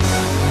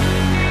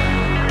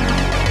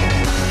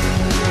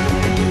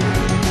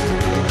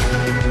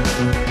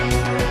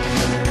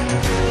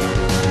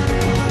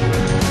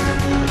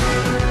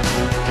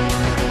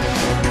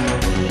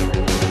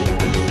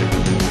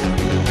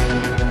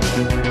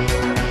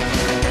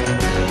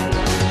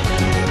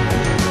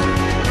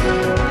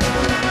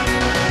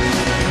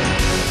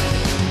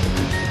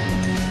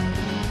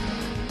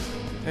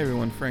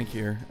Frank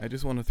here. I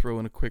just want to throw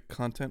in a quick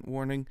content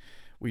warning.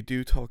 We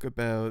do talk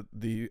about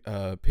the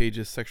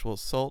Paige's sexual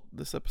assault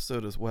this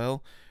episode as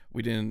well.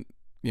 We didn't,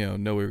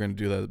 know we were going to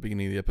do that at the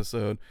beginning of the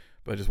episode,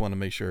 but I just want to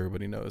make sure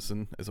everybody knows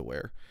and is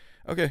aware.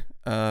 Okay,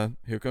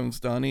 here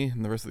comes Donnie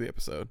and the rest of the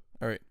episode.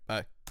 All right,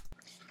 bye.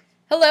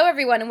 Hello,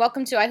 everyone, and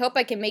welcome to I Hope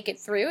I Can Make It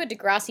Through, a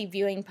Degrassi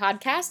viewing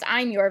podcast.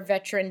 I'm your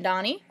veteran,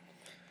 Donnie.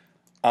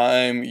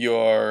 I'm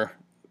your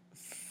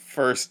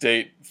first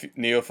date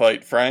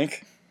neophyte,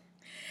 Frank.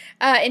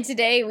 And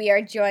today we are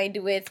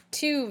joined with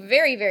two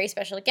very, very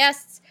special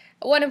guests,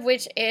 one of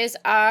which is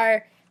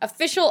our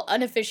official,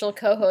 unofficial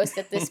co-host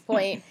at this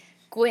point,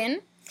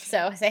 Gwyn.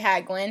 So say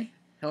hi, Gwyn.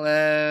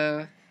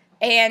 Hello.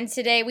 And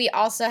today we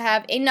also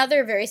have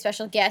another very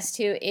special guest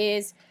who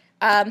is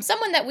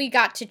someone that we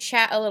got to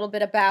chat a little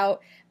bit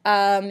about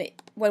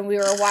when we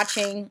were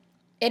watching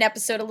an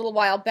episode a little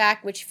while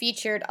back, which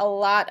featured a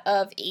lot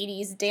of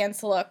 80s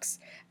dance looks.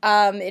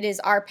 It is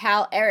our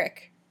pal,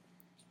 Eric.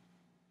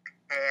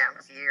 Hey,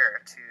 I'm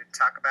here to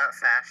talk about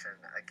fashion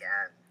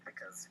again,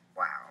 because,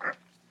 wow.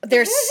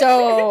 There's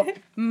so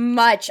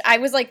much. I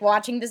was,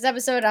 watching this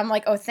episode, I'm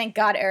like, oh, thank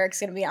God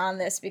Eric's going to be on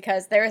this,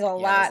 because there's a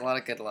lot. There's a lot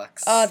of good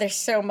looks. Oh, there's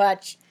so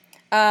much.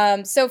 My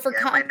notes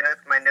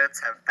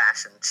have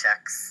fashion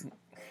checks.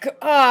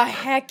 Oh,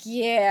 heck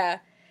yeah.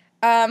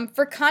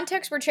 For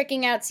context, we're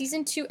checking out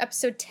Season 2,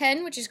 Episode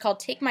 10, which is called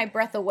Take My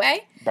Breath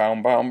Away. Bow,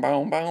 bow,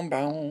 bow, bow,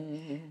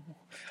 bow.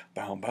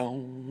 Bow,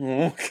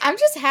 bow. I'm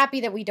just happy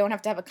that we don't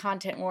have to have a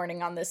content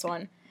warning on this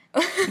one.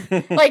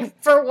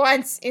 For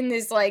once in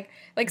this,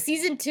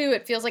 Season 2,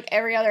 it feels like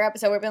every other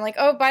episode we've been like,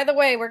 oh, by the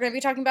way, we're going to be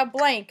talking about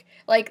blank.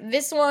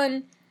 This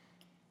one,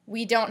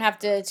 we don't have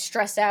to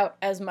stress out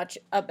as much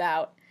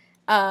about.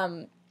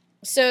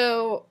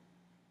 So,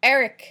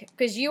 Eric,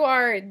 because you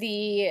are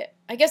the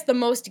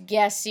most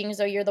guest, seeing as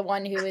though you're the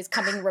one who is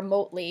coming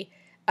remotely,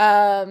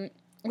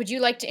 would you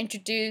like to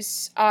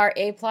introduce our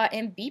A-plot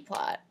and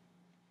B-plot?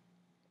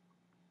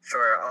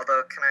 Sure,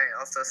 although can I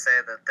also say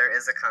that there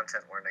is a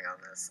content warning on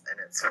this, and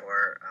it's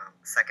for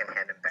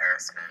secondhand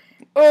embarrassment.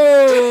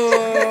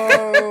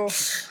 Oh!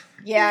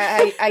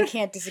 Yeah, I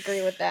can't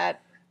disagree with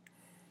that.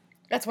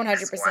 That's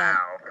 100%.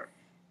 Wow.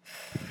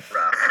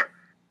 Rough.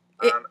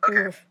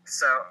 Okay,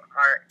 so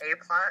our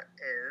A-plot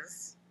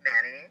is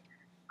Manny,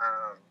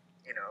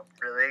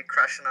 really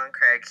crushing on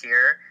Craig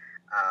here.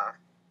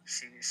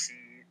 She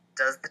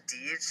does the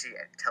deed. She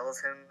tells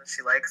him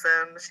she likes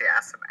him. She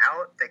asks him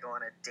out. They go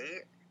on a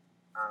date.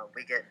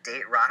 We get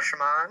date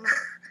Rashomon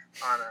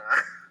on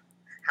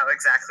how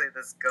exactly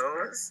this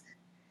goes.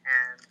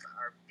 And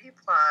our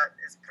B-plot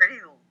is pretty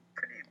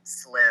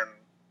slim,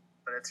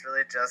 but it's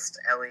really just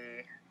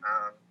Ellie,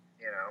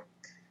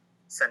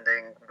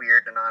 sending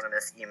weird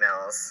anonymous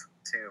emails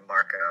to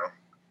Marco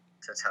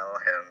to tell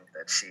him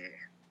that she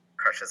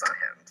crushes on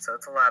him. So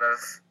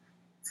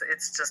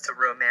it's just a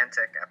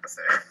romantic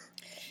episode.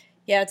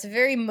 Yeah, it's a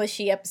very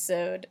mushy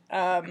episode.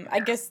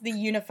 I guess the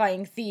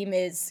unifying theme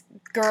is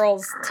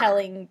girls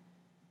telling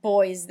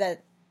boys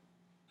that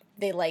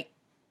they like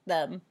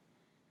them.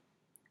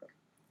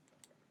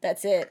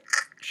 That's it.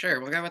 Sure,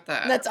 we'll go with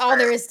that. That's all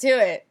there is to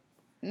it.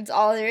 That's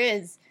all there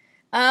is.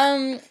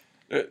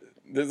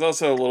 There's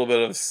also a little bit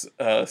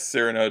of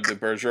Cyrano de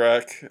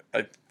Bergerac,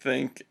 I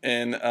think,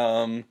 in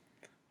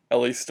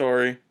Ellie's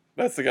story.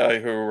 That's the guy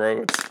who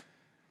wrote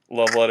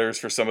love letters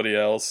for somebody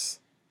else.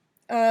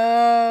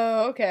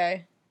 Oh,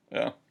 okay.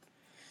 Yeah.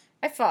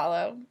 I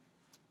follow.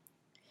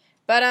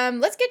 But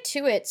let's get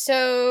to it.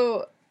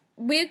 So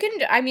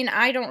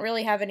I don't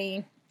really have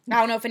any, I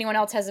don't know if anyone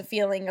else has a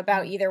feeling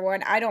about either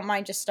one. I don't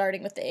mind just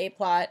starting with the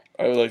A-plot.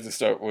 I would like to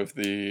start with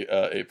the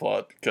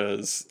A-plot,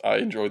 because I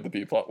enjoyed the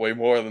B-plot way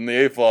more than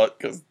the A-plot,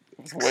 because it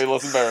was way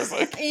less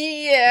embarrassing.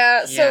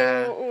 Yeah,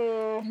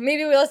 so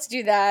maybe let's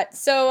do that.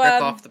 So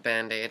rip off the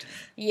Band-Aid.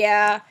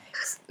 Yeah.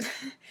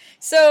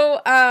 So,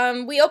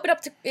 we open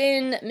up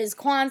in Ms.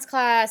 Kwan's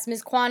class.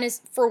 Ms. Kwan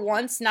is, for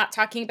once, not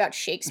talking about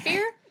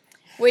Shakespeare,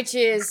 which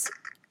is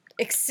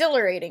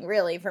exhilarating,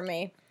 really, for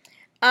me.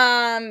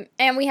 And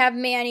we have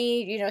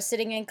Manny,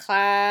 sitting in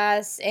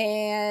class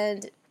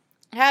and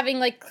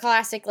having,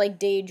 classic,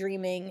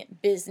 daydreaming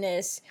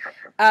business.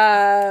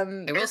 I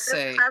will Is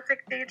say... this classic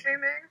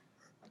daydreaming?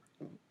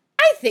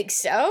 I think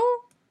so.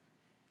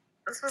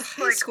 This was,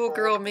 High school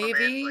girl,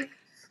 maybe?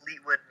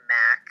 Fleetwood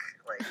Mac,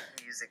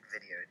 music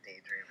video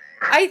daydreaming.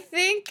 I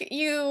think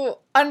you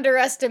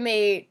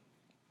underestimate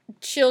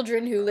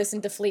children who listen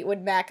to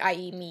Fleetwood Mac,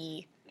 i.e.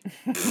 me.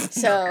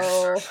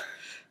 So...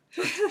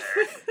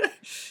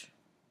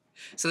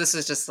 So this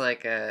is just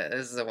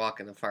this is a walk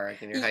in the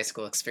park in your high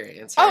school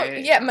experience, right? Oh,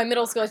 yeah, my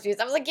middle school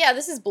experience. I was like, yeah,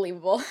 this is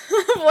believable.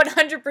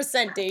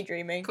 100%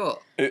 daydreaming. Cool.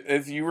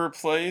 If you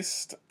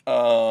replaced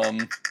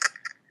the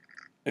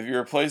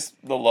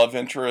love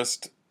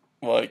interest,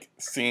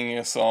 singing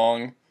a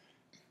song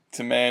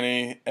to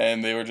Manny,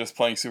 and they were just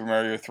playing Super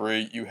Mario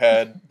 3, you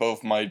had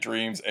both my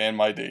dreams and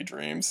my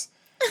daydreams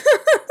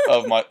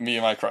of me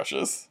and my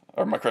crushes.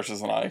 Or my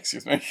crushes and I,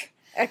 excuse me.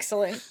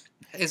 Excellent.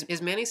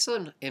 Is Manny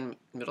still in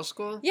middle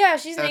school? Yeah,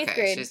 she's in 8th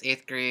grade. She's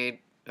 8th grade.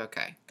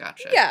 Okay,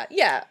 gotcha.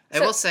 Yeah. I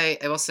will say,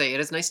 it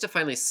is nice to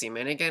finally see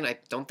Manny again. I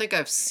don't think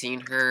I've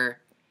seen her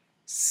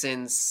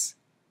since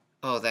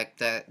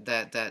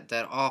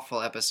that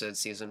awful episode,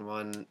 season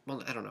 1.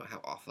 Well, I don't know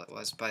how awful it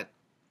was, but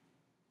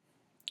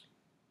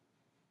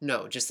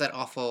no, just that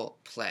awful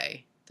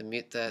play.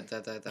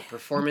 The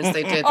performance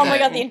they did. Oh my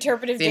god, the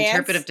interpretive The dance.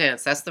 interpretive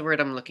dance. That's the word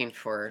I'm looking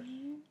for.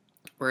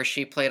 Where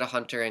she played a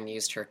hunter and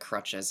used her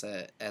crutch as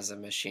a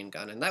machine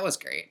gun, and that was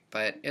great.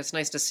 But it's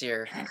nice to see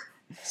her.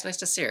 It's nice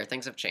to see her.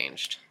 Things have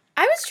changed.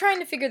 I was trying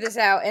to figure this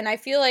out, and I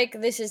feel like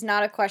this is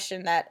not a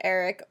question that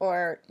Eric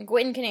or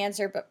Gwyn can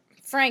answer, but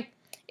Frank,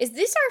 is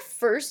this our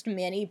first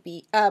Manny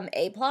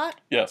A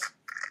plot? Yes.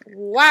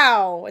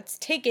 Wow, it's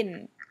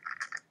taken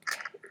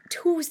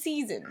 2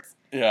 seasons.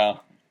 Yeah.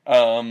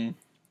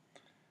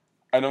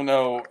 I don't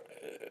know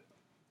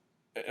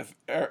if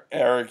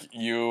Eric,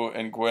 you,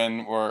 and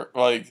Gwen were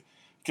like,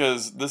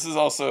 because this is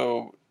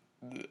also,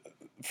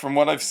 from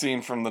what I've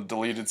seen from the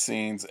deleted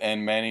scenes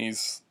and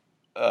Manny's,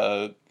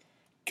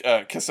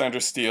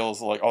 Cassandra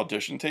Steele's like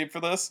audition tape for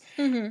this.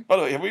 Mm-hmm. By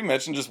the way, have we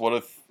mentioned just what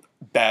a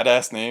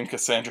badass name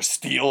Cassandra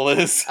Steele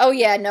is? Oh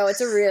yeah, no,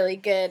 it's a really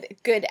good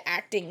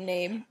acting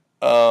name.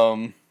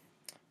 But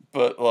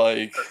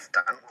like, The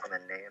stunt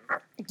woman name.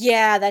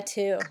 Yeah, that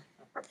too.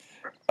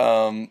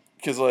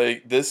 because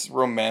like this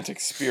romantic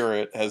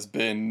spirit has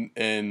been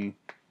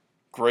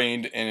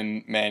ingrained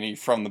in Manny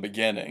from the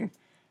beginning.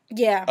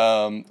 Yeah.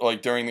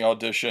 Like during the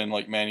audition,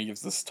 like Manny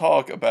gives this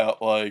talk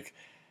about like,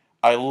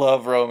 I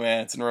love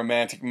romance and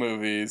romantic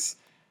movies,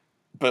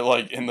 but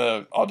like in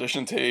the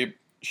audition tape,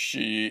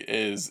 she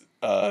is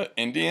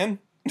Indian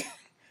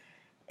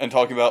and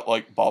talking about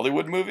like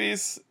Bollywood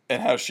movies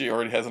and how she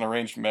already has an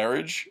arranged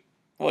marriage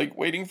like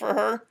waiting for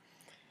her.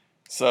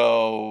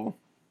 So,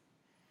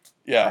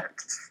 yeah.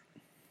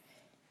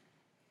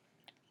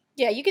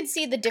 Yeah, you can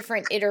see the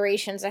different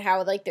iterations of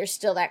how like there's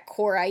still that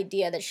core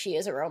idea that she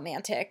is a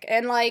romantic.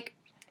 And like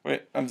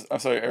Wait, I'm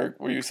sorry, Eric,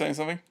 were you saying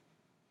something?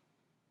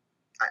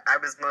 I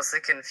was mostly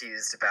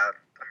confused about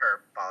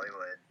her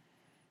Bollywood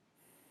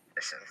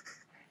mission.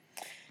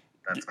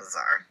 That's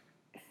bizarre.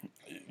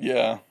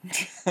 Yeah.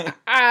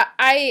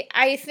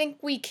 I think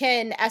we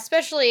can,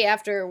 especially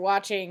after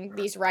watching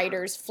these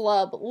writers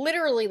flub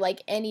literally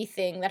like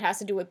anything that has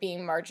to do with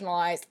being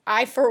marginalized.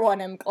 I, for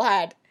one, am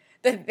glad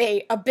that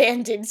they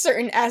abandoned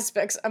certain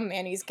aspects of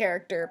Manny's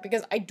character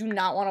because I do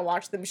not want to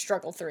watch them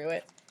struggle through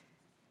it.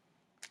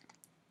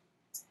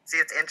 See,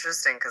 it's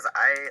interesting because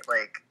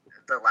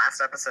the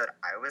last episode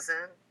I was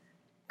in,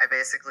 I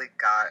basically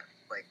got,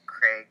 like,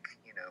 Craig,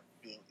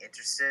 being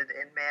interested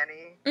in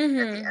Manny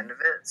at the end of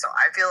it. So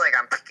I feel like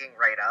I'm picking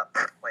right up.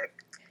 Like,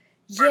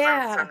 for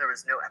some reason, there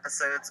was no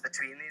episodes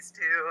between these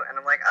two, and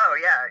I'm like, oh,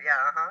 yeah,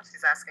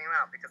 she's asking him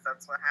out because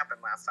that's what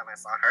happened last time I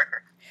saw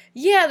her.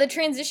 Yeah, the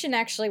transition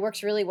actually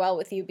works really well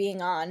with you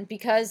being on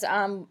because,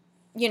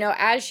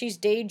 as she's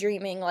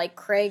daydreaming, like,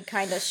 Craig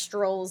kind of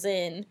strolls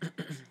in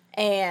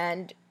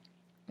and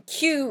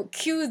cue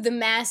the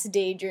mass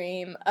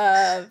daydream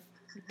of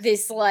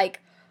this,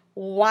 like,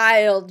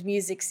 wild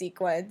music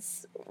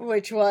sequence,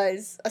 which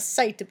was a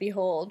sight to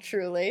behold,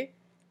 truly.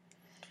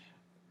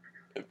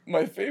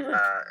 My favorite...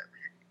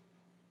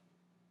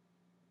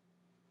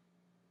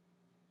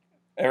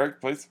 Eric,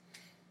 please.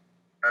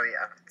 Oh,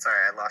 yeah. Sorry,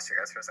 I lost you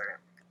guys for a second.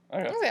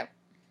 Okay.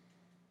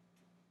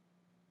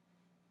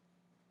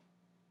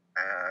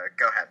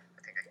 Go ahead.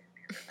 I think I can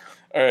hear it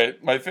now.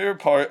 Alright, my favorite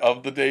part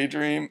of the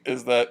daydream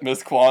is that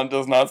Miss Kwan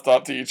does not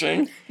stop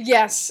teaching.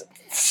 Yes.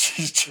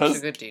 She's It's just...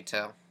 a good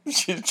detail.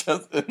 She's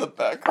just in the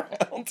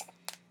background.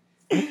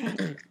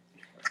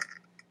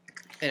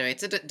 Anyway,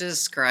 to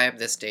describe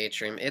this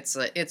daydream,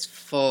 it's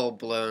full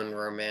blown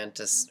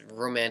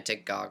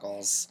romantic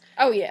goggles.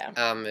 Oh, yeah.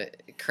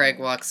 Craig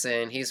walks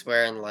in. He's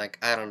wearing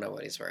I don't know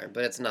what he's wearing,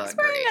 but it's not He's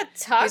great. wearing a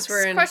tux, He's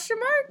wearing- question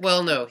mark?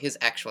 Well, no, his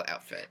actual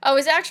outfit. Oh,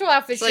 his actual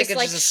outfit's It's just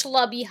like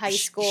schlubby high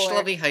schooler.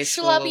 Schlubby high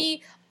school.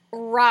 Schlubby,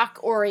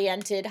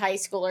 rock-oriented high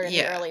schooler in the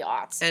Yeah. early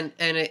aughts. And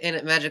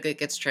it magically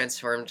gets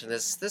transformed to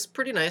this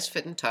pretty nice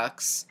fitting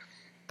tux.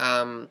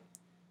 And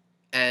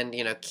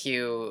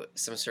cue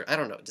some sort. I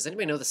don't know. Does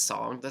anybody know the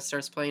song that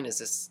starts playing? Is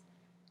this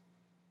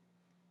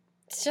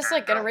It's just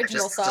like an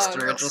original Just song.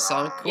 an original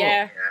song? Cool.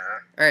 Yeah.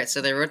 all right? So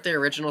they wrote the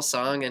original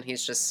song, and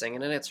he's just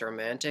singing it. It's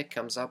romantic.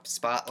 Comes up,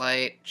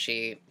 spotlight.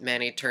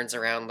 Manny turns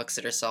around, looks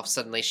at herself.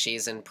 Suddenly,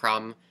 she's in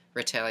prom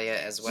regalia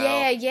as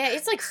well. Yeah.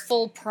 It's like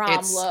full prom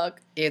It's-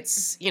 look.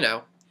 It's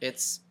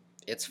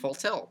it's full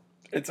tilt.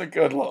 It's a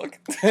good look.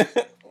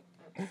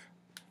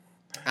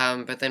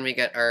 But then we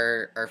get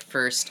our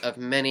first of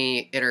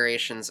many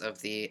iterations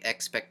of the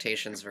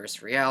expectations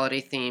versus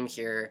reality theme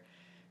here,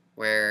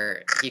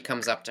 where he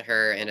comes up to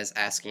her and is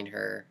asking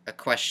her a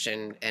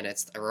question, and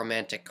it's a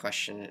romantic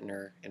question in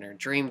her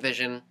dream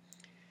vision.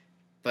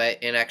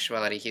 But in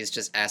actuality, he's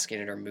just asking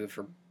her to move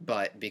her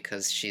butt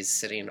because she's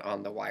sitting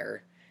on the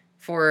wire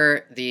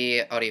for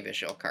the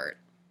audiovisual cart.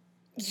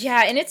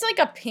 Yeah, and it's like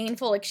a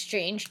painful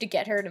exchange to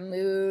get her to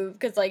move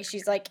because like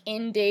she's like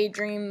in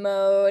daydream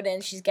mode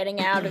and she's getting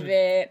out of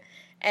it.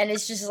 And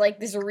it's just like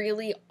this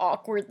really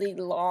awkwardly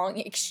long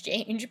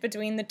exchange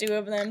between the two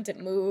of them to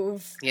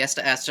move. He has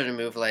to ask her to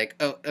move like,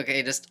 oh,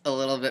 okay, just a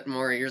little bit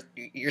more.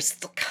 You're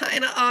still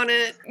kind of on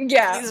it.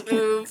 Yeah. Please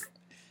move.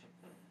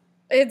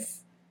 It's...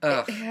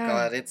 Oh, Yeah.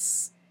 God,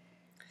 it's...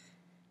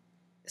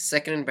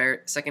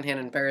 Secondhand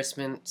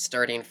embarrassment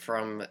starting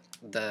from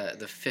the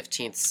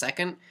 15th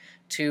second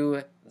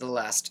to the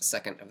last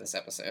second of this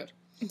episode.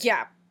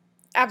 Yeah,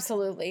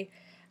 absolutely.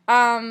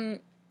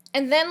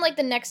 And then, like,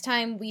 the next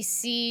time we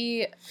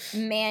see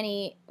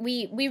Manny,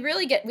 we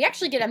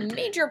actually get a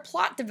major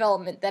plot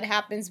development that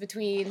happens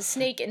between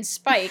Snake and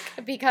Spike,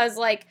 because,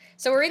 like,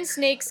 so we're in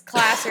Snake's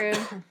classroom,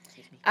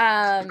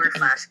 Super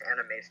flash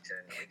animation.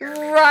 We get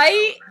amazing right?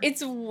 development.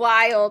 It's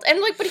wild. And,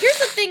 like, but here's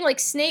the thing, like,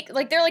 Snake,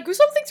 like, they're like, well,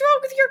 something's wrong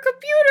with your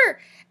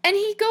computer, and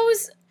he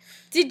goes,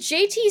 did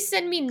JT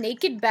send me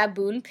naked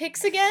baboon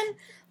pics again?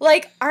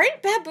 Like,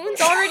 aren't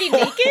baboons already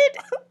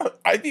naked?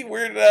 I'd be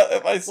weirded out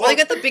if I saw. Well, I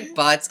got the big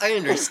butts. I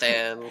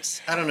understand.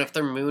 I don't know if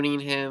they're mooning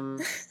him.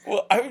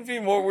 Well, I would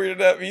be more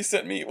weirded out if he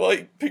sent me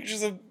like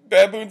pictures of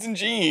baboons in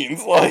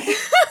jeans. Like,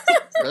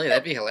 Really,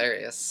 that'd be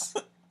hilarious.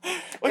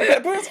 like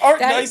baboons aren't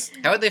That nice.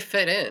 How would they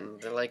fit in?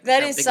 They're like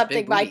That got is big, something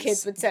big my booties.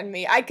 kids would send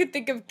me. I could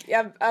think of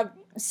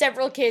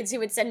several kids who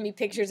would send me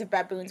pictures of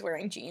baboons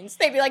wearing jeans.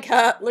 They'd be like,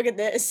 huh, look at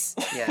this.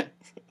 Yeah,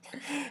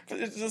 But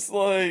it's just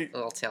like,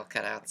 little tail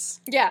cutouts.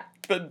 Yeah.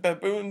 but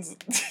baboons,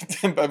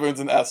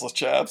 baboons and assless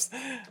chaps.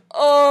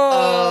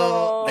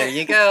 Oh. Oh, there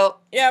you go.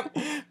 Yep.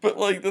 But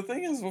like the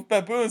thing is with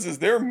baboons is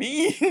they're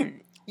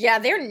mean. Yeah,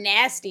 they're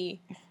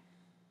nasty.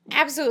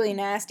 Absolutely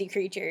nasty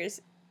creatures.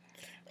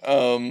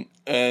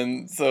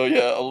 And so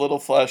yeah, a little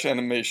flash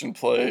animation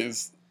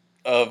plays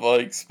of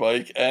like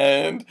Spike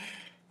and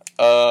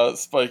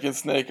Spike and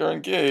Snake are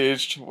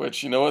engaged,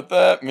 which you know what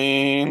that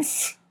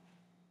means.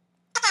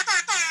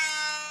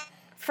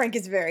 Frank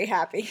is very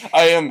happy.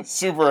 I am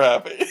super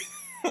happy.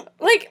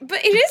 Like, but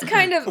it is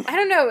kind of, I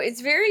don't know,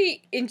 it's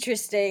very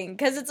interesting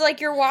because it's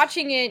like you're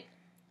watching it,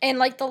 and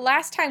like the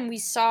last time we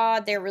saw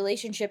their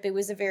relationship, it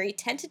was a very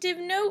tentative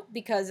note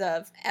because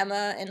of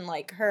Emma and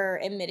like her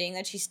admitting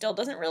that she still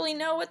doesn't really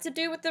know what to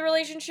do with the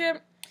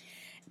relationship.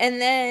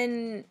 And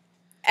then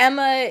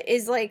Emma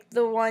is like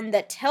the one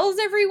that tells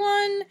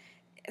everyone.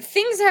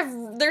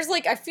 There's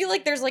like, I feel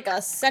like there's like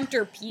a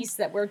centerpiece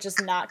that we're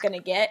just not gonna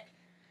get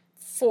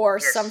for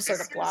Yeah, some she sort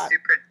of seems plot.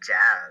 super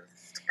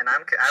jazzed, and I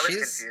was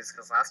She's- confused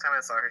because last time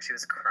I saw her, she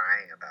was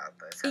crying about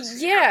this. how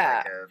she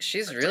Yeah. had, like,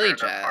 She's a really turn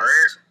jazzed. apart.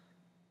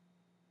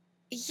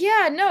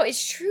 Yeah, no,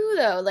 it's true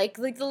though. Like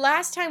the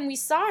last time we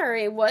saw her,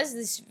 it was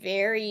this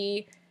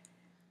very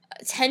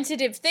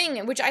tentative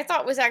thing, which I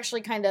thought was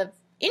actually kind of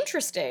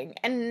interesting.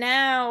 And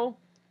now,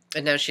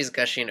 And now she's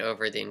gushing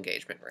over the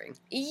engagement ring.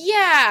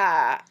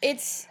 yeah,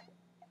 it's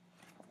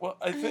Well,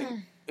 I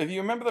think if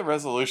you remember the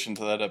resolution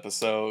to that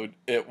episode,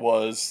 it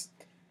was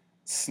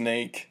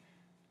Snake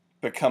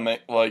becoming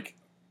like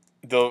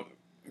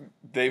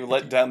they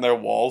let down their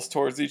walls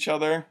towards each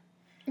other.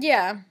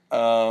 yeah,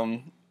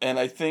 And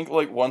I think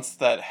like once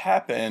that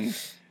happened,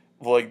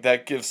 like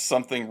that gives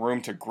something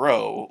room to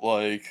grow,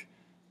 like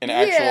an Yeah.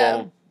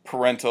 actual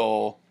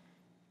parental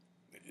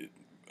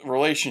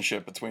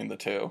relationship between the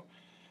two.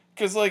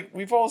 Because like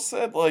we've all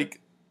said,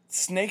 like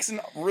Snake's a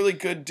really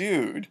good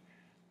dude.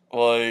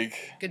 Like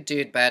Good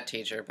dude, bad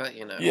teacher, but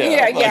you know.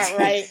 Yeah, like, yeah,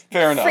 right.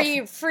 Fair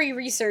enough. free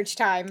research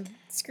time.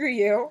 Screw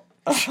you.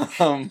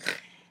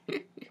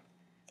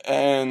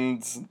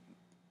 And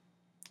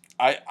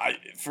I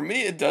for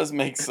me it does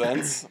make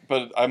sense,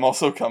 but I'm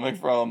also coming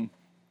from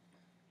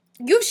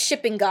You have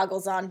shipping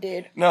goggles on,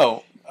 dude.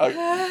 no.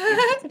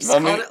 Just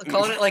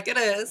calling it like it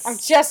is. I'm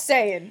just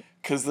saying.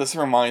 Because this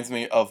reminds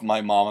me of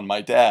my mom and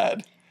my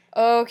dad.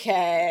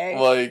 Okay.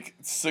 Like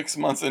 6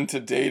 months into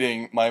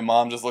dating, my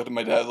mom just looked at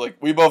my dad like,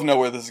 "We both know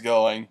where this is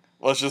going.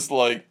 Let's just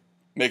like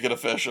make it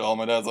official."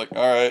 My dad's like,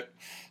 "All right,"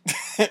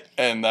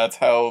 and that's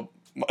how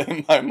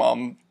my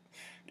mom,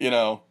 you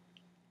know,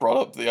 brought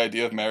up the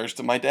idea of marriage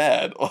to my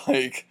dad.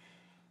 Like,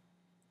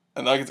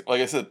 and like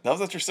I said, that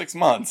was after 6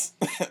 months.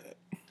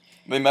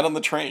 They met on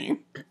the train.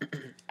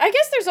 I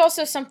guess there's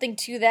also something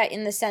to that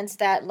in the sense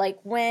that, like,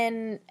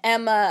 when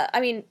Emma, I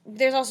mean,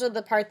 there's also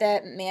the part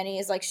that Manny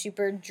is, like,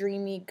 super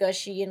dreamy,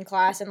 gushy in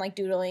class and, like,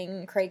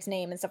 doodling Craig's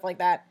name and stuff like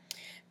that.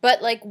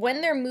 But, like, when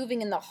they're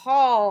moving in the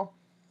hall,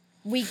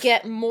 we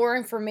get more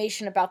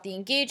information about the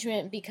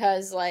engagement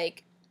because,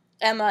 like,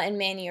 Emma and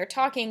Manny are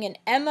talking, and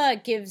Emma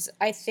gives,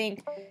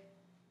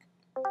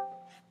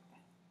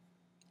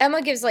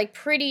 like,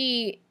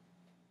 pretty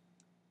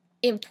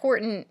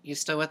important. You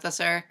still with us,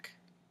 Eric?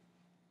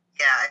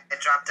 Yeah, I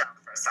dropped out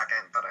for a second,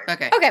 but I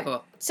Okay. Okay.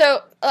 Cool.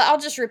 So, I'll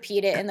just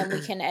repeat it, and then we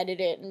can edit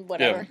it and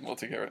whatever. Yeah, we'll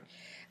take care of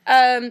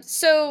it.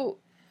 So,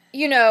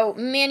 you know,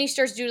 Manny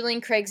starts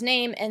doodling Craig's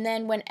name, and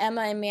then when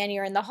Emma and Manny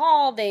are in the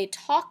hall, they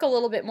talk a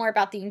little bit more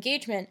about the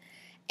engagement.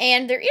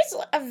 And there is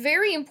a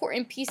very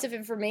important piece of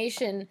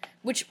information,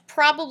 which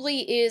probably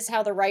is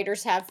how the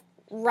writers have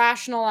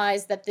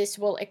rationalized that this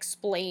will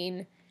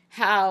explain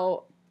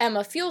how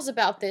Emma feels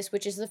about this,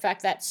 which is the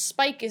fact that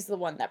Spike is the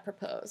one that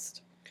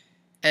proposed.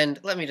 And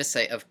let me just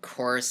say, of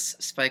course,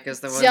 Spike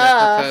is the one Duh.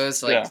 that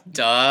proposed. Like, Yeah.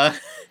 duh.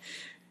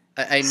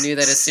 I knew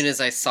that as soon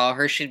as I saw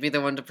her, she'd be the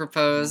one to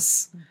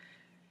propose.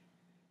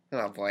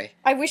 Oh boy.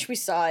 I wish we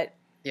saw it.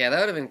 Yeah, that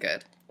would have been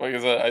good. Like I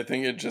said, I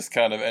think it just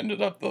kind of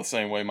ended up the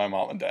same way my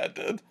mom and dad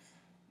did.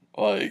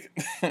 Like,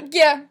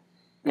 Yeah.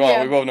 well,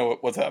 Yeah. we both know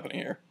what's happening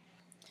here.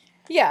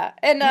 Yeah.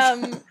 And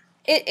Go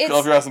it's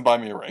off your ass and buy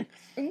me a ring.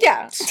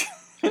 yeah.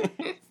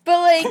 But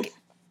like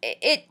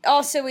it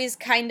also is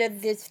kind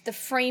of the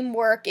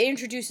framework. It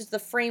introduces the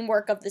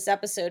framework of this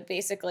episode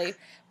basically,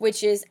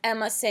 which is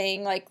Emma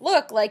saying like,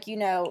 look, like, you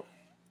know,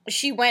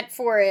 she went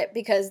for it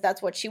because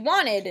that's what she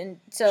wanted, and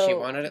so She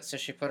wanted it, so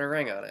she put a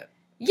ring on it.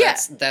 yeah.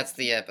 That's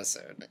the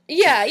episode.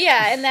 Yeah,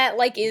 and that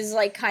like is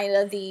like kind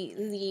of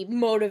the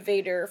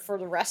motivator for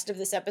the rest of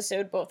this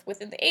episode, both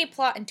within the A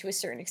plot and to a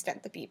certain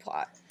extent the B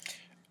plot.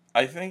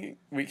 I think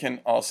we can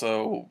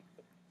also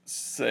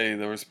say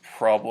there was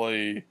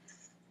probably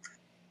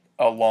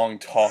a long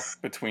talk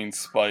between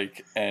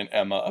Spike and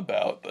Emma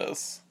about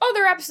this. Oh,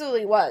 there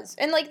absolutely was.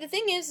 And like the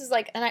thing is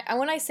like, and I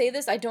when I say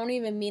this, I don't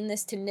even mean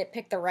this to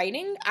nitpick the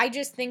writing. I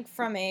just think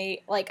from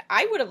a like,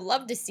 I would have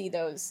loved to see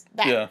those.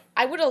 Yeah.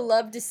 I would have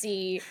loved to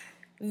see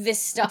this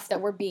stuff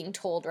that we're being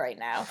told right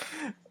now.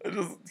 I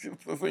just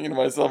keep thinking to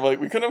myself, like,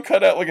 we couldn't have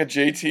cut out like a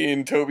JT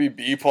and Toby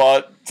B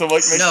plot to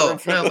like make No, room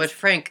for no, this. but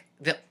Frank,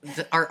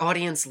 our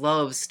audience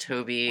loves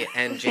Toby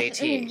and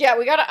JT. Yeah,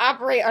 we gotta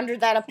operate under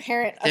that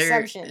apparent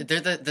assumption. They're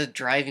the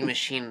driving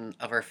machine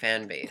of our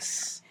fan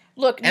base.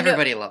 Look,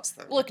 Everybody loves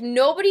them. Look,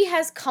 nobody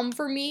has come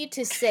for me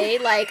to say,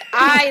 like,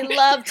 I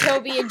love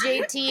Toby and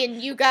JT and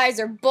you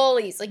guys are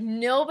bullies. Like,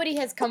 nobody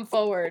has come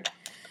forward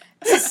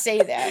to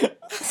say that.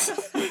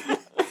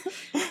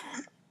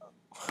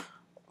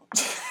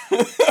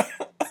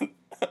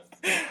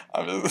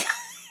 I'm just...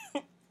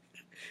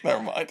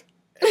 Never mind.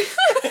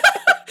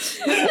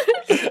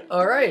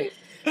 All right.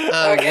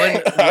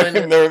 Okay. I've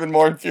never been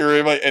more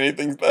infuriated by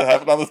anything that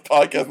happened on this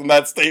podcast than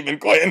that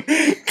statement, Quentin.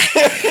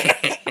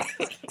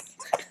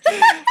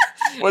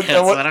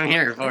 That's what I'm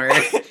here for.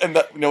 And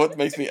that, you know what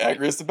makes me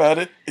angriest about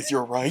it is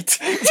you're right.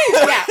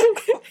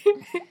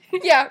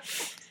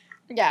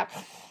 Yeah.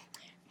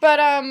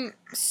 But,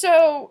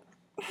 so,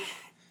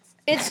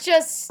 it's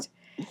just,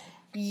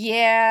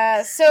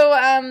 yeah.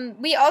 So,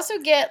 we also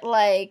get,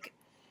 like,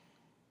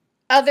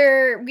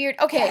 other weird,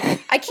 okay,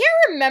 I can't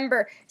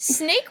remember,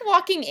 Snake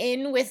walking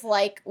in with,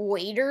 like,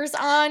 waders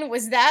on,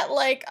 was that,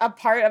 like, a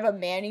part of a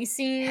Manny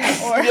scene?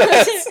 Or,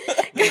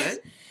 What?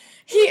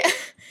 he...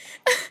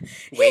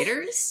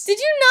 Waiters? Did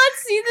you not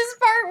see this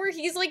part where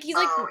he's like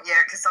Oh, yeah,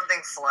 because something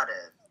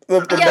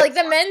flooded. yeah, like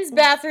the men's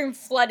bathroom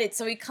flooded,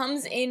 so he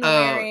comes in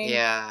wearing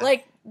yeah.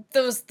 like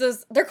those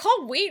they're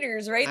called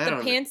waders, right? I The don't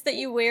know. pants that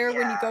you wear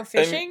when you go Yeah.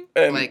 fishing.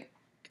 And, Like,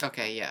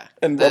 okay, yeah.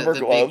 and rubber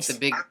gloves.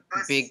 The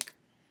big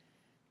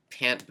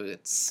pant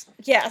boots.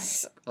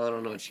 Yes. I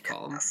don't know what you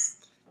call them.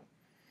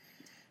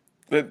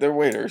 They're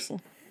waiters.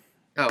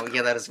 Oh,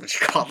 yeah, that is what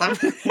you call them.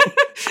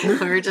 We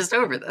were just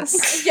over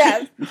this.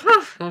 Yeah.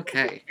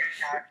 Okay.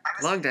 Yeah, I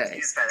was Long day.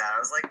 confused by that. I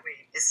was like, wait,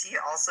 is he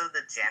also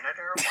the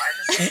janitor? Why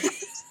does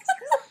he...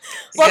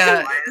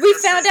 Welcome. Why is We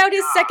this found his out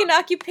his job? second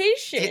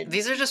occupation.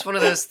 These are just one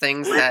of those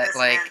things Let that, this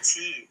like, man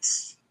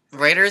teach.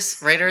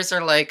 writers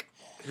are like,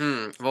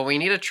 well, we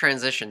need a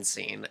transition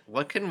scene.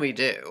 What can we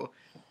do?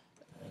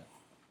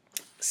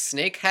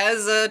 Snake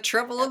has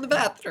trouble in the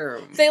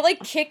bathroom. They like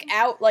kick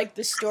out like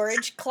the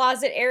storage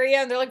closet area,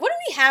 and they're like, "What do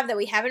we have that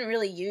we haven't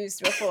really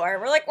used before?"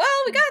 We're like, "Well,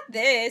 we got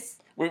this."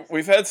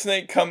 We've had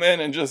Snake come in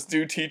and just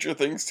do teacher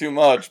things too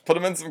much. Put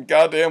him in some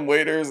goddamn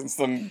waiters and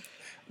some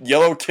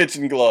yellow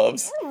kitchen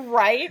gloves.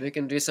 Right. We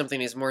can do something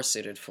he's more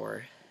suited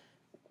for.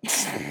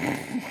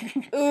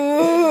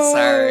 Ooh.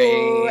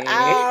 Sorry.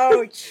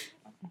 Ouch.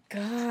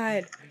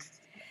 God.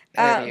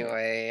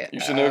 Anyway. You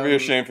should never be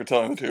ashamed for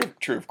telling the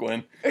truth,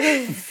 Gwen.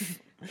 I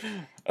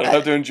don't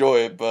have to enjoy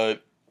it,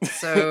 but...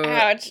 So,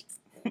 Ouch.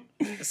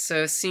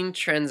 so scene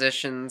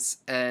transitions,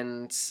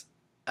 and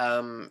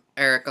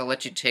Eric, I'll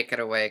let you take it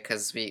away,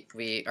 because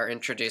we are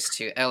introduced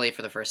to Ellie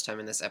for the first time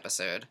in this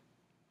episode.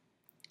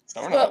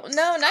 No, we're Well, not.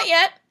 no, not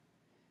yet.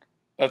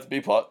 That's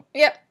B-plot.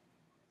 Yep.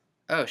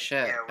 Oh,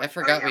 shit. Yeah, I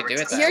forgot we we're do it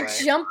just- that You're way.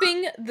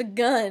 jumping the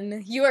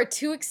gun. You are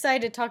too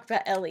excited to talk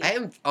about Ellie. I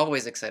am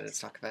always excited to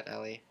talk about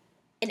Ellie.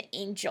 An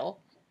angel.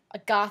 A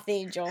goth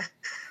angel.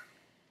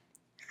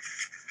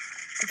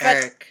 But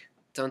Eric,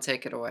 don't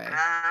take it away. Yeah.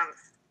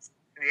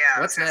 I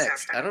What's was gonna say, I'm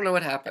next? trying I to don't know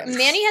what think. happened.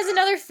 Manny has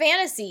another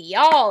fantasy.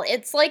 Y'all,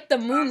 it's like the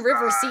Moon Oh,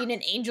 River God. scene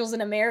in Angels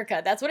in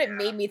America. That's what it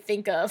made me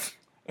think of.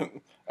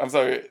 I'm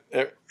sorry.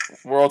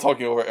 We're all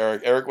talking over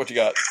Eric. Eric, what you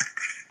got?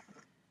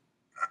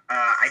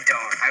 I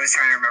don't. I was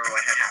trying to remember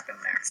what had happened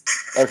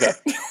there. Okay.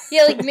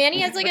 Yeah, like Manny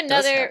has like What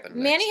does another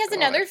happen Manny next? has Go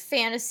on. another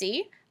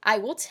fantasy. I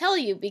will tell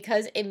you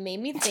because it made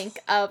me think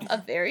of a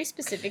very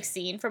specific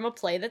scene from a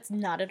play that's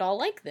not at all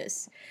like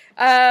this.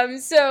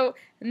 So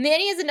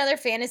Manny has another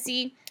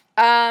fantasy,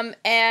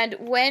 and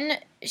when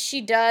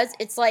she does,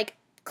 it's like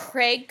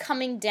Craig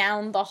coming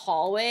down the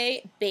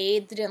hallway,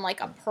 bathed in like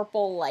a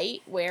purple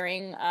light,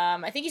 wearing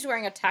I think he's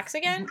wearing a tux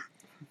again.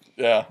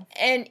 Yeah.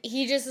 And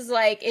he just is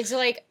like, it's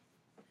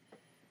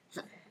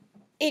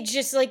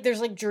just like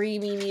there's like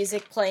dreamy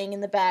music playing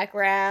in the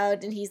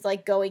background, and he's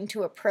like going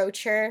to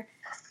approach her.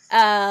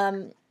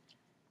 And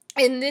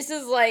this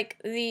is like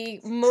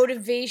the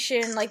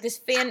motivation, like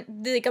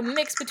like a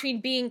mix between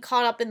being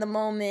caught up in the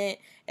moment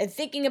and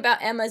thinking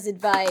about Emma's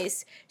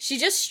advice. She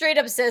just straight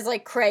up says,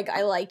 like, Craig,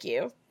 I like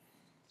you.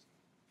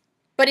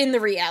 But in the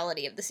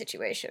reality of the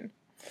situation.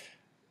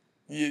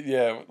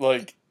 Yeah,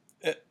 like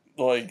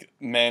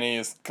Manny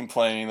is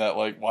complaining that,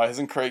 like, why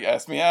hasn't Craig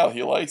asked me out?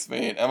 He likes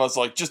me. And Emma's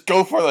like, just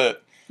go for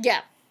it.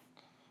 Yeah.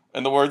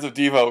 In the words of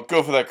Devo,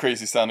 go for that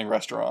crazy sounding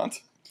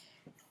restaurant.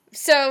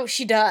 So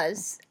she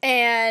does.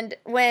 And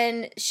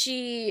when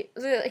she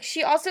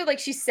also, like,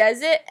 she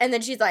says it, and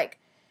then she's like,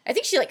 I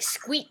think she, like,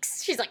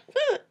 squeaks. She's like,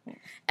 and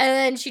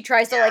then she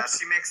tries to, like...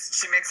 she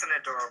makes an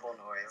adorable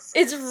noise.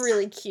 It's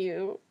really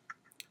cute.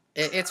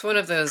 It's one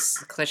of those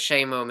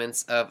cliche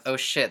moments of, oh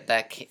shit,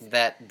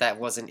 that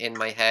wasn't in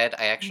my head.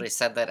 I actually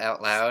said that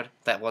out loud.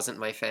 That wasn't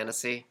my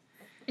fantasy.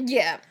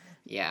 Yeah.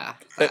 Yeah,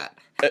 that.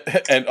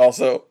 And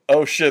also,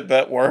 oh shit,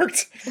 that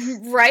worked.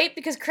 Right?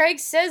 Because Craig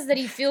says that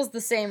he feels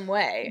the same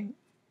way.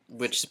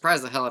 Which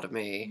surprised the hell out of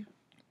me.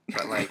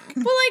 But, like...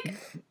 But, like,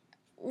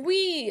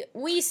 we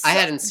I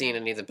hadn't seen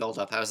any of the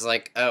build-up. I was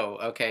like, oh,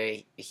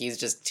 okay, he's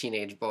just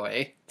teenage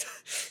boy.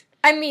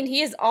 I mean,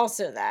 he is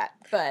also that,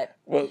 but...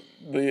 Well,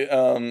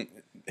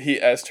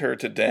 he asked her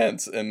to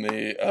dance in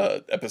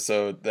the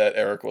episode that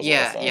Eric was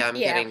last on. Yeah, I'm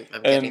Yeah.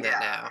 getting that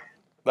now.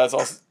 That's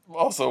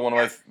also one of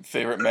my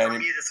favorite For Manny...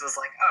 me, this was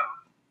like, oh,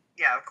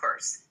 yeah, of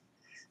course.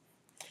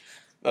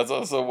 That's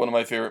also one of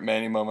my favorite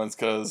Manny moments,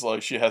 because,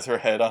 like, she has her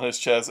head on his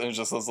chest and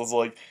just has this,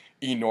 like,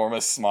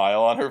 enormous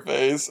smile on her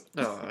face.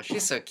 Oh,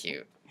 she's so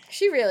cute.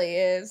 She really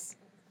is.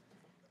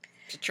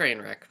 She's a train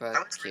wreck, but I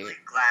was cute. really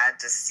glad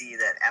to see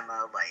that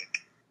Emma, like,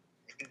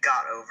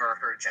 got over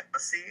her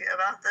jealousy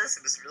about this.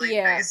 It was really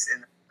Yeah. nice,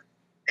 and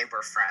they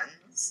were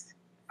friends.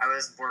 I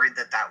was worried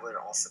that that would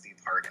also be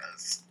part of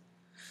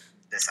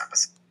this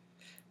episode.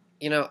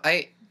 You know,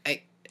 I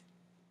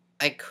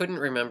couldn't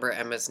remember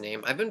Emma's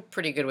name. I've been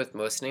pretty good with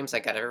most names. I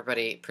got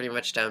everybody pretty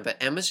much down, but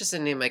Emma's just a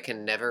name I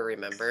can never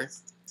remember.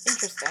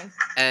 Interesting.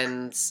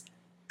 And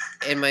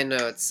in my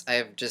notes,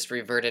 I've just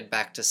reverted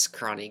back to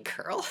Scrawny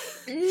Girl.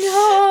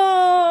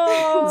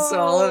 No! So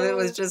all of it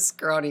was just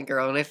Scrawny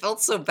Girl, and I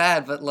felt so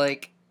bad, but,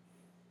 like,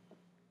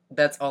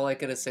 that's all I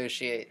could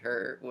associate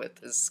her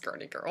with is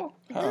Scrawny Girl.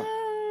 Huh.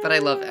 But I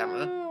love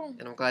Emma.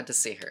 And I'm glad to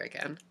see her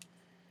again.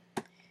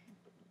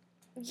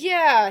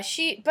 Yeah,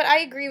 but I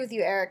agree with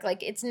you, Eric.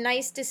 Like, it's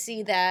nice to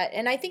see that,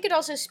 and I think it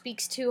also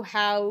speaks to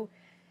how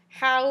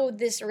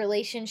this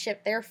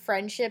relationship, their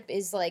friendship,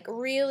 is, like,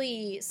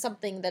 really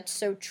something that's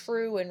so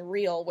true and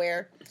real,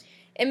 where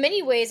in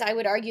many ways I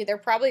would argue they're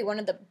probably one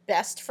of the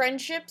best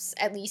friendships,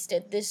 at least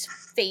at this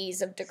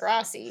phase of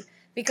Degrassi,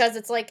 because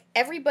it's like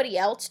everybody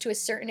else to a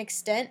certain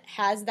extent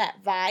has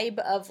that vibe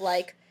of,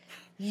 like,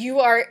 you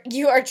are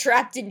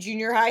trapped in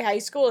junior high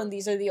school, and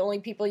these are the only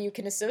people you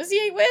can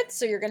associate with,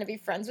 so you're going to be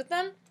friends with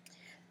them.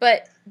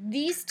 But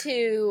these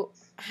two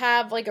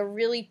have, like, a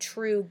really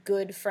true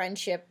good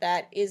friendship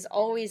that is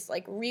always,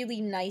 like,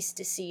 really nice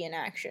to see in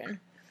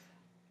action.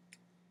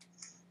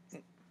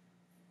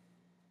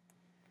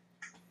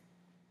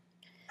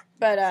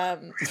 But I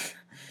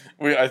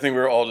think we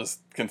were all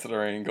just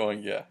considering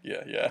going, yeah.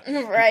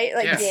 right,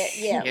 like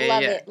Yeah.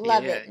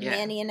 love Yeah. it,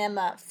 Manny and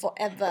Emma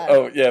forever.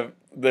 Oh yeah,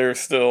 they're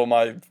still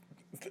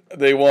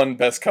they won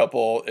best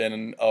couple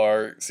in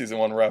our season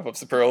 1 wrap up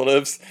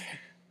superlatives.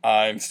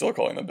 I'm still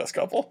calling them best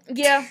couple.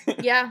 Yeah.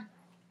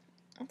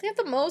 They have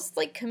the most,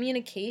 like,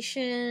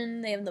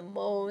 communication. They have the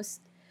most,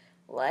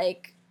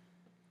 like,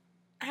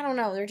 I don't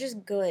know. They're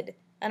just good.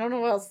 I don't know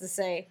what else to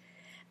say.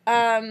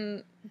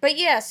 But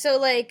yeah, so,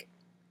 like,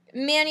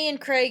 Manny and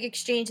Craig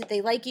exchange that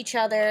they like each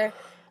other.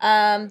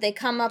 They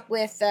come up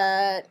with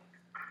a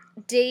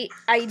date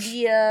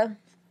idea.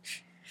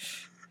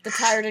 The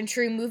Tired and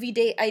True movie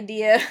date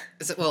idea.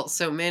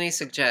 So Manny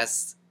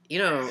suggests,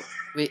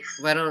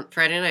 why don't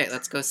Friday night,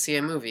 let's go see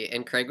a movie?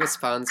 And Craig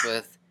responds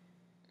with,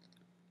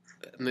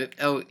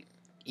 oh,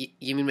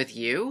 you mean with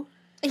you?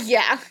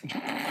 Yeah.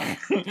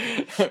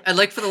 And,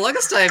 like, for the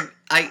longest time,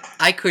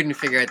 I couldn't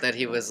figure out that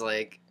he was,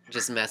 like,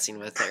 just messing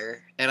with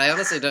her. And I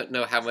honestly don't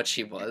know how much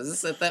he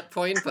was at that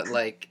point, but,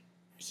 like,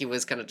 he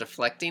was kind of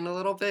deflecting a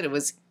little bit.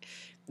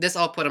 This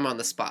all put him on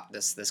the spot,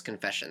 this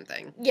confession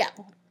thing. Yeah.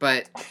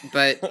 But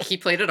he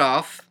played it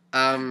off.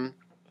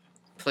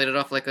 Played it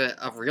off like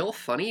a real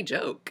funny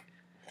joke.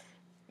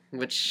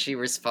 Which she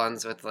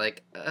responds with,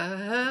 like,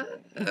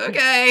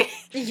 okay.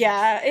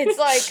 Yeah, it's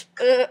like,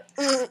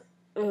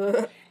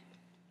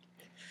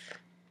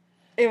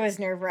 It was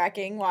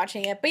nerve-wracking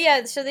watching it. But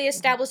yeah, so they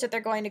established that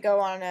they're going to go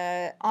on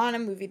a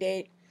movie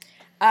date.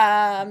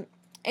 And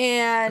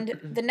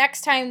the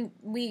next time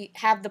we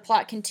have the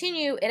plot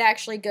continue, it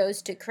actually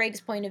goes to Craig's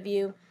point of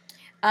view.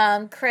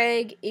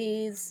 Craig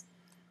is...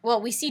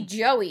 Well, we see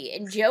Joey,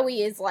 and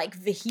Joey is, like,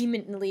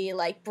 vehemently,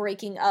 like,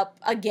 breaking up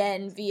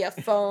again via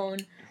phone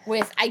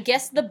with, I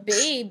guess, the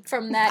babe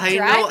from that I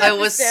Drive know, I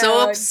was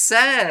so episode.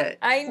 upset.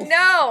 I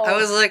know. I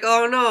was like,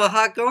 oh no, a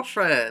hot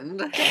girlfriend.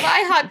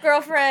 Goodbye, hot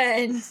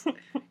girlfriend.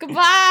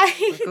 Goodbye.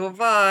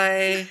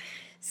 Goodbye.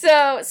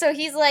 So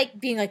he's like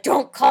being like,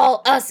 don't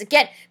call us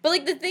again. But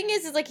like the thing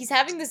is like he's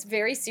having this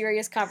very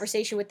serious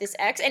conversation with this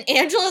ex, and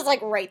Angela's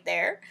like right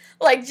there,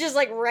 like just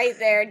like right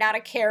there, not a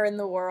care in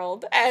the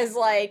world, as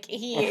like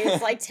he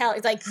is like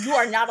telling, like you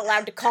are not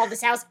allowed to call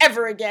this house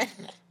ever again.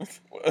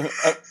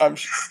 I'm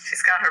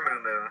She's got her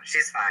moo-moo.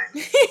 She's fine.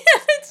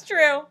 It's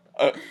true.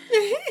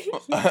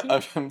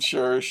 I'm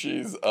sure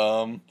she's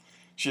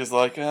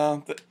like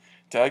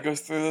Dad goes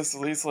through this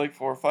at least like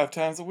 4 or 5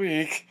 times a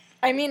week.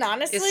 I mean,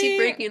 honestly, Is he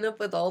breaking up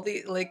with all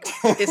the, like,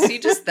 is he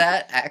just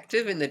that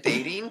active in the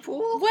dating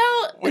pool?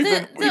 Well, We've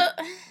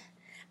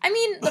I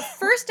mean, the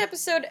first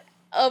episode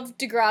of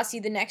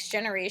Degrassi: The Next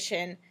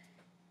Generation,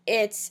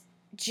 it's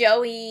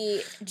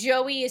Joey.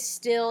 Joey is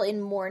still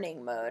in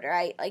mourning mode,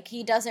 right? Like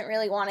he doesn't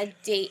really want to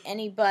date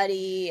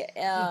anybody.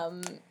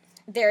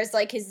 There's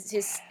like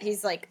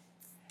his like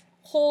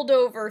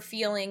holdover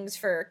feelings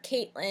for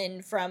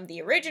Caitlin from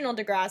the original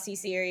Degrassi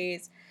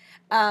series,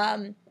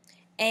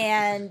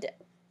 and.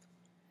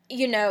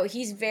 You know,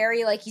 he's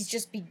very, like, he's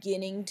just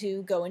beginning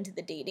to go into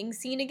the dating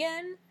scene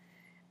again.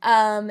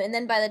 And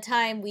then by the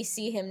time we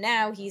see him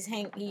now, he's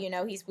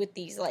with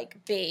these,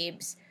 like,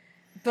 babes.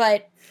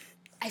 But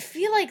I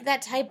feel like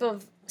that type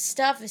of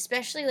stuff,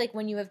 especially, like,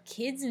 when you have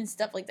kids and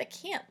stuff, like, that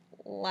can't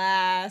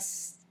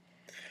last.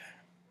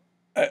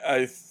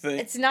 I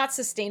think... It's not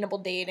sustainable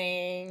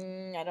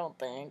dating, I don't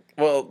think.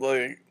 Well,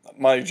 like,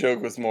 my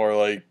joke was more,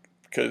 like,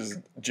 because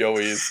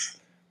Joey is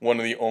one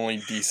of the only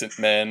decent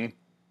men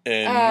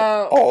in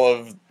all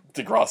of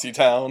Degrassi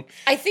Town.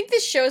 I think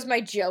this shows my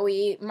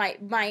Joey, my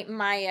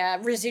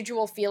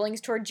residual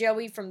feelings toward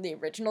Joey from the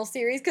original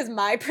series, because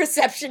my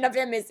perception of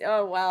him is,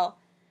 oh, well,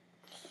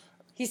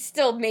 he's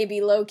still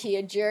maybe low-key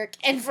a jerk,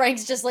 and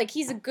Frank's just like,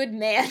 he's a good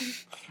man.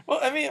 Well,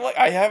 I mean, like,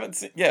 I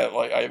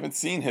haven't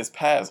seen his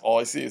past. All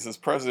I see is his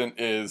present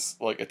is,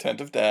 like,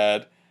 attentive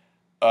dad,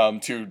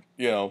 to,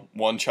 you know,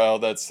 one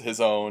child that's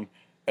his own,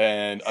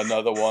 and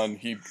another one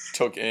he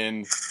took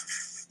in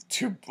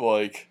to,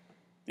 like...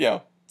 you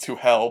know, to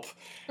help,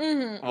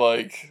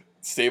 like,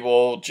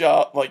 stable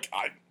job, like,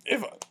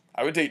 if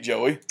I would date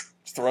Joey,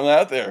 just throwing that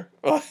out there.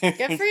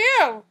 Good for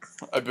you.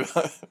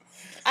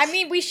 I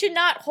mean, we should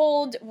not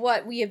hold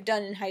what we have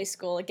done in high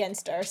school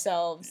against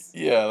ourselves.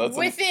 Yeah, that's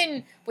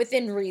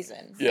within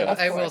reason. Yeah,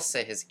 I will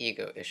say his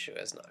ego issue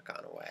has not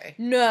gone away.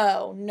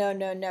 No.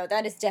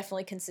 That is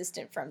definitely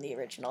consistent from the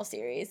original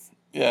series.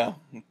 Yeah,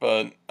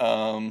 but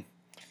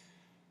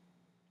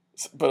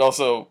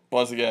also,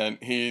 once again,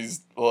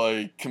 he's,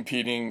 like,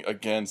 competing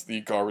against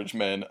the garbage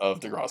men of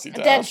Degrassi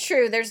Town. That's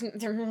true.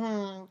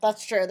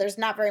 That's true. There's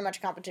not very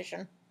much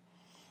competition.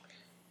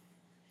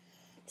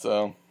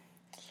 So,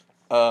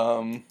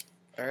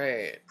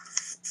 Alright.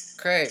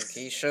 Craig,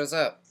 he shows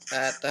up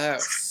at the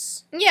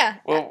house. Yeah.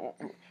 Well,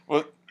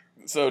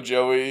 so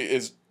Joey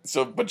is...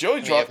 but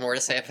Joey Do you have more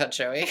to say about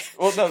Joey?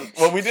 Well, no.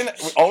 Well, we didn't...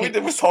 All we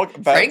did was talk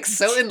about... Frank's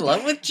so in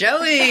love with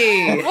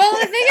Joey!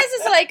 Well, the thing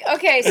is like,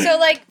 okay, so,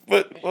 like...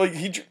 But,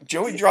 like,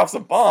 Joey drops a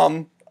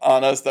bomb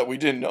on us that we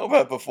didn't know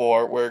about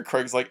before, where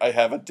Craig's like, I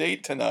have a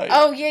date tonight.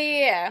 Oh,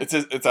 yeah.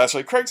 It's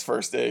actually Craig's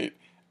first date.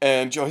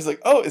 And Joey's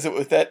like, oh, is it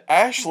with that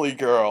Ashley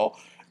girl?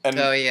 And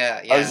oh,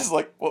 yeah. I was just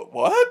like,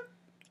 what?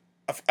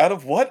 Out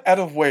of what? Out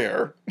of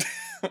where?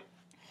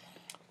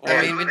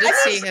 I mean, we did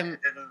see him...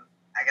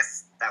 I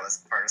guess that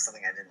was part of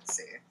something I didn't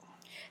see.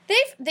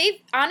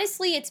 They've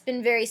honestly, it's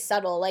been very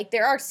subtle. Like,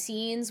 there are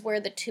scenes where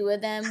the two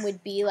of them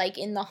would be, like,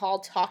 in the hall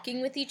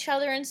talking with each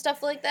other and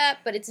stuff like that,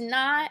 but it's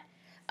not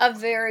a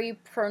very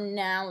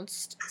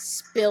pronounced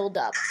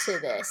build-up to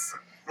this.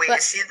 Wait, but,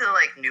 is she the,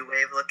 like, new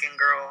wave-looking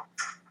girl?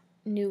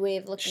 New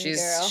wave-looking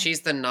girl?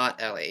 She's the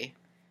not Ellie.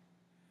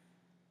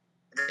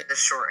 The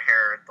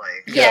short-haired,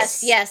 like...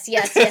 Yes.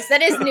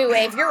 That is new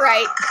wave. You're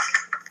right.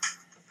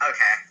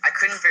 Okay.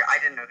 I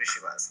didn't know who she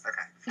was.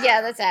 Okay.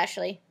 Yeah, that's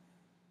Ashley.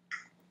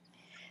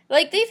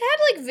 Like, they've had,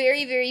 like,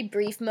 very, very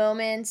brief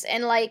moments,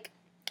 and, like,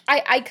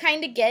 I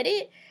kind of get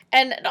it,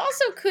 and it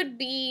also could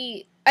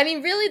be... I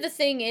mean, really the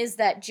thing is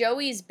that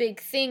Joey's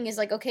big thing is,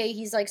 like, okay,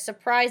 he's, like,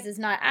 surprised it's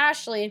not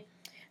Ashley,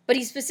 but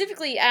he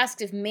specifically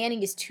asks if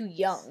Manny is too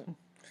young.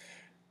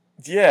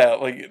 Yeah,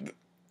 like...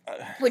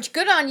 Which,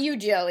 good on you,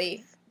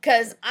 Joey,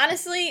 because,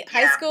 honestly,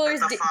 high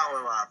schoolers... But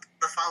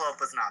the follow-up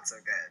was not so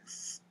good.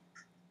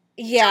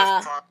 Yeah.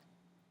 With,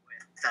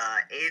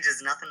 age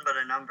is nothing but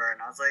a number,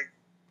 and I was like...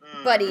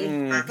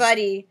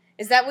 Buddy,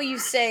 is that what you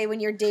say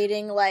when you're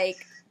dating,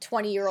 like,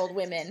 20-year-old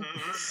women?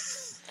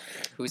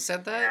 Who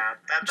said that?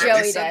 Yeah,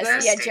 Joey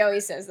does. Yeah,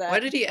 Joey says that. Why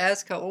did he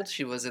ask how old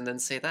she was and then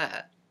say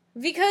that?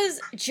 Because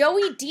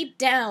Joey, deep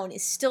down,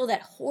 is still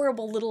that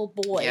horrible little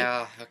boy.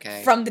 Yeah,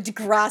 okay. From the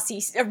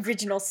Degrassi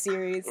original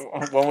series.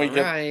 When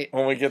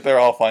we get there,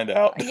 I'll find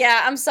out.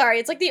 Yeah, I'm sorry.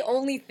 It's like the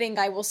only thing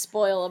I will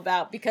spoil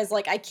about because,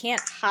 like, I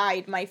can't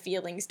hide my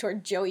feelings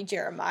toward Joey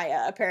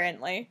Jeremiah,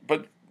 apparently.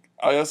 But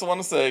I also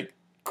want to say,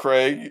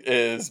 Craig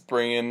is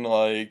bringing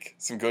like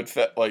some good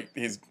like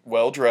he's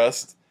well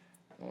dressed,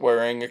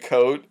 wearing a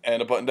coat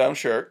and a button-down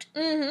shirt.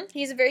 Mm-hmm.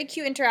 He has a very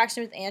cute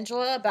interaction with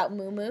Angela about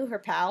Moo Moo, her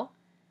pal,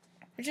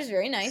 which is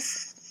very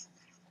nice.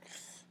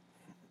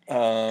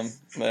 Then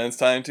it's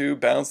time to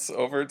bounce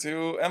over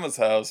to Emma's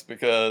house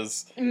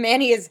because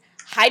Manny is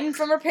hiding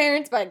from her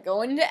parents by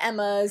going to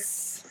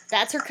Emma's.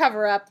 That's her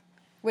cover-up,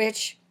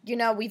 which, you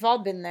know, we've all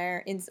been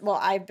there. Well,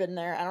 I've been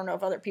there. I don't know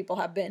if other people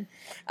have been.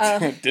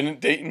 didn't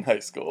date in high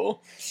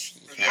school.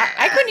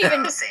 I couldn't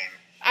even... Same.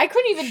 I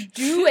couldn't even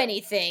do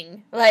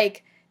anything.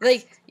 Like,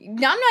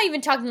 now I'm not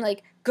even talking,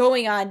 like,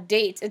 going on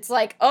dates. It's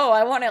like, oh,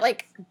 I want to,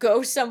 like,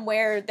 go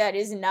somewhere that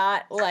is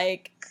not,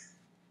 like,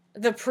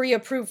 the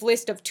pre-approved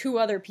list of 2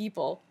 other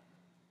people.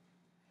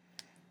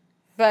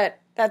 But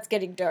that's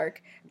getting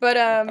dark.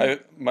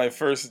 But, My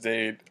first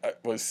date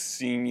was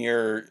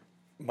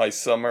my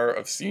summer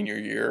of senior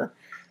year.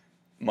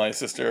 My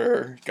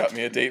sister got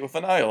me a date with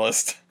a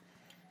nihilist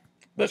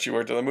that she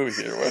worked at the movie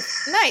theater with.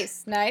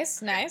 nice.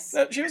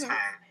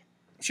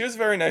 She was a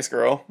very nice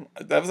girl.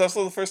 That was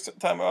also the first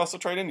time I also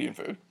tried Indian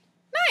food.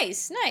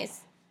 Nice.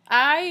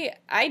 I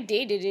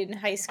dated in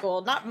high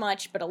school. Not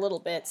much, but a little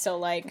bit. So,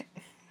 like,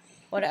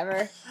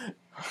 whatever.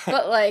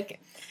 But, like,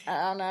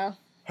 I don't know.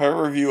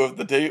 Her review of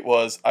the date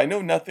was, I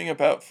know nothing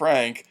about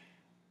Frank.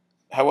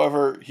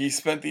 However, he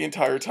spent the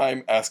entire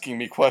time asking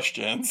me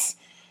questions.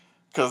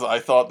 Because I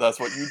thought that's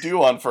what you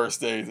do on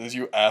first dates, is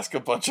you ask a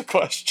bunch of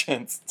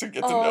questions to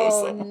get to know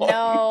someone. Oh,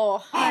 no,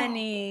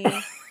 honey.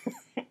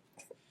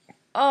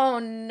 Oh,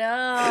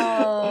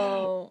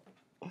 no.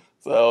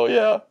 So,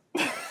 yeah.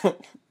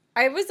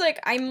 I was like,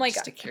 I'm like,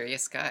 Just a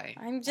curious guy.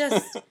 I'm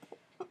just,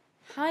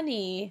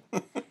 honey.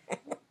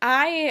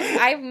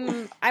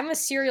 I'm a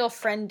serial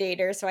friend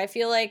dater, so I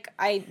feel like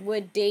I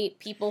would date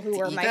people who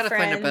are You my gotta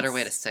friends. find a better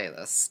way to say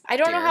this. I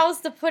don't know dear. how else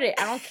to put it.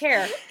 I don't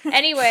care.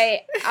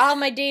 Anyway, all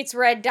my dates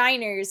were at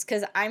diners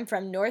because I'm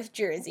from North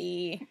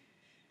Jersey.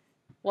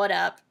 What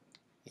up?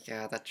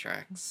 Yeah, that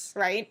tracks.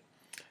 Right?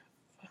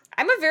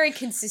 I'm a very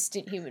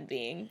consistent human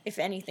being, if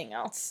anything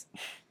else.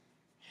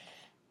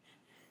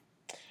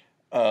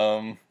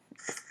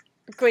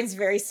 Gwen's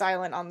very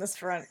silent on this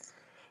front.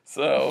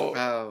 So,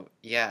 Oh,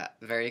 yeah,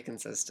 very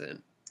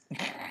consistent.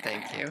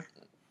 Thank you.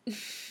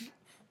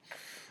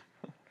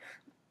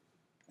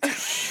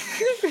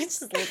 Gwen's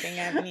just looking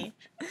at me.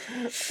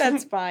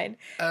 That's fine.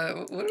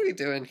 What are we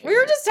doing here? We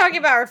were just talking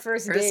about our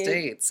first First date.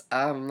 dates.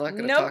 I'm not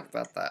gonna Nope. talk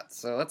about that,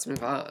 so let's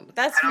move on.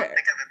 That's I don't fair.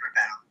 think I've ever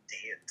been on a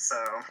date, so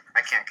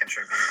I can't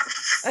contribute.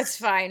 That's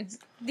fine.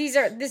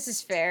 This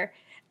is fair.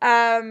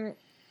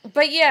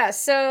 But yeah,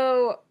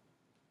 so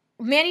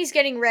Manny's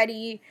getting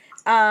ready.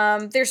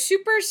 They're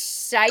super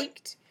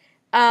psyched.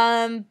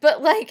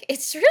 But like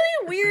it's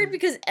really weird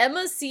because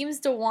Emma seems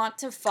to want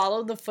to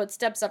follow the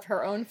footsteps of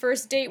her own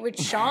first date with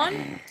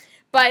Sean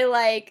by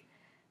like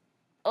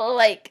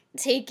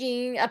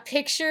taking a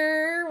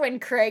picture when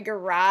Craig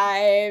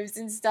arrives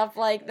and stuff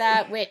like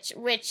that, which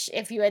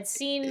if you had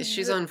seen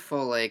She's on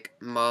full like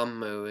mom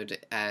mode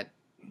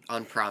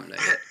on prom night.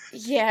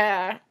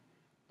 Yeah.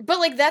 But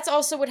like that's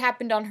also what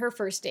happened on her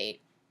first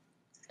date.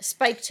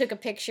 Spike took a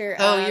picture.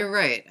 Oh, you're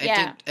right.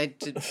 yeah. I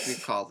did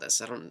recall this.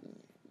 I don't.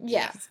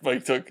 Yeah.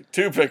 Spike took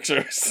 2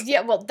 pictures.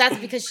 Yeah, well, that's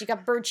because she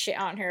got bird shit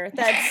on her.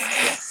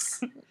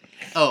 That's Yes.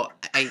 Oh,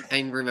 I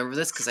remember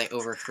this because I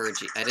overheard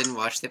you. I didn't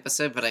watch the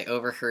episode, but I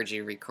overheard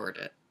you record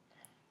it.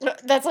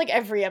 that's like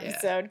every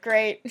episode.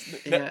 Great.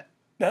 Yeah.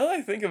 Now that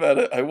I think about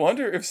it, I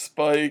wonder if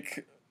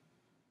Spike,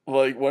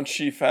 like, once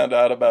she found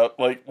out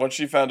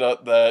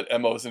that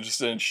Emma was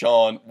interested in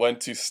Sean,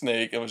 went to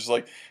Snake and was just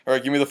like, all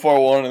right, give me the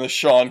 401 and the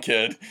Sean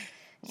kid.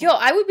 Yo,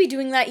 I would be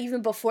doing that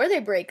even before they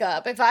break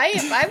up. If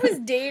I was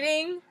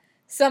dating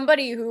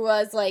somebody who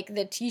was like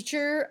the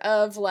teacher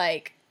of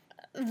like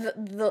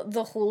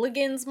the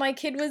hooligans my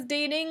kid was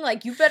dating,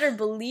 like you better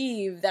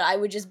believe that I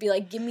would just be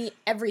like, give me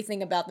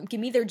everything about them. Give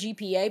me their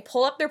GPA,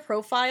 pull up their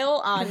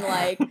profile on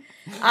like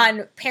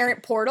on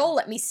Parent Portal,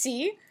 let me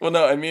see. Well,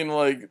 no, I mean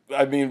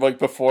like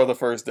before the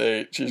first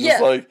date. She's Yeah.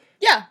 just like,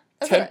 Yeah.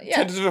 that's what- yeah.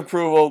 tentative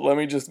approval, let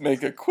me just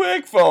make a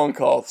quick phone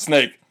call.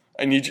 Snake,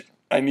 I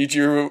need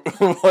you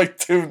like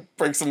to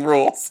break some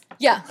rules.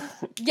 Yeah.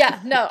 Yeah.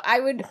 No, I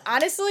would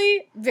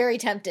honestly, very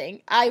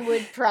tempting. I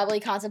would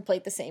probably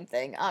contemplate the same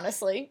thing,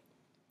 honestly.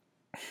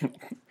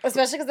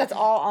 Especially because that's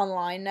all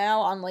online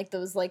now on like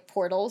those like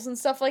portals and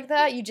stuff like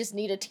that. You just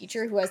need a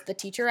teacher who has the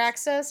teacher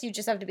access. You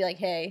just have to be like,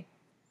 hey,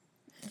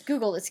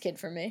 Google this kid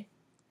for me.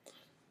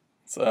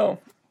 So,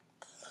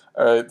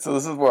 alright, so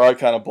this is where I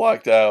kind of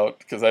blacked out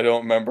because I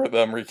don't remember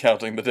them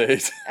recounting the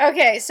date.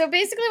 Okay, so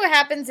basically what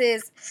happens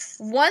is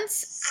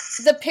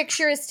once the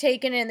picture is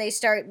taken and they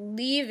start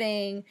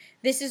leaving,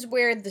 this is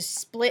where the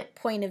split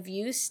point of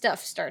view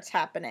stuff starts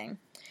happening.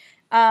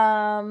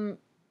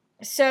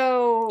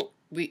 So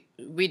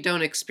We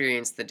don't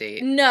experience the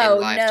date no,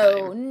 in live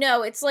time.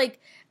 no. It's like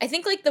I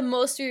think like the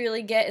most we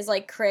really get is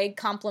like Craig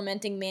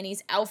complimenting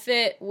Manny's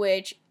outfit,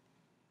 which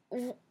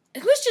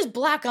it was just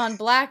black on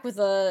black with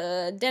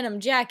a denim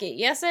jacket.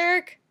 Yes,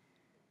 Eric?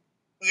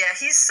 Yeah,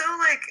 he's so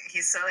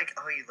like,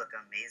 oh, you look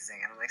amazing,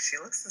 and I'm like, she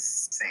looks the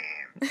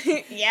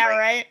same. Yeah, Like,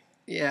 right.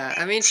 Yeah,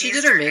 I mean, she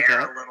Teased did her hair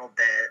makeup. a little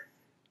bit.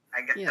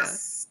 I guess Yeah.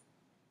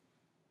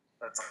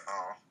 that's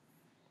all.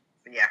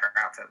 But yeah, her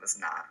outfit was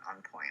not on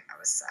point. I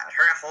was sad.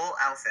 Her whole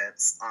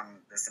outfits on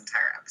this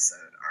entire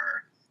episode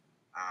are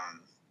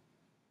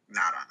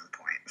not on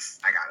point,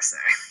 I gotta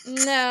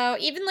say. No,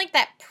 even like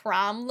that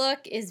prom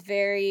look is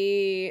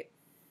very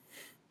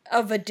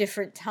of a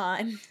different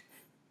time.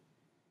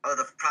 Oh,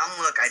 the prom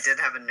look, I did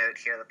have a note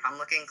here. The prom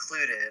look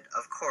included,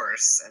 of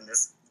course, and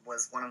this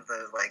was one of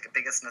the like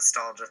biggest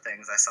nostalgia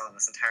things I saw in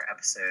this entire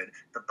episode,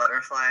 the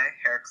butterfly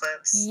hair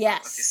clips. I don't know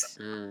if you Yes.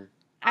 saw Mm.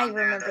 I on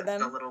there, remember the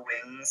them. little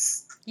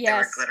wings. Yes.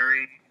 They were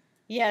glittery.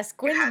 Yes,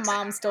 Gwen's had to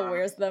mom have still them.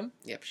 wears them.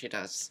 Yep, she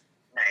does.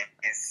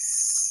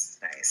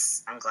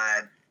 Nice. I'm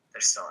glad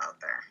they're still out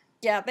there.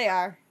 Yeah, they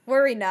are.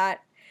 Worry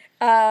not.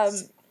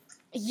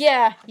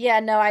 Yeah,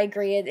 no, I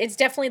agree. It's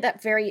definitely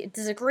that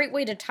there's a great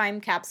way to time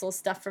capsule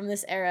stuff from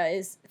this era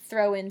is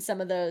throw in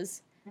some of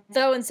those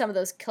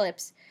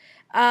clips.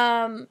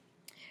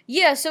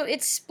 Yeah, so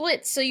it's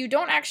split, so you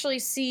don't actually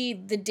see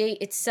the date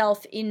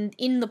itself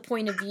in the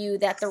point of view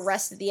that the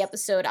rest of the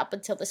episode up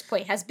until this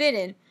point has been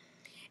in.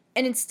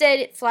 And instead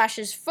it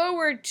flashes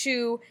forward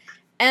to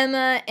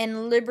Emma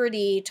and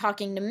Liberty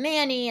talking to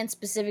Manny and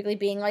specifically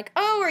being like,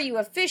 "Oh, are you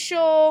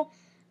official?"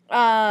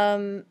 Blah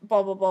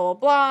blah blah blah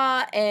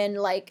blah, and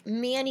like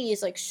Manny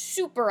is like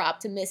super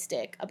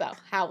optimistic about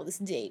how this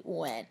date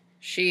went.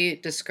 She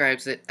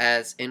describes it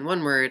as, in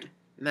one word,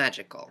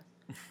 magical.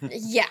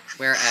 Yeah.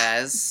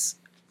 Whereas,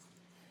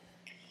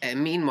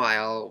 and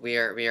meanwhile, we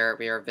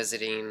are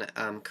visiting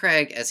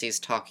Craig as he's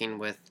talking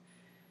with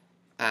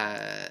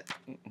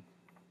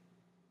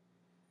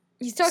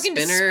He's talking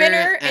to Spinner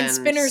Spinner and and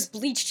Spinner's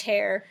bleached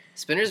hair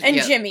Spinner's and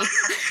yeah, Jimmy.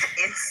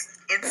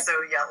 It's so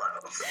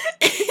yellow.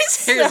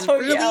 It's hair is so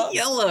really yellow.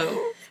 yellow.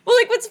 Well,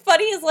 like what's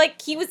funny is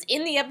like he was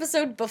in the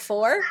episode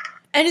before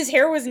and his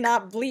hair was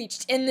not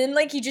bleached, and then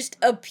like he just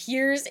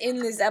appears in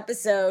this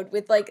episode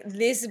with like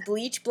this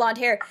bleach blonde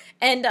hair.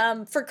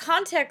 And for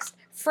context,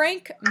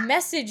 Frank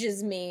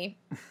messages me,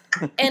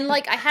 and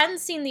like I hadn't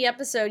seen the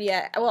episode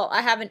yet. Well,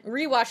 I haven't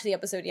rewatched the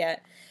episode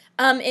yet.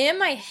 In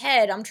my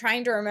head, I'm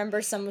trying to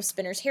remember some of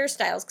Spinner's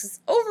hairstyles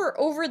because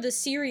over the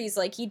series,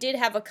 like he did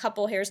have a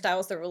couple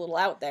hairstyles that were a little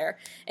out there.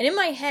 And in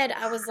my head,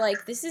 I was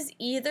like, this is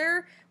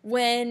either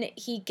when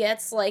he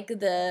gets like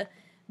the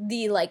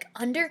like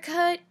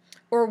undercut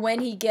or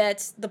when he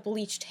gets the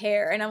bleached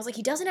hair. And I was like,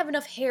 he doesn't have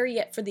enough hair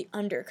yet for the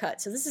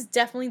undercut, so this is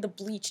definitely the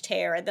bleached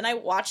hair. And then I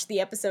watched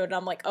the episode and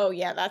I'm like, oh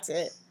yeah, that's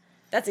it.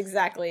 That's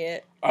exactly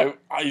it. I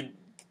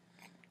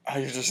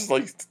just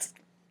like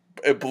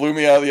it blew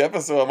me out of the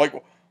episode. I'm like,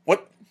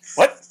 what?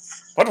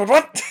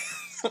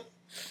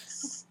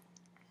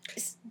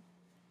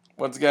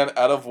 Once again,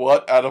 out of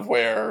what? Out of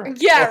where?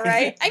 Yeah,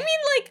 right? I mean,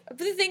 like, but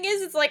the thing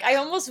is, it's like, I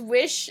almost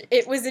wish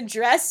it was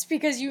addressed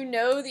because you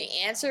know the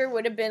answer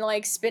would have been,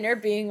 like, Spinner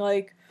being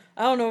like,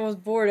 I don't know, I was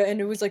bored and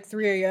it was like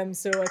 3 a.m.,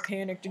 so I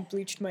panicked and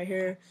bleached my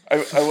hair. I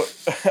Yeah,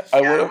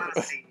 I would want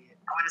to see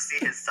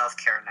his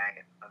self-care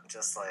night of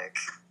just like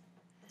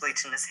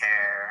bleaching his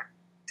hair,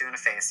 doing a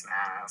face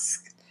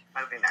mask.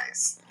 That would be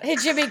nice. Hey,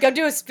 Jimmy, go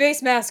do a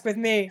space mask with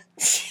me.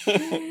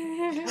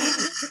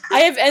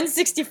 I have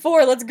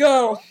N64, let's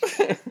go.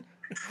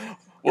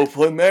 We'll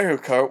play Mario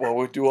Kart while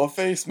we do our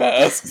face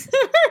masks.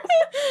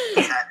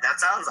 That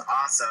sounds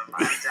awesome.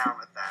 I'm down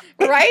with that.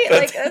 Right?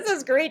 Like, that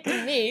sounds great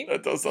to me.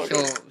 That does sound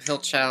good. He'll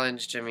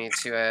challenge Jimmy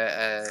to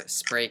a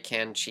spray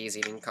can cheese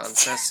eating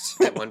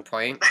contest at one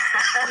point.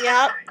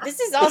 Yep. This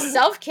is all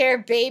self-care,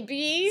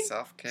 baby.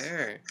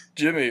 Self-care.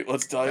 Jimmy,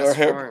 let's dye our Best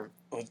hair. form.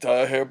 Let's dye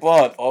our hair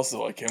blonde.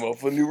 Also, I came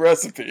up with a new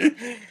recipe.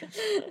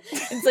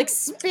 It's like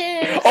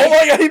spin. Oh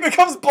my god, he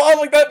becomes blonde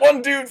like that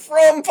one dude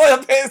from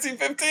Final Fantasy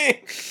 15.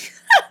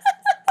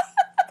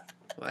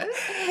 What?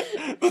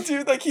 The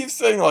dude that keeps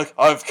saying like,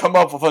 I've come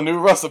up with a new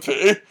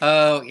recipe.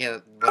 Oh, yeah,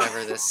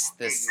 whatever this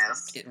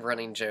Goodness.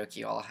 running joke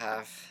you all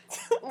have.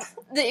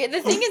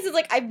 The thing is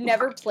like, I've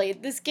never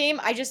played this game.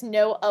 I just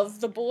know of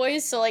the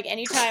boys, so like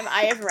anytime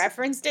I have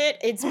referenced it,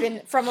 it's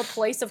been from a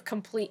place of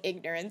complete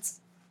ignorance.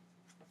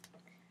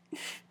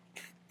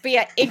 But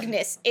yeah,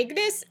 Ignis.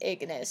 Ignis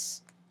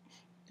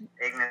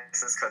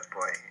is Cook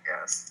Boy,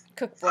 yes.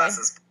 Cook boy.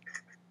 Glasses.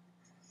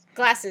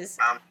 Glasses.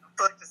 I'd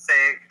like to say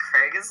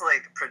Craig is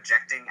like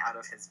projecting out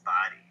of his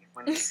body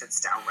when he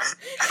sits down with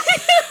him.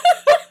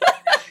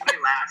 We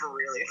laugh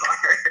really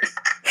hard.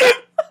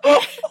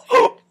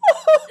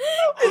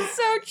 It's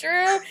so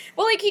true.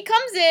 Well, like he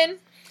comes in,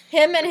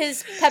 him and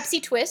his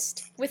Pepsi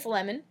Twist with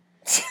lemon.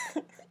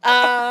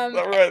 All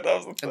right, that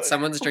was the thing. And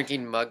someone's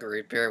drinking mug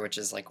root beer, which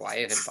is like, why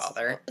even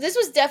bother? This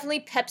was definitely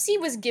Pepsi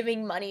was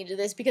giving money to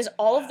this because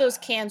all of those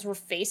cans were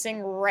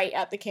facing right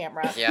at the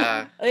camera.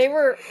 Yeah. They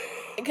were,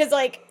 because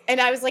like, and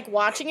I was like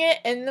watching it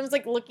and I was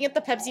like looking at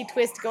the Pepsi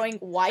Twist going,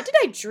 why did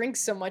I drink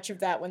so much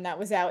of that when that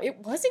was out? It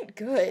wasn't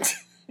good.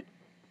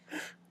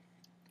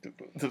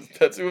 The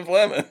Pepsi with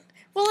lemon.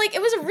 Well, like,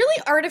 it was a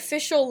really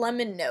artificial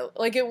lemon note.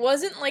 Like, it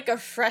wasn't like a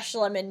fresh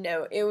lemon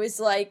note. It was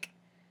like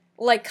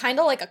like kind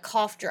of like a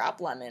cough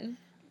drop lemon.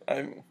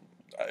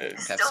 Pepsi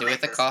Still make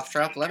with a this cough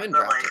drop mistake, lemon but,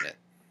 dropped like, in it.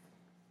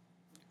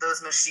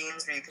 Those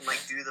machines where you can, like,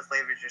 do the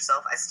flavors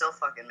yourself, I still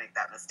fucking make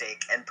that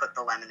mistake and put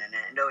the lemon in it.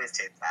 It always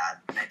tastes bad,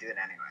 and I do it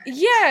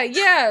anyway.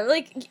 Yeah,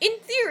 like, in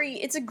theory,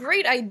 it's a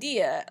great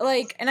idea.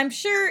 Like, and I'm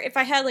sure if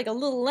I had, like, a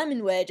little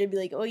lemon wedge, I'd be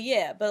like, oh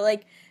yeah, but,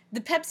 like,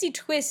 the Pepsi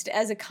Twist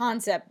as a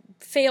concept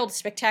failed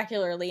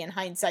spectacularly in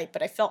hindsight,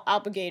 but I felt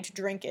obligated to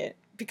drink it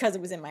because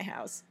it was in my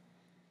house.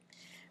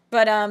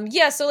 But,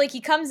 yeah, so, like,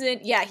 he comes in,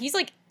 yeah, he's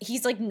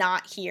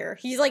not here.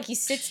 He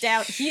sits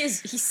down, he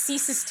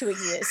ceases to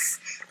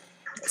exist.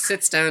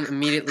 Sits down,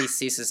 immediately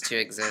ceases to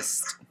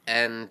exist,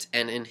 and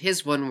in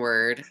his one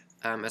word,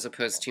 as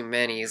opposed to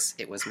Manny's,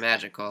 it was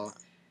magical.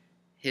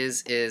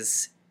 His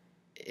is,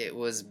 it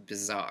was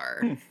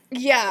bizarre.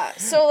 Yeah,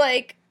 so,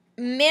 like,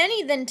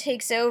 Manny then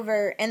takes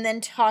over and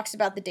then talks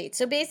about the date.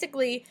 So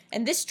basically,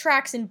 and this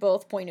tracks in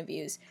both point of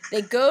views,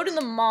 they go to the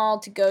mall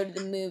to go to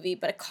the movie,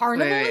 but a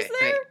carnival is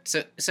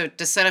there? So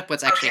to set up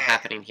what's actually Okay.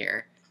 happening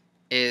here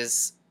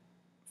is,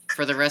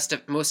 for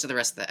most of the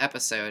rest of the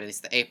episode, at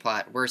least the A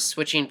plot, we're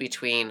switching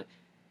between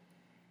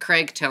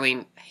Craig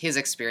telling his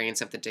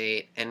experience of the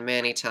date and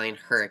Manny telling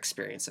her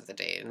experience of the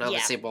date. And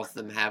obviously both of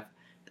them have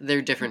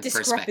their different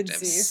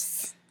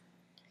perspectives.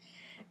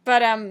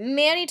 But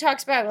Manny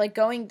talks about like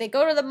they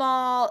go to the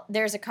mall,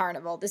 there's a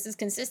carnival. This is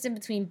consistent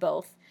between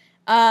both.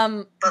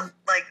 But,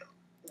 like,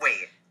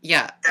 wait.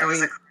 Yeah, There I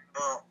was mean, a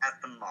carnival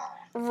at the mall.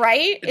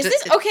 Right? Is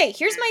this okay,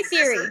 here's my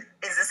theory.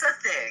 Is this a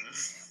thing?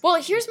 Well,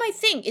 here's my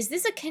thing. Is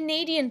this a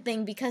Canadian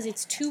thing because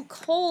it's too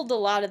cold a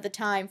lot of the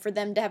time for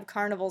them to have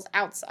carnivals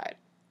outside?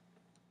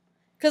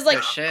 Cuz like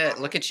oh shit,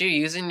 look at you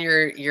using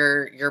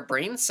your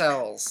brain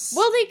cells.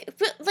 well,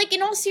 like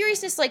in all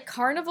seriousness, like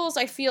carnivals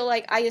I feel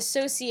like I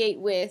associate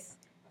with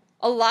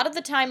a lot of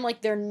the time,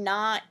 like, they're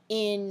not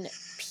in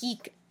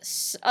peak,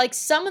 like,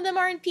 some of them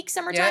are in peak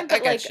summertime, Yeah, I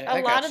but, like, gotcha, a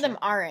I lot of gotcha. them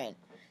aren't.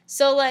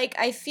 So, like,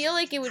 I feel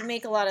like it would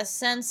make a lot of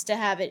sense to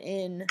have it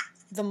in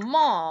the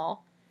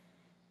mall.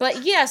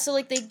 But, yeah, so,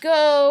 like, they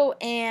go,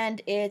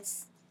 and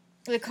it's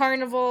the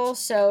carnival,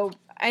 so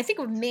I think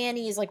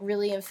Manny is, like,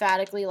 really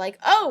emphatically like,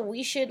 oh,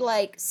 we should,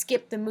 like,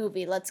 skip the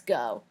movie, let's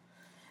go.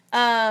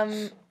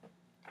 And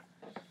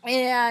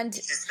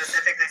She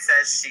specifically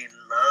says she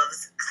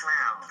loves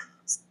clowns.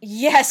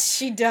 yes,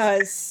 she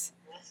does.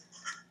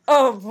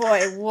 Oh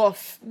boy,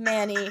 woof,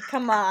 Manny,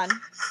 come on.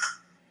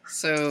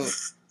 So,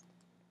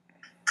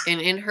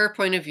 in her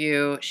point of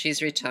view,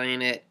 she's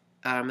retelling it.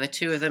 The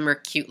two of them are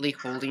cutely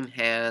holding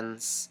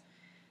hands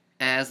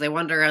as they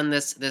wander around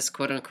this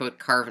quote unquote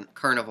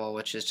carnival,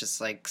 which is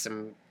just like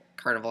some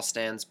carnival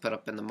stands put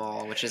up in the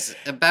mall, which is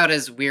about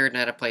as weird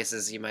and out of place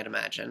as you might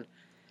imagine.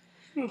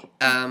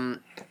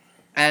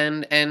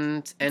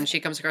 And she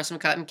comes across some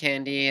cotton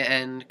candy,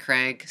 and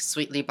Craig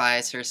sweetly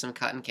buys her some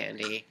cotton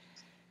candy.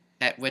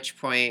 At which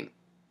point,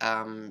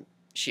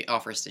 she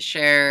offers to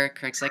share.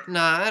 Craig's like,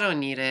 "Nah, I don't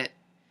need it."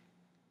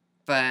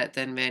 But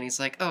then Manny's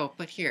like, "Oh,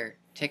 but here,"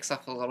 takes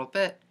off a little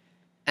bit,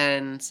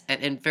 and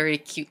very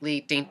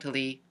cutely,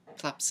 daintily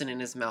plops it in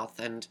his mouth,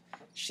 and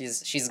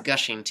she's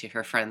gushing to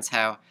her friends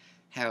how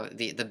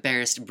the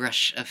barest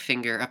brush of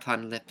finger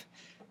upon lip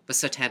was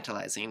so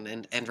tantalizing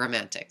and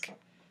romantic,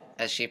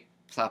 as she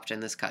plopped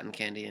in this cotton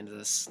candy into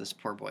this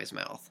poor boy's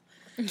mouth.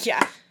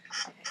 Yeah.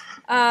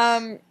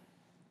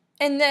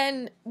 And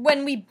then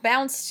when we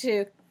bounce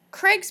to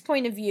Craig's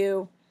point of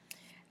view,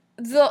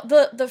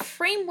 the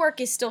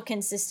framework is still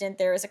consistent.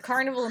 There is a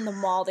carnival in the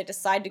mall. They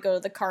decide to go to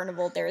the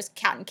carnival. There is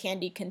cotton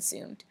candy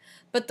consumed.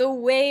 But the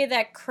way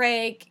that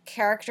Craig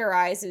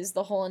characterizes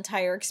the whole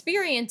entire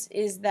experience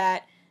is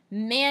that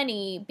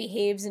Manny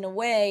behaves in a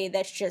way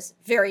that's just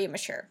very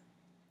immature.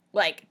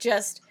 Like,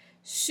 just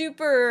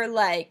super,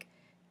 like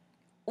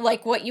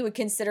what you would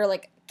consider,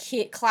 like,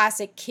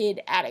 classic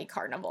kid at a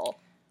carnival.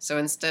 So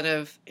instead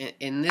of,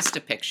 in this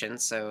depiction,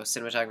 so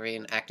cinematography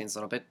and acting is a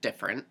little bit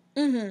different.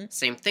 Mm-hmm.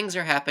 Same things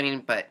are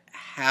happening, but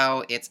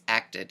how it's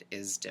acted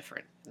is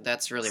different.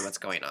 That's really what's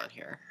going on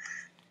here.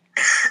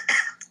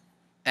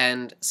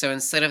 And so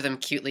instead of them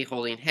cutely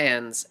holding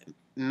hands,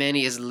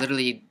 Manny is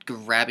literally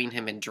grabbing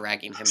him and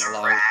dragging him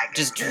along.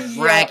 Just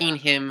dragging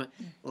him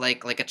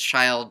like a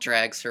child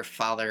drags her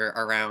father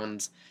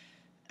around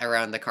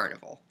the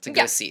carnival to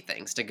go see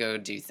things, to go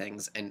do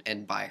things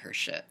and buy her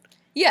shit.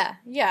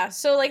 Yeah.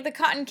 So, like, the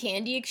cotton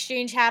candy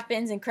exchange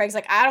happens, and Craig's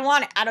like, I don't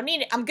want it. I don't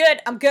need it. I'm good.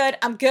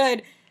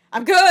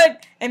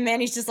 And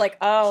Manny's just like,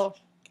 oh.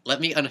 Let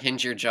me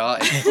unhinge your jaw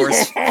and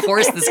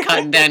force this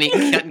cotton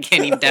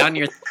candy down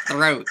your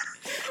throat.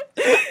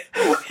 A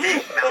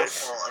big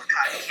mouthful of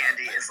cotton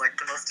candy is, like,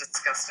 the most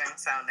disgusting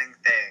sounding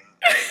thing.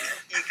 Like,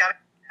 you gotta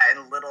get it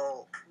in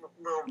little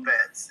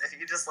bits. If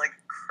you just, like,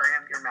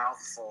 cram your mouth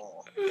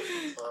full.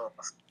 Ugh.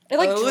 It,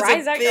 like,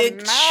 dries out your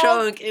mouth.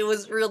 Chunk. It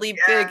was really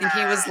big, and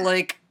he was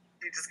like...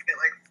 You just get,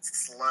 like,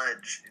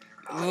 sludge in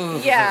your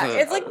Yeah,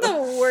 it's like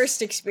the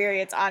worst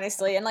experience,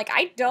 honestly. And like,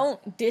 I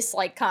don't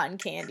dislike cotton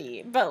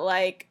candy, but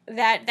like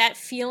that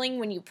feeling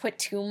when you put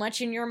too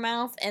much in your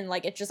mouth and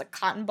like it's just a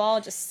cotton ball,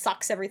 it just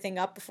sucks everything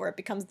up before it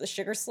becomes the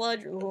sugar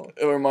sludge. Ooh.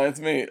 It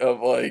reminds me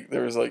of like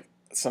there was like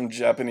some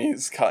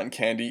Japanese cotton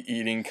candy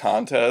eating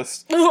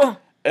contest, Ugh.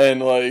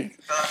 and like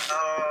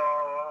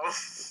Oh.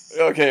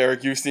 okay,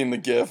 Eric, you've seen the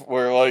GIF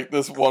where like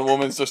this one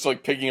woman's just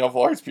like picking up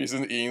large pieces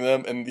and eating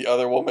them, and the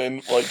other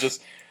woman like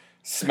just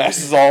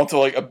smashes all into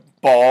like a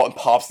ball and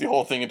pops the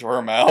whole thing into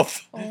her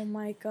mouth. Oh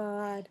my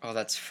god. Oh,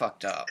 that's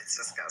fucked up. It's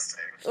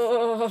disgusting.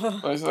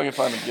 Ugh. Let me see if I can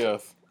find the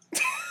GIF.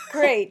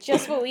 Great,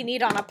 just what we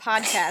need on a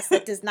podcast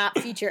that does not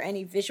feature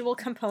any visual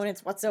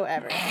components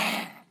whatsoever.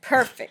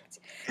 Perfect.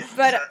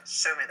 But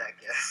Show me that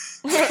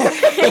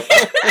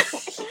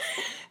gift.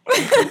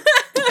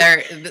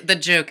 Eric, the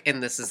joke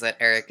in this is that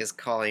Eric is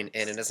calling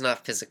in and is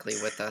not physically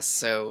with us,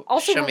 so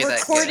also, show me we're that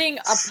recording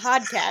a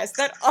podcast.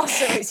 That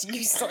also is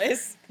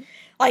useless.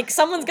 Like,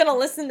 someone's gonna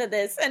listen to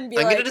this and be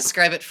I'm like, gonna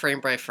describe it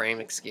frame by frame,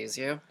 excuse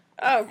you.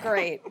 oh,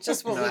 great.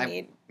 Just what No, we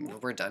need.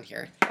 We're done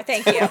here.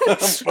 Thank you. What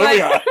do we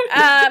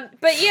got?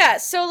 But yeah,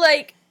 so,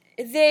 like,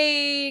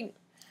 they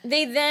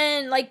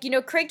then, like, you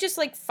know, Craig just,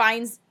 like,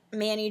 finds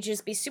Manny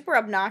just be super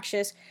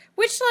obnoxious,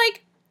 which,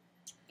 like,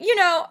 you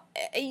know,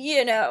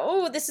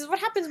 oh, this is what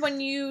happens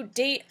when you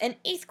date an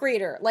 8th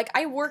grader. Like,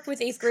 I work with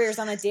 8th graders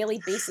on a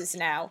daily basis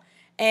now,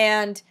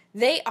 and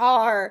they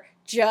are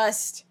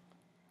just,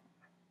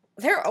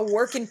 they're a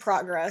work in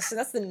progress, and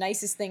that's the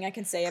nicest thing I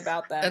can say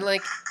about them. And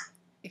like,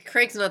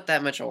 Craig's not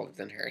that much older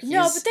than her.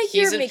 No, but that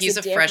year makes he's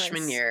a a freshman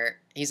difference. year.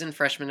 He's in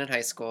freshman in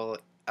high school.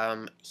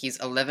 He's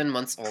 11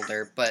 months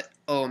older, but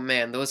oh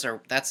man,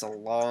 that's a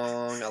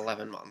long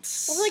 11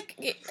 months. Well,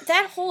 like,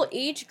 that whole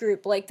age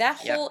group, like,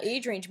 that Yep. whole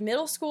age range,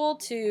 middle school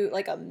to,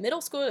 like, a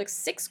middle school, like,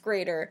 6th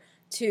grader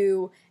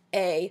to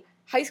a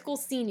high school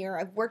senior,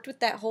 I've worked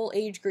with that whole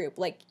age group.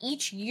 Like,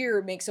 each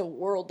year makes a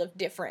world of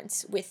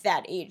difference with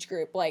that age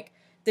group. Like,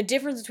 the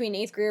difference between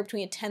 8th grader,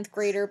 between a 10th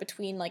grader,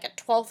 between, like, a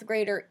 12th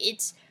grader,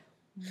 it's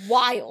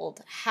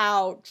wild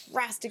how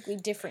drastically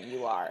different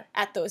you are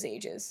at those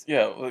ages.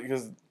 Yeah,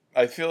 because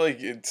I feel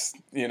like it's,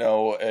 you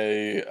know,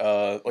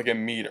 like a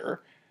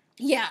meter,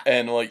 Yeah.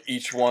 and like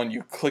each one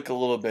you click a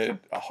little bit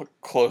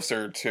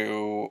closer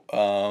to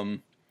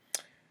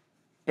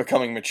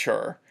becoming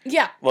mature.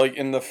 Yeah. Like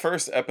in the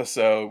first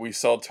episode, we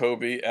saw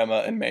Toby,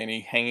 Emma, and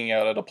Manny hanging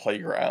out at a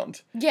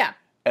playground, Yeah.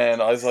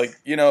 and I was like,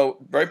 you know,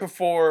 right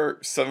before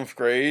 7th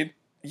grade,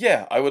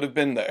 yeah, I would have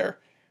been there,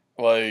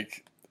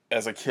 like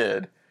as a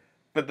kid.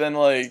 But then,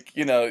 like,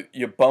 you know,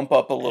 you bump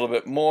up a little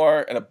bit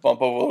more and a bump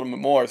up a little bit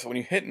more. So when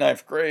you hit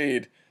 9th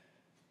grade,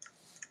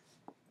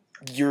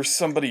 you're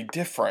somebody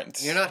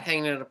different. You're not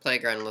hanging out at a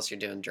playground unless you're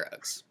doing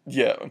drugs.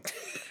 Yeah.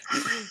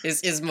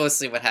 Is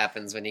mostly what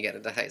happens when you get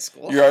into high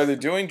school. You're either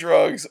doing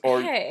drugs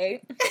or...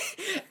 Hey.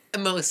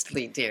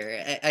 Mostly,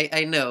 dear.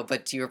 I know,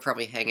 but you were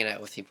probably hanging out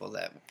with people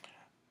that...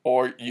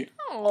 Or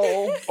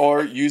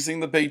using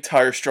the big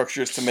tire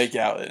structures to make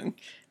out in.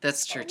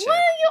 That's true, too. What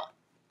are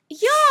you...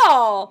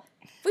 Y'all!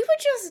 We would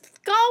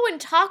just go and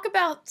talk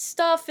about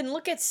stuff and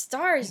look at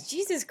stars.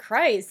 Jesus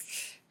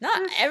Christ.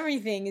 Not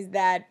everything is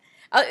that...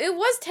 it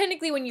was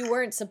technically when you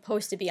weren't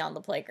supposed to be on the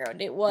playground.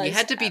 It was... You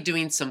had to be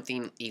doing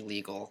something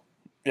illegal.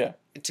 Yeah.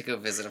 To go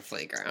visit a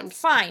playground.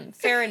 Fine.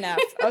 Fair enough.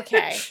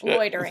 Okay.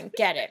 Loitering.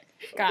 Get it.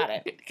 Got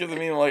it. Because, I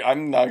mean, like,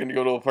 I'm not going to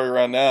go to a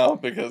playground now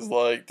because,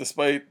 like,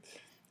 despite...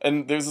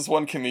 And there's this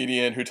one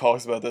comedian who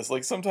talks about this.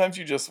 Like, sometimes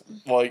you just,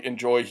 like,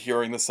 enjoy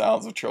hearing the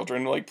sounds of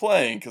children, like,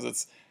 playing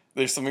because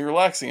there's something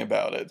relaxing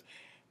about it.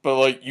 But,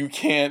 like, you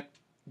can't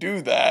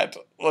do that,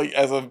 like,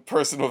 as a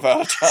person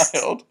without a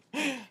child.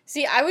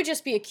 See, I would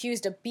just be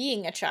accused of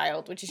being a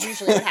child, which is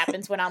usually what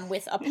happens when I'm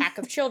with a pack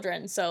of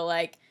children. So,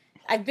 like,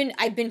 I've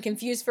been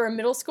confused for a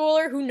middle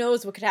schooler. Who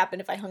knows what could happen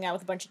if I hung out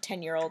with a bunch of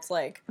 10-year-olds?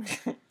 Like,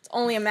 it's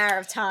only a matter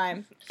of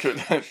time.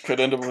 Could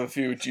end up with a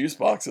few juice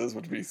boxes,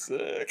 which would be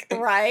sick.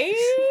 Right?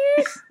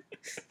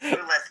 Who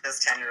let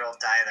this 10-year-old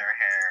dye their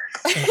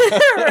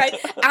hair? Right.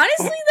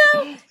 Honestly,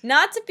 though,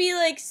 not to be,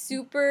 like,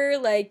 super,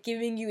 like,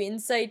 giving you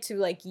insight to,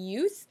 like,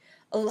 youth,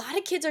 a lot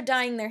of kids are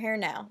dyeing their hair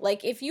now.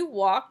 Like, if you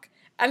walk...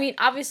 I mean,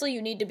 obviously,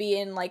 you need to be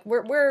in, like...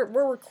 We're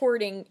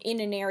recording in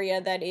an area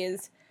that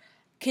is...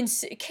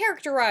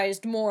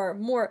 characterized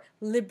more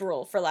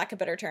liberal, for lack of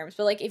better terms.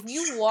 But, like, if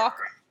you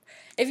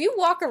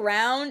walk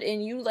around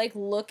and you, like,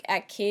 look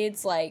at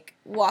kids, like,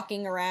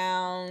 walking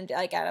around,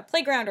 like, at a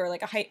playground or,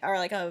 like,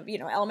 a you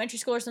know, elementary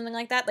school or something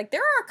like that, like,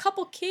 there are a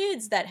couple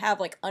kids that have,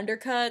 like,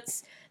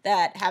 undercuts,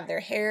 that have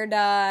their hair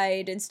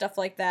dyed and stuff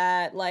like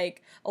that.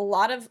 Like, a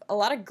lot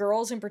of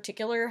girls in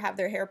particular have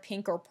their hair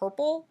pink or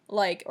purple,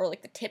 like, or,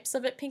 like, the tips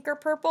of it pink or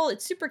purple.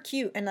 It's super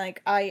cute, and,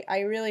 like, I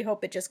really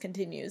hope it just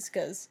continues,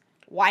 because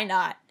why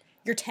not?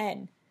 You're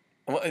 10.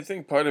 Well, I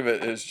think part of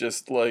it is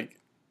just,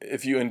 like,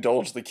 if you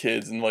indulge the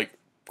kids in, like,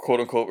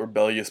 quote-unquote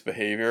rebellious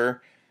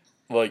behavior,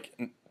 like,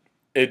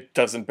 it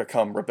doesn't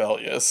become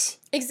rebellious.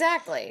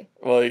 Exactly.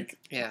 Like,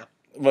 Yeah.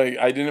 like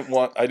I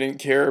didn't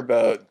care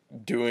about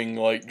doing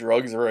like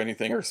drugs or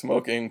anything or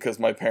smoking because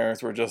my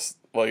parents were just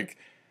like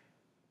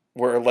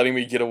were letting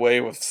me get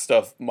away with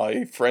stuff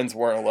my friends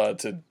weren't allowed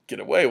to get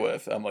away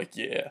with. I'm like,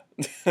 yeah,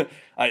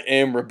 I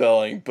am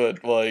rebelling,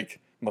 but like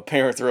my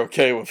parents are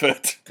okay with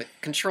it. But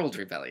controlled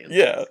rebellion.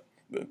 Yeah,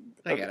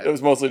 I get it it.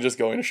 was mostly just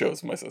going to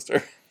shows with my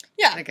sister.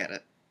 Yeah. I get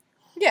it.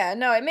 Yeah,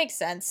 no, it makes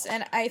sense.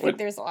 And I think What-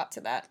 there's a lot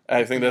to that.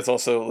 I think that's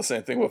also the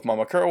same thing with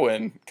Mama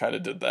Kerwin. Kind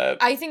of did that.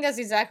 I think that's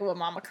exactly what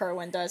Mama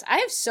Kerwin does. I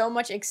have so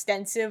much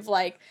extensive,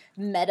 like,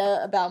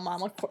 meta about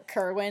Mama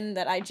Kerwin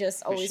that I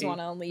just always she? want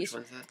to unleash.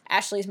 Which one's that?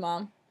 Ashley's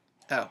mom.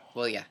 Oh,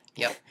 well, yeah.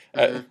 Yep.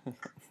 A-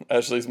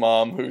 Ashley's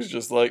mom, who's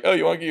just like, "Oh,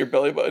 you want to get your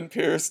belly button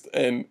pierced?"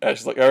 And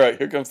Ashley's like, "All right,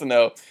 here comes the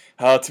no.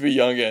 How to be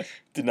young again."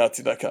 Did not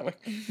see that coming.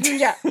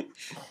 Yeah.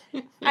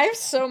 I have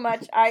so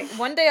much.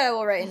 One day I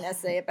will write an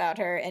essay about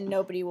her and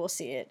nobody will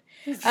see it.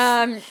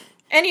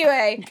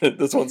 Anyway,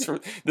 this one's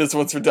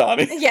for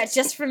Donnie. yeah,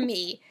 just for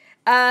me.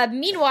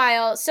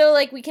 Meanwhile, so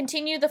like we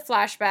continue the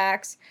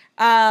flashbacks,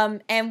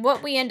 and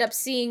what we end up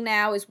seeing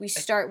now is we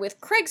start with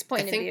Craig's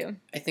point of view.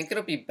 I think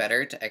it'll be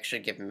better to actually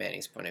give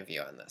Manny's point of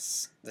view on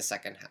this, the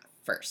second half,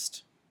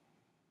 first.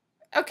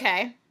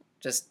 Okay.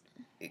 Just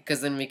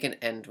because then we can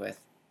end with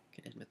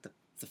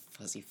the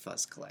Fuzzy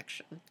Fuzz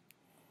collection.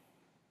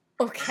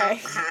 Okay.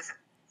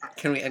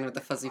 Can we end with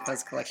the Fuzzy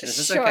Fuzz collection? Is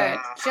this Sure. okay?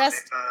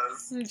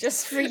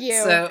 Just for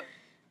you.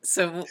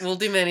 So we'll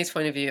do Manny's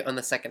point of view on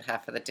the second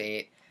half of the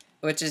date,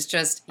 which is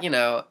just, you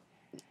know,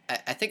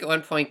 I think at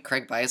one point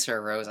Craig buys her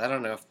a rose. I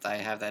don't know if I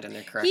have that in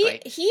there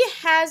correctly. He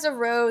has a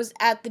rose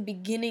at the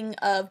beginning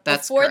of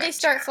That's before they correct.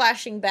 start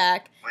flashing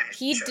back.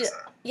 He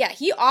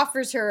he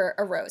offers her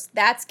a rose.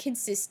 That's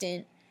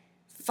consistent.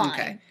 Fine.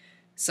 Okay.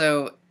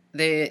 So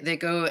they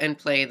go and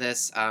play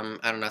this, I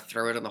don't know,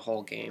 throw it in the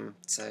hole game.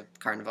 It's a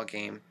carnival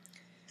game.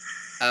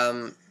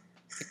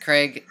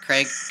 Craig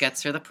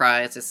gets her the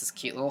prize. It's this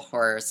cute little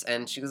horse,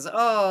 and she goes,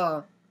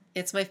 "Oh,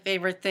 it's my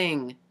favorite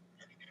thing,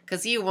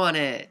 'cause you want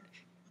it."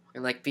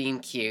 And like being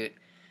cute.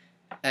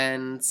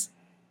 And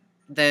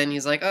then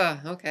he's like, "Oh,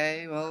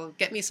 okay, well,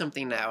 get me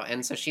something now."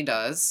 And so she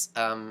does.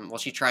 Well,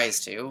 she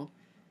tries to.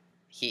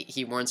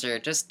 He warns her,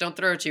 just don't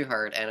throw it too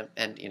hard,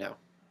 and you know,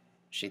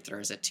 she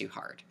throws it too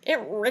hard. It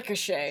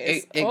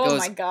ricochets. It Oh goes,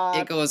 my god.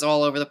 It goes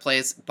all over the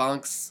place.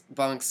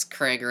 Bonks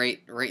Craig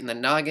right in the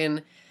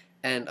noggin,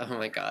 and oh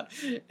my god,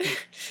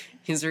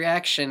 his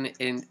reaction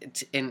in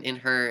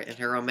her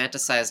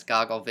romanticized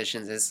goggle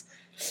visions is,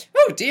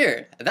 "Oh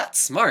dear, that's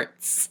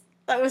smarts."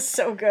 That was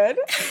so good.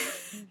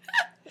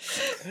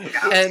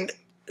 And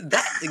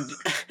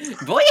that,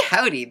 boy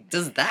howdy,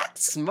 does that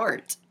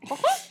smart.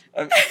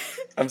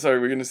 I'm sorry.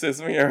 We're gonna say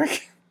something,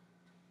 Eric.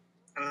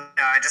 No,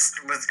 I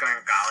just was going,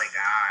 golly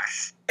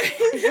gosh.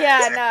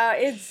 Yeah, no,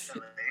 it's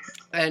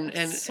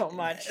And so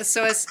much.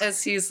 so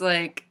as he's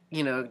like,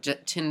 you know,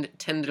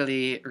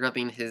 tenderly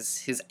rubbing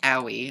his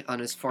owie on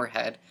his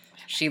forehead,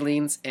 she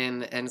leans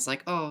in and is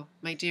like, "Oh,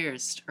 my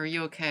dearest, are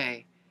you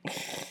okay?"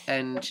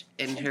 And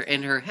in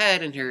her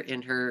head,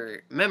 in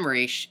her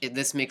memory,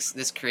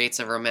 this creates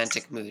a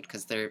romantic mood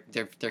because they're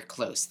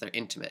close, they're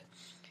intimate,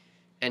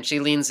 and she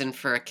leans in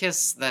for a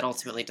kiss that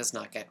ultimately does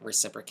not get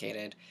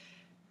reciprocated.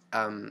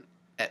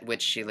 At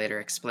which she later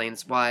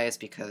explains why is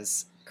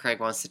because Craig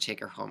wants to take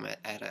her home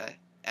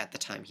at the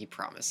time he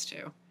promised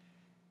to.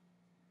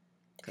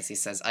 Because he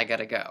says, "I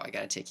gotta go. I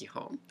gotta take you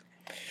home."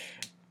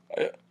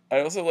 I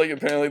also like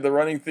apparently the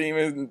running theme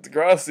in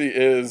Degrassi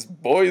is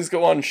boys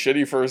go on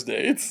shitty first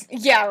dates.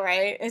 Yeah,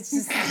 right. It's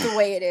just the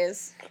way it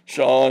is.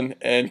 Sean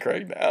and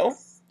Craig now.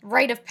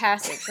 Rite of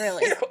passage,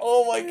 really.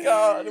 Oh my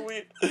god,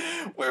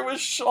 where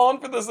was Sean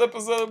for this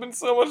episode? It'd been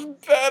so much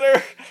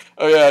better.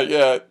 Oh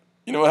yeah.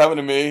 You know what happened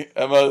to me?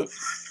 Emma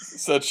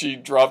said she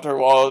dropped her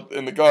wallet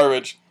in the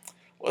garbage.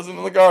 Wasn't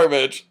in the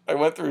garbage. I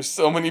went through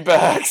so many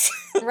bags.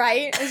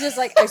 Right? It's just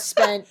like I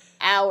spent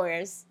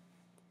hours.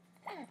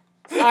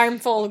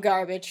 Armful of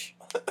garbage.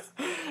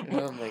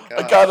 Oh my god.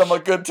 I got him a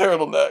good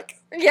turtleneck.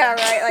 Yeah,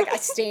 right. Like I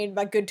stained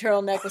my good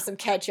turtleneck with some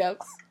ketchup.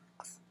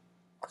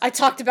 I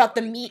talked about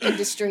the meat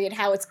industry and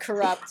how it's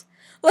corrupt.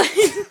 Like,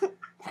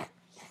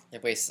 I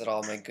wasted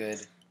all my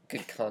good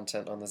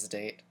content on this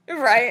date.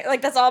 right?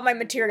 Like that's all my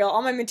material.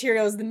 All my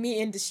material is the meat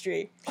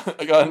industry.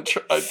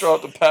 I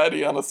dropped a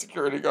patty on a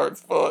security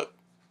guard's foot.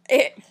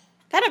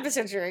 That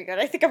episode's really good.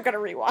 I think I'm gonna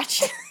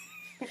rewatch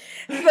it.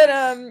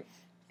 But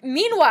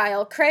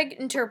meanwhile, Craig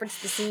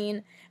interprets the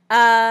scene,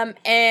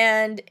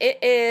 and it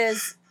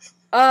is,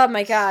 oh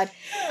my god,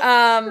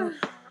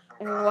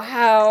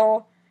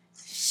 wow,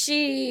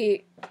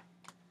 she's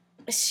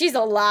a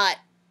lot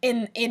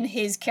in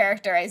his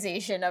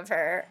characterization of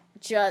her.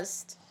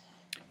 Just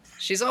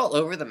She's all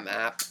over the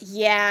map.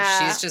 yeah,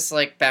 She's just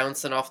like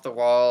bouncing off the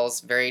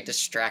walls, very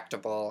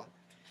distractible,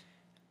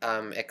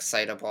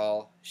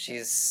 excitable.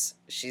 She's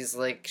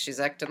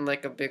acting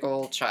like a big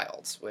old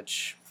child,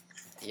 which,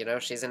 you know,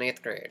 she's in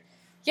 8th grade.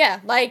 yeah,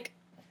 like.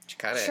 She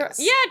kind of is.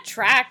 Yeah,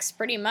 tracks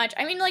pretty much.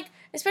 I mean, like,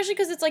 especially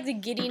because it's like the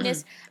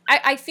giddiness.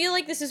 I feel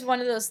like this is one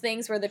of those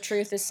things where the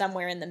truth is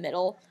somewhere in the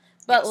middle.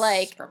 But, Yes,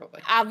 like,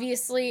 probably.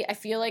 obviously, I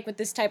feel like with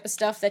this type of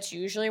stuff, that's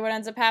usually what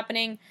ends up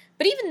happening.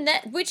 But even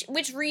that, which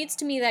reads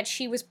to me that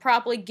she was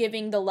probably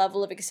giving the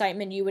level of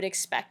excitement you would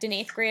expect an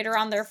 8th grader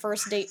on their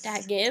first date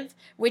to give,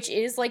 which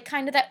is, like,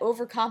 kind of that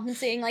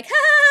overcompensating, like,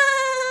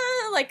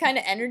 ha, like, kind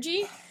of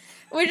energy.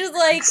 Which is,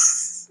 like,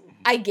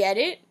 I get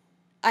it.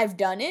 I've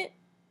done it.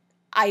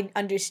 I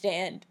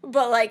understand.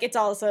 But, like, it's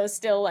also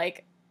still,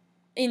 like,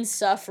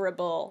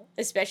 insufferable,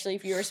 especially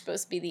if you were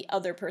supposed to be the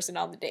other person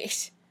on the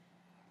date.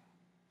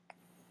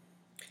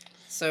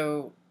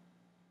 So,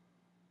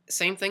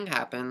 same thing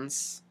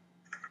happens.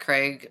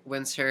 Craig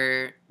wins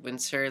her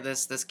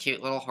this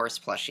cute little horse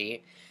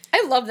plushie.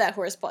 I love that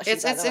horse plushie,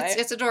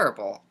 It's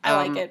adorable. I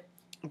like it.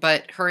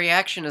 But her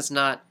reaction is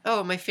not,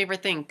 oh, my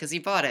favorite thing, because he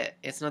bought it.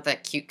 It's not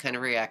that cute kind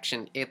of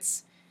reaction.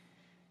 It's,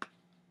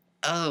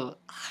 oh,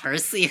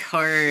 horsey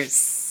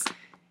horse.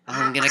 Oh,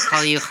 I'm gonna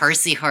call you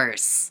horsey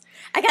horse.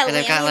 I got And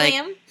I've got, Lammy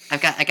like,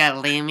 Lamb. I got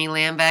Lammy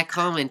Lamb back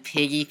home and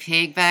Piggy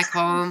Pig back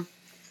home.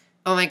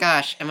 Oh my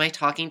gosh, am I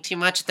talking too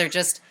much? They're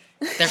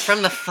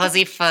from the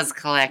Fuzzy Fuzz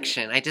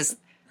collection.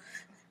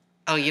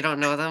 Oh, you don't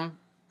know them?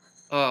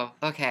 Oh,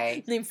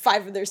 okay. Name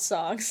 5 of their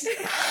songs.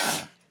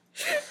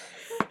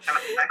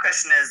 My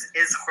question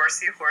is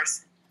Horsey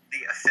Horse the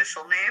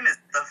official name? Is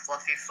the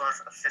Fluffy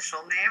Fluff official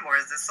name, or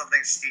is this something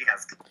she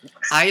has?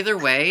 Either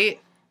way,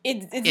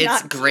 It's it's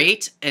not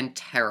great and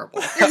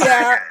terrible.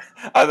 Yeah.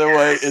 Either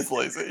way, it's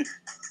lazy.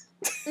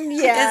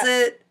 Yeah. Is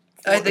it?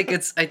 I think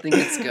it's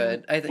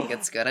good. I think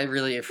it's good. I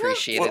really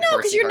appreciate it. No, because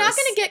Horsey you're not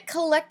Horse. gonna get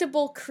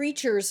collectible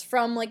creatures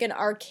from like an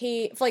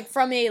arcade, like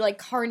from a like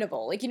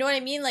carnival. Like you know what I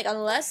mean? Like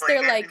unless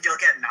they're like you'll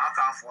get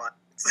knockoff ones.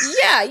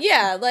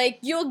 yeah, like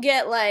you'll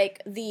get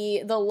like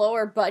the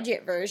lower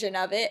budget version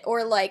of it,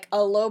 or like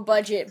a low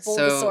budget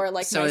Bulbasaur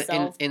like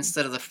myself.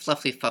 Instead of the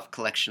Fluffy Fuff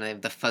collection, I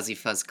have the Fuzzy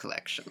Fuzz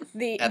collection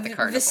at the the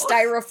carnival.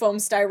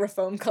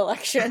 styrofoam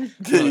collection.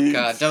 Oh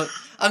god, don't!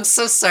 I'm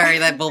so sorry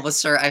that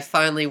Bulbasaur I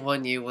finally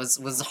won you was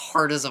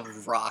hard as a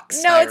rock.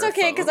 No, it's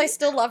okay styrofoam. because I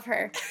still love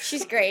her.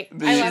 She's great.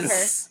 I love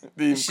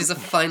her. She's a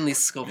finely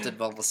sculpted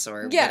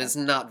Bulbasaur, Yeah. but is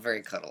not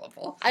very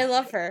cuddleable. I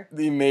love her.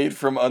 The made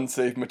from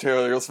unsafe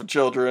materials for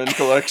children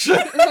collection.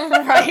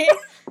 Right?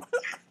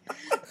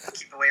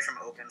 Keep away from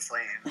open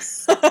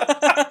flames.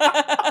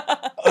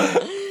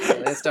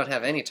 These don't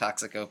have any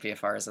toxic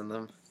OPFRs in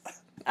them.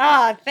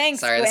 Ah, thanks,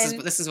 Sorry, Gwen.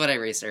 this is what I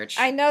researched.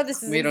 I know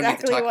this is We don't need to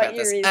exactly talk what about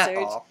you this at researched.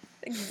 all.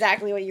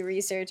 Exactly what you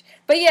researched.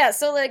 But yeah,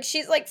 so like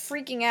she's like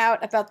freaking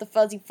out about the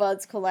Fuzzy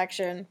Fuzz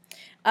collection.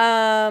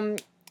 And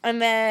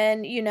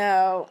then, you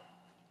know,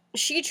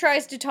 she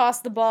tries to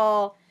toss the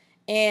ball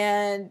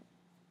and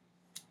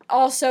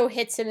also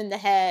hits him in the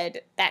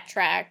head. That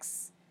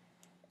tracks.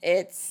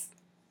 It's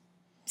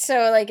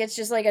so like it's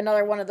just like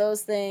another one of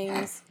those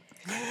things.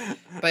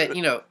 But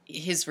you know,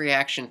 his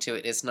reaction to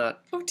it is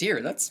not, "Oh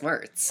dear, that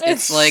smarts."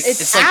 It's like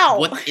ow.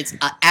 what? It's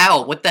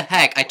ow! What the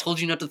heck? I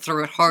told you not to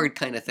throw it hard,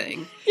 kind of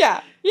thing.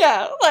 Yeah,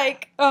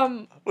 like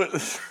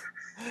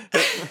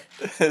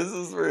His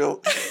is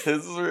real.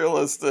 His is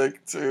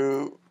realistic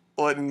to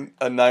what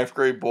a ninth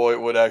grade boy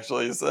would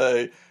actually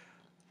say.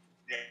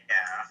 Yeah.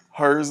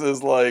 Hers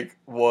is like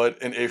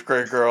what an 8th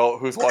grade girl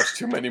who's watched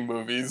too many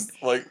movies,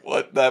 like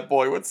what that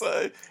boy would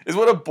say, is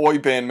what a boy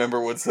band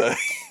member would say.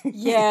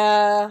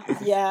 yeah,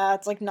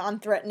 it's like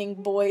non-threatening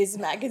boys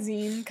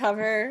magazine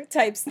cover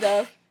type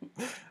stuff.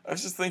 I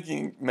was just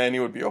thinking Manny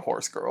would be a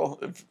horse girl.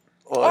 If,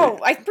 Oh,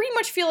 I pretty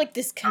much feel like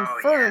this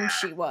confirmed yeah.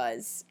 she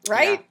was,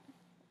 right?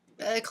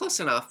 Close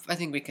enough. I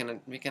think we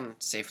can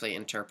safely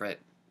interpret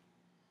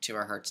to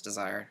our heart's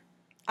desire.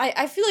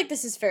 I feel like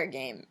this is fair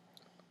game.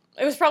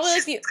 It was probably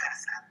like the... She's got a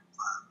saddle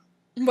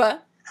club.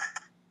 What?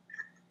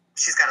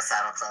 She's got a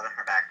saddle club in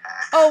her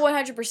backpack. Oh,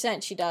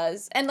 100% she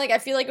does. And, like, I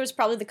feel like it was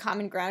probably the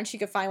common ground she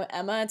could find with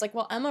Emma. It's like,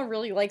 well, Emma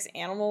really likes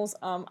animals.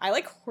 I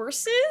like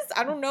horses?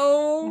 I don't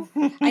know.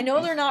 I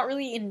know they're not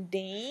really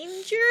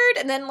endangered.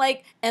 And then,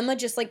 like, Emma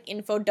just, like,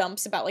 info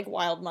dumps about, like,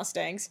 wild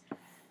Mustangs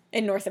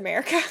in North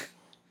America.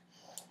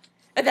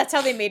 And that's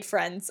how they made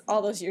friends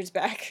all those years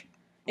back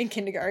in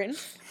kindergarten.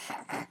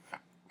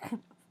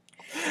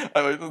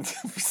 I like that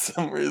for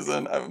some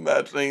reason I'm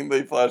imagining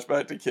they flash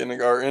back to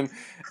kindergarten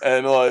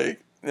and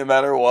like no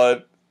matter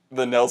what,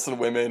 the Nelson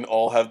women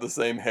all have the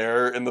same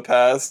hair in the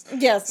past.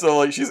 Yes. So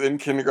like she's in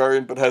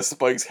kindergarten but has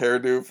Spike's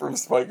hairdo from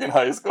Spike in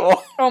high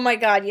school. Oh my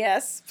god,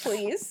 yes.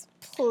 Please.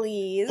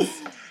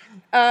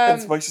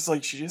 And Spike's just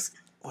like, she just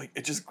like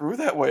it just grew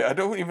that way. I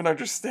don't even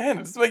understand.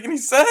 It doesn't make any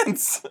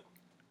sense.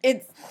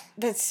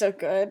 That's so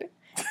good.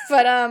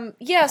 But,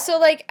 yeah, so,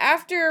 like,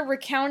 after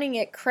recounting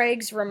it,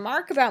 Craig's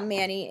remark about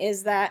Manny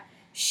is that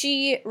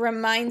she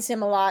reminds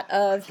him a lot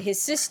of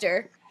his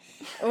sister,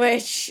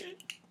 which...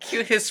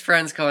 Cue his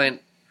friends going,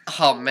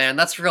 "Oh man,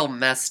 that's real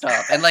messed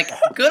up." And like,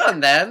 good on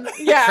them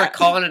Yeah. for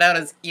calling it out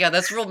as, "Yeah,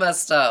 that's real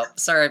messed up.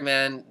 Sorry,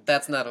 man,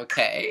 that's not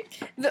okay."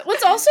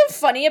 What's also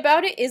funny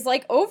about it is,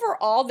 like,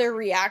 overall, their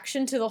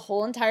reaction to the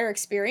whole entire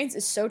experience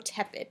is so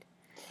tepid.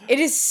 It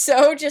is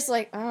so just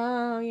like,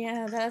 oh,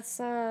 yeah, that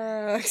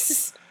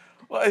sucks.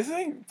 Well, I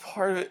think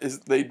part of it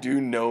is they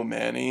do know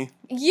Manny.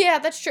 Yeah,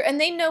 that's true. And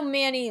they know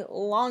Manny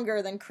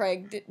longer than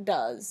Craig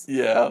does.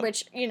 Yeah.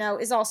 Which,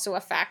 is also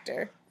a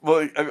factor.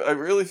 Well, I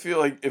really feel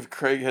like if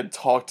Craig had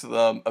talked to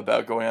them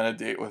about going on a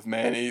date with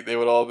Manny, they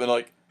would all have been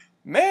like,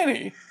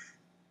 Manny?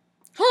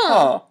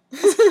 Huh.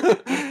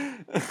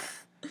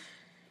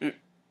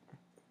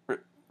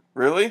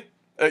 Really?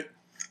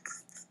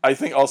 I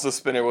think also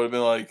Spinner would have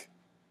been like,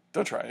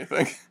 don't try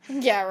anything.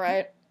 Yeah,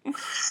 right.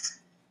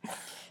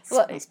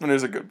 Well,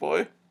 Spinner's a good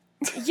boy.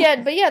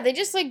 they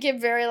just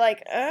give very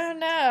oh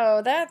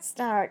no, that's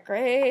not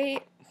great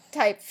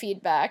type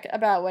feedback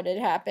about what had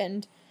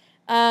happened.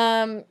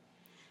 And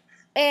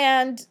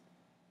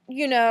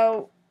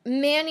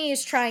Manny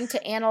is trying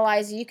to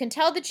analyze it. You can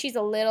tell that she's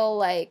a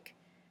little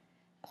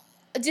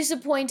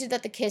disappointed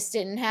that the kiss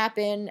didn't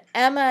happen.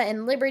 Emma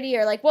and Liberty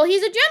are well,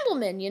 he's a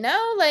gentleman,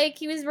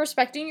 he was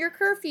respecting your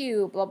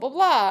curfew, blah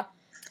blah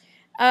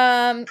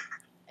blah.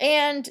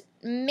 And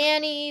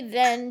Manny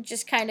then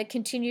just kind of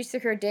continues through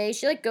her day.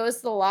 She goes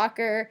to the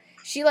locker.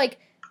 She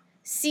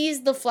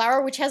sees the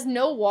flower, which has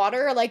no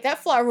water. That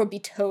flower would be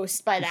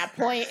toast by that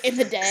point in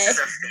the day. This is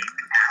a fake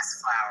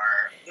ass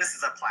flower. This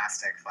is a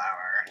plastic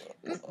flower.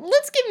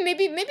 Let's give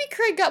maybe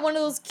Craig got one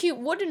of those cute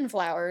wooden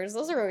flowers.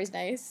 Those are always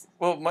nice.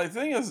 Well, my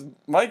thing is,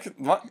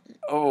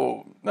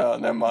 oh, no,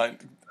 never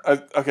mind.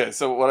 Okay,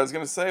 so what I was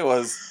going to say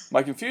was,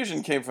 my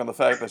confusion came from the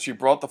fact that she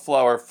brought the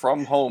flower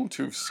from home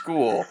to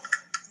school,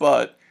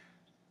 but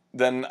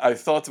then I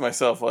thought to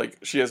myself,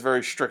 she has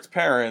very strict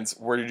parents,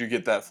 where did you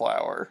get that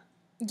flower?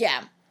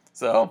 Yeah.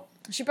 So...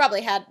 She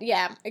probably had,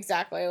 yeah,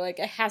 exactly. It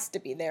has to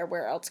be there.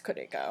 Where else could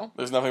it go?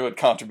 There's nothing but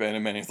contraband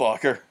in Manny's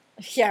locker.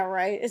 Yeah,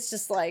 right. It's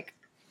just a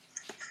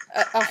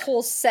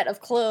whole set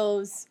of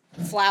clothes,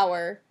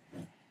 flour,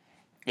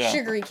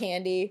 sugary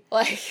candy,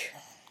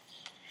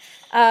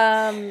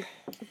 But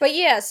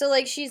yeah,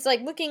 so she's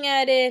looking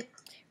at it.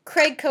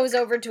 Craig goes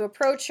over to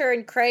approach her,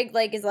 and Craig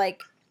is I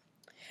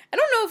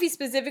don't know if he's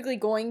specifically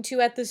going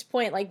to at this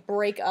point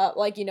break up,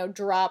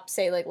 drop,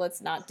 say let's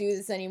not do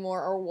this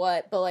anymore or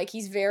what, but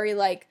he's very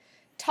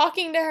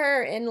talking to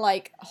her and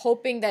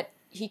hoping that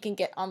he can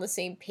get on the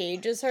same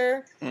page as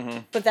her. Mm-hmm.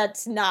 But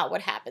that's not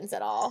what happens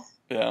at all.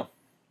 Yeah.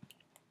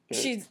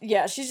 She's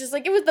just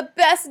it was the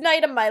best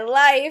night of my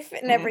life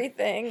and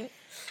everything.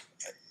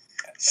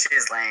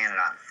 She's laying it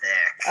on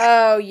thick.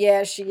 Oh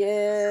yeah, she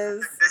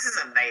is. This is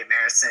a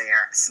nightmare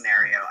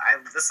scenario.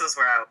 This is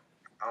where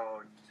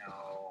oh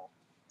no,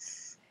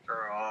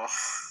 girl.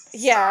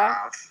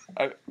 Yeah.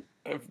 Stop.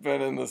 I've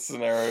been in this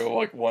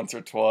scenario once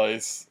or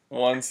twice.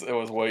 Once it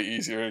was way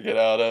easier to get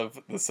out of.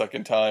 The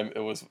second time it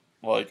was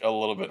a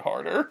little bit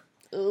harder.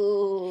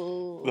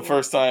 Ooh. The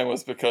first time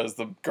was because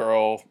the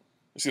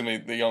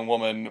young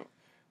woman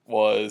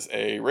was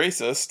a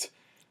racist.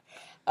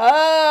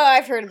 Oh,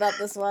 I've heard about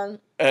this one.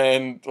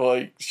 And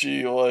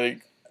she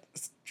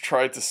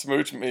tried to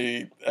smooch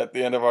me at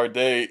the end of our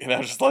date, and I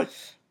was just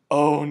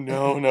oh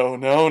no.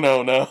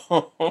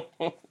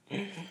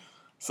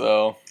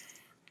 So,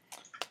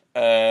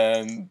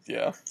 and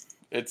yeah,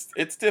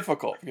 it's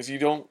difficult because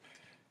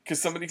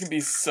somebody can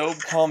be so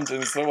pumped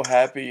and so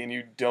happy, and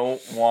you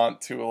don't want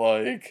to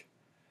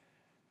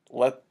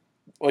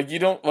you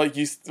don't want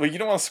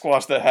to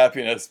squash that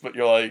happiness, but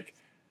you're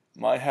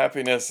my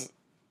happiness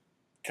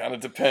kind of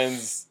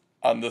depends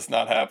on this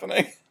not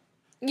happening.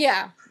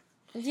 Yeah.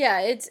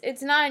 Yeah,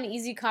 it's not an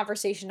easy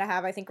conversation to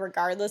have, I think,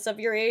 regardless of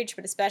your age,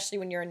 but especially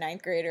when you're a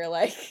 9th grader,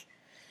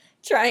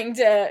 trying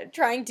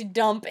to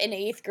dump an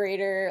 8th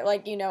grader,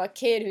 a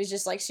kid who's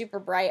just super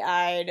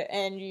bright-eyed,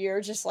 and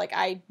you're just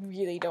I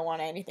really don't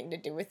want anything to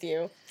do with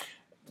you.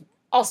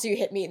 Also, you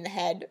hit me in the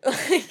head.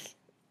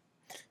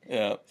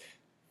 Yeah.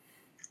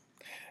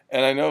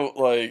 And I know,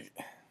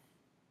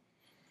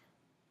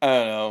 I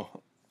don't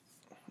know.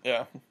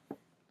 Yeah.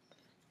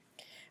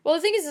 Well,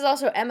 the thing is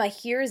also Emma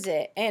hears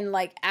it, and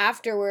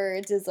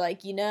afterwards is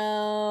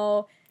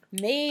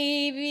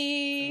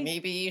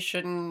maybe you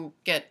shouldn't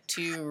get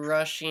too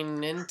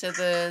rushing into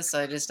this.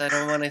 I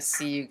don't want to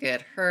see you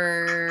get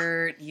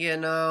hurt, She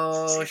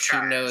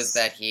knows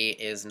that he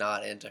is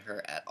not into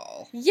her at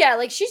all.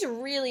 Yeah, she's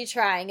really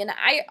trying, and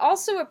I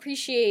also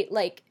appreciate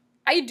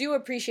I do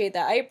appreciate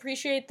that. I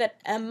appreciate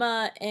that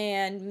Emma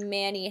and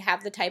Manny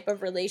have the type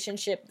of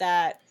relationship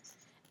that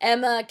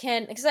Emma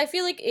can, because I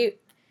feel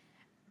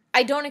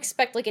I don't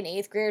expect an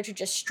 8th grader to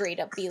just straight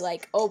up be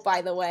oh,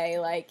 by the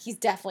way, he's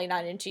definitely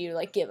not into you,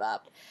 give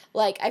up.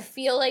 I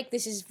feel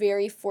this is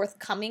very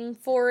forthcoming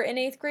for an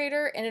 8th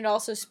grader, and it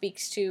also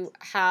speaks to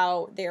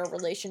how their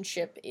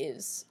relationship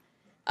is,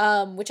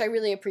 which I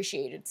really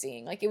appreciated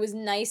seeing. It was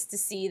nice to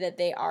see that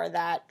they are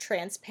that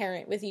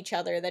transparent with each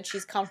other, that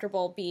she's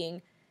comfortable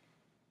being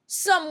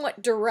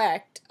somewhat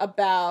direct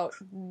about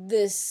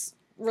this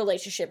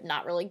relationship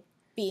not really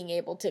being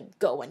able to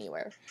go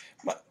anywhere.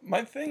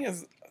 My thing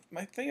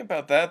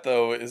about that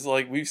though is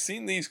we've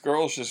seen these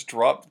girls just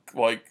drop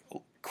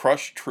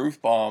crushed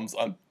truth bombs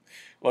on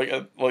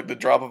the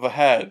drop of a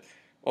hat.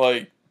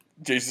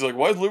 JC's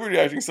why is Liberty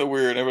acting so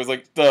weird? And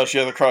everyone's duh, she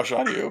has a crush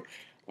on you.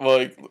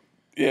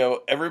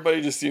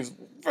 everybody just seems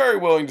very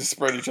willing to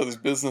spread each other's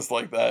business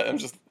like that. And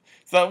just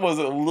that was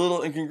a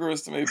little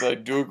incongruous to me, but I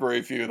do agree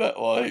with you that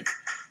like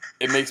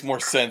it makes more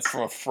sense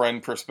from a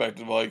friend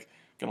perspective. Like,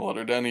 gonna let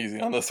her down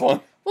easy on this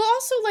one. Well,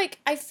 also, like,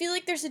 I feel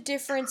like there's a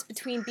difference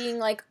between being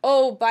like,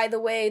 oh, by the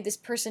way, this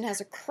person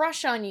has a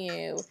crush on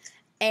you,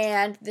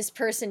 and this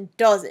person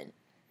doesn't.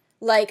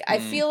 Like, I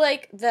feel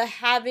like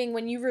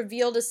when you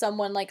reveal to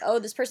someone, like, oh,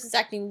 this person's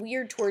acting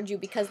weird towards you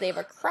because they have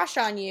a crush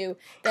on you,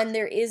 then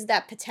there is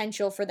that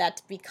potential for that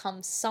to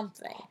become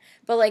something.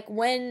 But, like,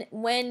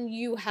 when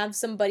you have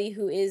somebody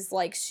who is,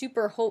 like,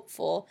 super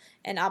hopeful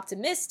and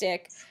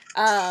optimistic,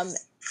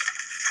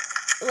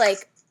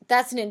 like,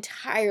 that's an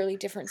entirely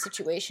different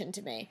situation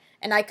to me.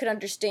 And I could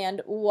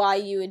understand why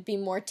you would be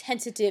more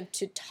tentative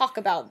to talk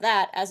about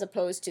that as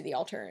opposed to the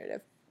alternative.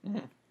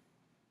 Mm-hmm.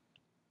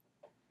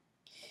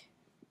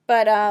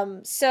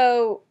 But,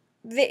 so,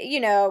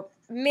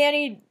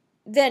 Manny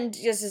then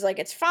just is like,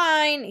 it's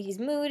fine, he's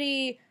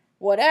moody,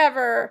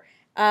 whatever,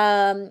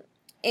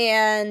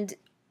 and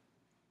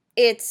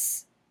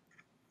it's...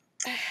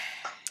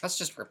 Let's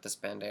just rip this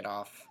Band-Aid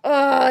off.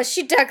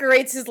 She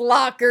decorates his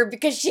locker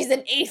because she's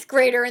an 8th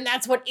grader, and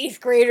that's what 8th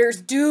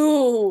graders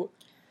do.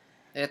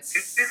 Do they?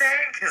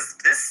 Because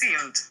this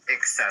seemed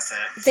excessive.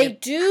 They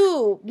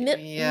do.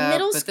 Yeah,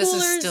 middle but schoolers, this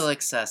is still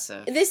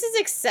excessive. This is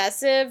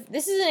excessive.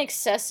 This is an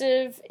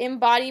excessive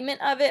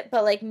embodiment of it,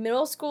 but, like,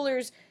 middle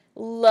schoolers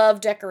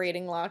love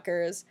decorating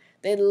lockers.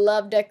 They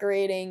love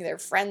decorating their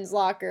friends'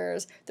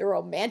 lockers, their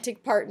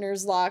romantic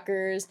partners'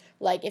 lockers.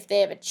 Like, if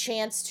they have a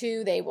chance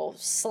to, they will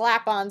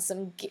slap on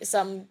some gift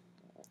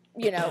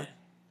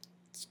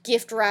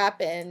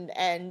wrap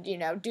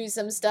and do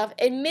some stuff.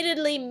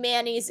 Admittedly,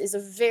 Manny's is a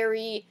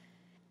very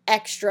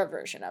extra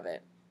version of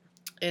it.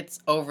 It's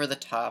over the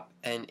top,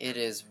 and it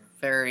is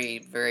very,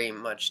 very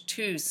much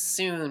too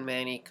soon,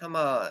 Manny. Come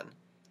on.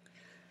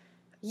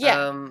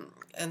 Yeah.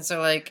 And so,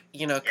 like,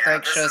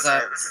 Craig shows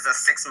up. This is a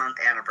 6-month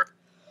anniversary.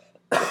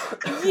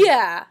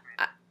 Yeah,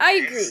 I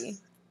agree.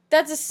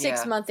 That's a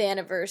 6-month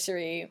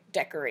anniversary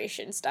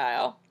decoration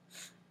style.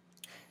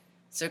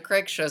 So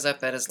Craig shows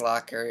up at his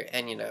locker,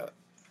 and,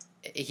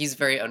 he's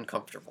very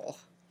uncomfortable.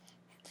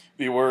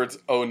 The words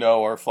 "oh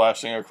no" are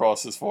flashing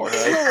across his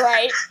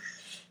forehead.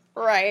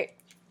 Right.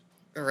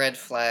 Red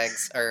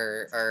flags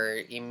are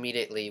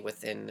immediately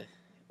within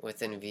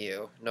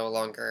view, no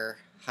longer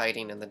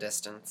hiding in the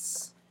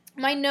distance.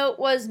 My note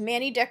was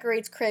Manny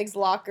decorates Craig's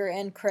locker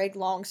and Craig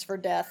longs for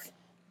death.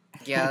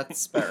 Yeah,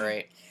 that's about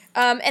right.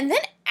 And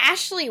then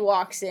Ashley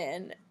walks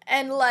in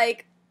and,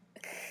 like,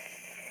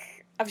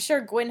 I'm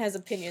sure Gwen has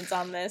opinions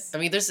on this. I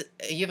mean,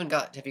 have you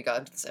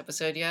gotten to this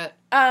episode yet?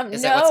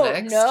 Is that what's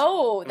next?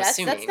 No, that's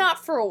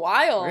not for a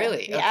while.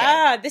 Really? Okay.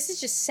 Yeah, this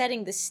is just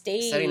setting the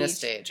stage. Setting the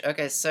stage.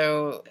 Okay,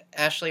 so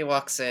Ashley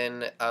walks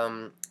in,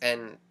 and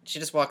she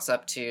just walks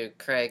up to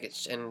Craig,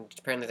 and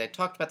apparently they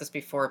talked about this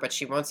before, but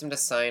she wants him to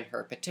sign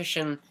her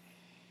petition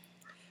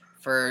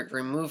for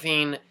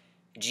removing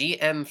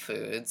GM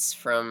foods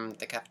from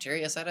the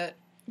cafeteria. Is that it?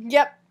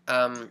 Yep.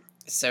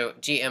 So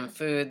GM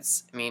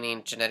foods,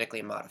 meaning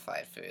genetically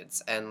modified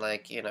foods. And,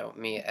 like,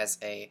 me as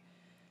a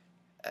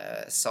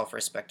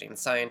self-respecting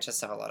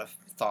scientist have a lot of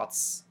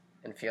thoughts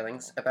and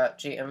feelings about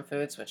GM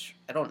foods, which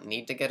I don't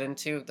need to get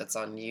into. That's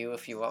on you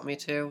if you want me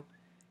to,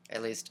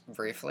 at least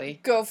briefly.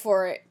 Go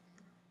for it,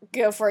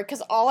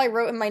 because all I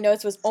wrote in my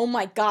notes was, oh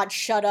my god,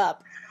 shut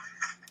up.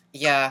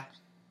 Yeah,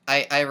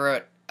 I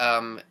wrote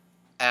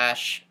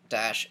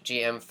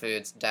Ash-GM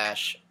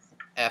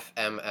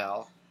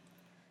Foods-FML.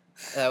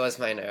 That was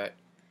my note.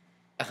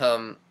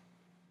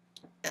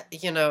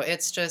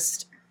 It's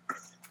just...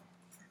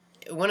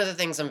 One of the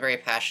things I'm very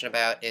passionate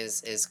about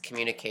is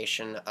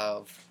communicating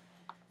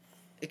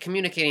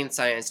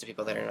science to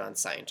people that are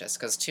non-scientists.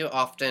 Because too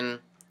often,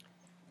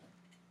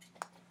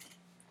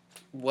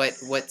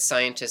 what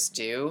scientists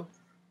do...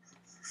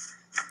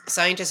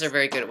 Scientists are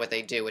very good at what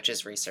they do, which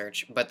is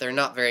research, but they're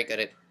not very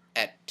good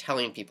at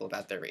telling people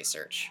about their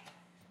research.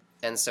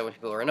 And so when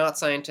people who are not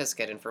scientists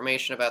get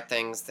information about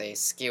things, they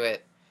skew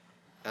it,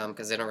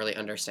 because they don't really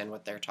understand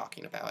what they're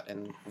talking about,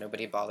 and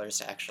nobody bothers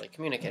to actually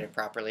communicate it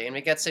properly. And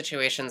we get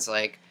situations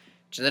like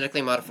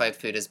genetically modified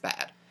food is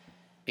bad,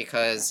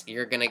 because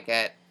you're gonna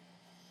get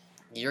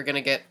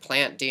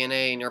plant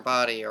DNA in your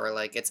body, or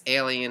like it's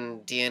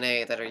alien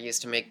DNA that are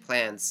used to make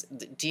plants.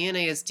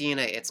 DNA is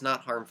DNA. It's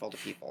not harmful to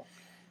people.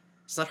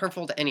 It's not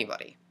harmful to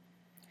anybody.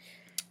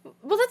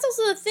 Well, that's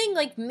also the thing,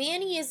 like,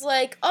 Manny is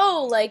like,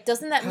 oh, like,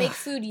 doesn't that make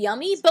food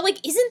yummy? But,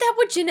 like, isn't that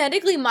what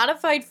genetically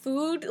modified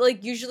food,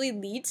 like, usually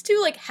leads to?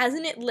 Like,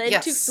 hasn't it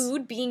led to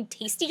food being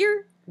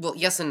tastier? Well,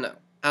 yes and no.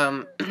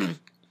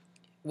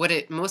 What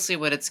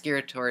it's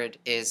geared toward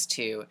is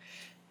to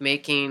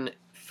making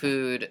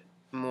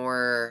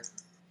better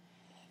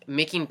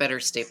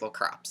staple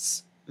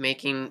crops.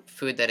 Making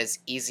food that is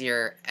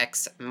easier,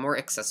 more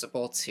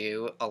accessible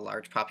to a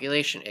large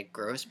population. It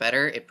grows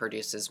better, it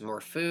produces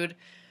more food,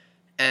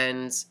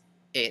 and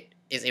it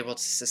is able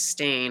to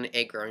sustain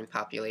a growing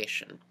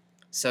population.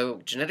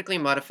 So genetically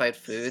modified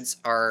foods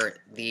are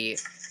the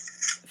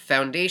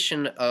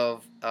foundation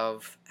of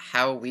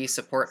how we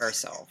support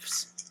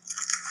ourselves.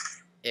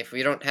 If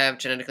we don't have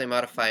genetically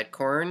modified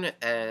corn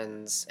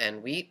and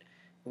wheat,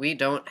 we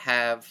don't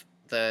have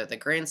the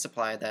grain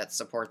supply that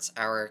supports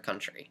our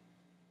country.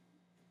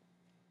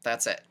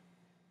 That's it.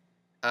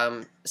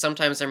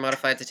 Sometimes they're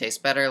modified to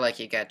taste better, like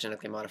you get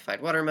genetically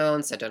modified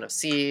watermelons that don't have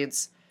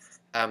seeds.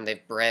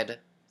 They've bred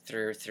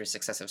through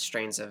successive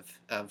strains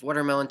of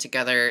watermelon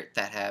together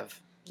that have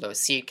low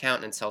seed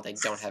count until they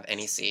don't have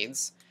any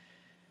seeds.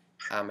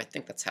 I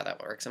think that's how that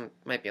works. I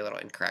might be a little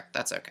incorrect.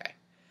 That's okay.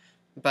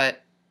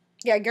 But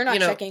Yeah, you're not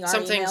checking our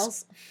some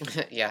emails.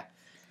 things, yeah.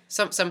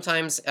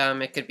 Sometimes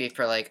it could be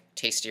for like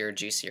tastier,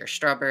 juicier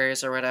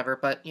strawberries or whatever,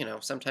 but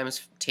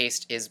sometimes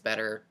taste is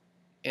better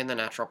in the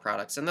natural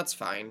products, and that's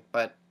fine.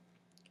 But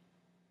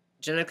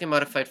genetically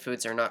modified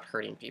foods are not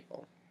hurting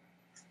people.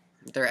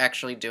 They're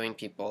actually doing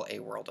people a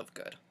world of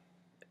good.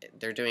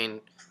 They're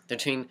doing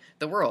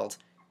the world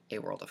a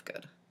world of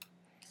good.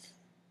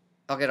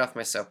 I'll get off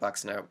my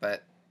soapbox now,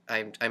 but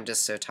I'm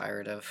just so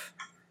tired of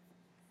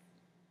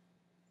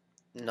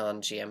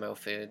non-GMO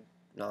food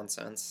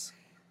nonsense.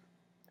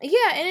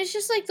 Yeah, and it's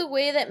just like the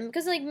way that,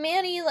 because like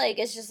Manny, like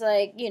it's just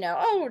like,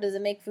 oh, does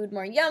it make food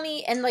more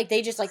yummy? And like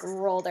they just like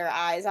roll their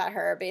eyes at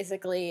her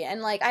basically,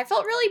 and like I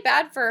felt really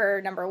bad for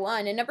her, number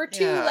one, and number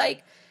two, Yeah.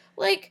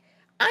 like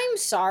I'm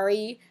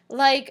sorry,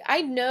 like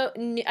I know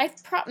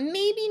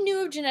maybe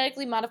knew of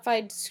genetically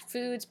modified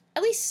foods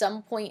at least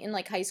some point in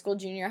like high school,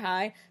 junior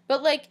high,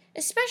 but like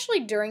especially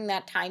during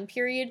that time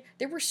period,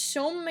 there were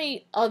so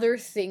many other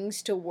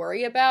things to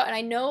worry about, and I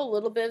know a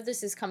little bit of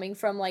this is coming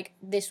from like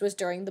this was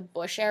during the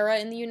Bush era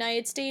in the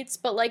United States,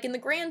 but like in the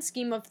grand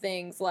scheme of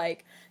things,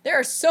 like there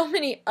are so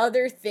many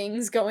other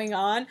things going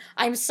on.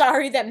 I'm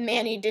sorry that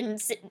Manny didn't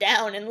sit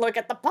down and look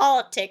at the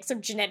politics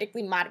of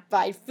genetically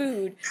modified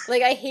food.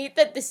 Like I hate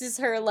that this is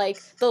her like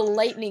the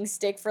lightning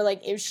stick for like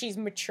if she's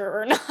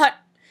mature or not.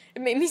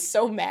 It made me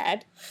so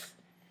mad.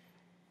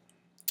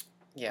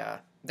 Yeah,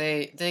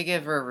 they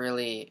give her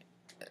really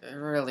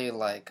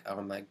like,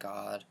 oh my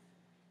god.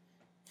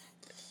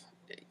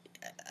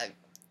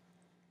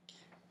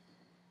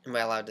 Am I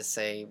allowed to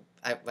say?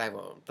 I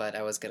won't, but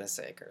I was gonna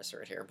say a curse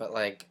word here. But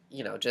like,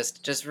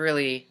 just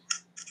really,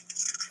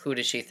 who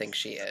does she think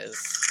she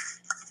is?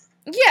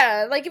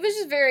 Yeah, like it was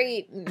just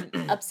very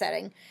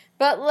upsetting.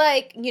 But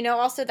like,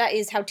 also that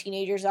is how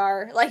teenagers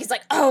are. Like it's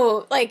like,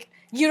 oh, like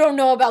you don't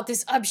know about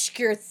this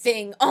obscure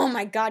thing. Oh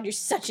my god, you're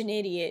such an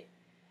idiot.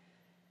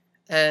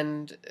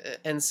 And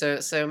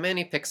so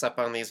Manny picks up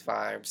on these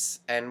vibes,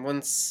 and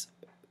once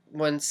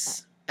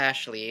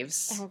Ash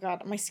leaves, Oh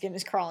god, my skin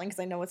is crawling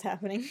because I know what's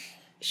happening.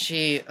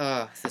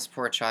 this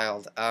poor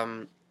child,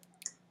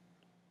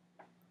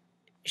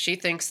 she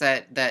thinks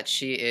that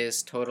she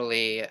is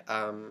totally,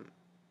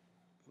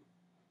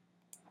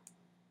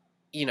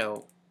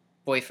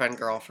 boyfriend,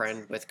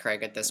 girlfriend with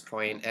Craig at this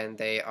point, and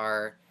they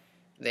are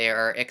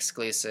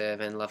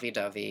exclusive and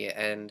lovey-dovey,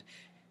 and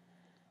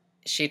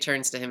she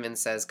turns to him and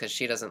says, because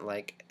she doesn't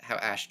like how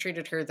Ash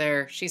treated her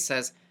there, she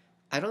says,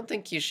 I don't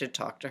think you should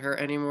talk to her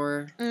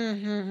anymore.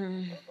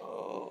 Mm-hmm.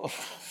 Oh.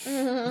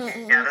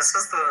 Yeah, this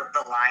was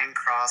the line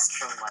crossed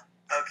from like,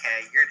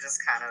 okay, you're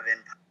just kind of in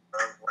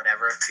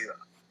whatever to,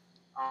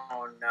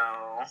 oh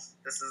no,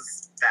 this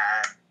is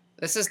bad.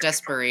 This is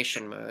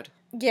desperation mode.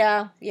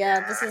 Yeah,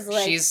 this is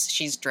like...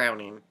 She's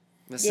drowning.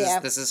 This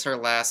Yeah. is her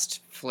last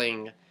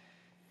flailing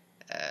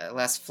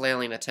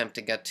attempt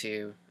to get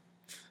to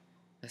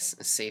a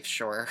safe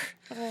shore.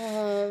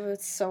 Oh,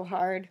 it's so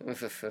hard.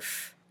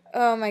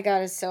 Oh my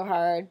god, it's so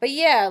hard. But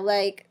yeah,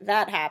 like,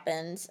 that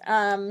happened.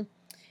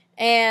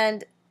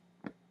 And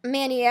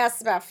Manny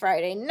asks about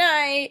Friday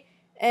night,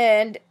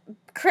 and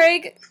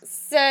Craig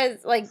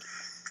says, like,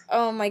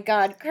 oh my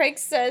god, Craig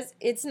says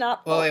it's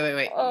not... Well,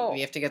 wait. Oh.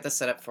 We have to get the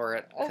setup for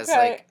it, because,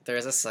 Okay. like, there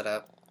is a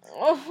setup.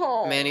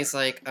 Oh. Manny's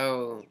like,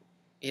 oh,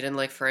 you didn't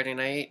like Friday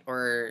night?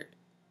 Or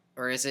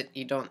is it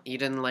you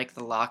didn't like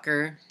the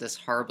locker? This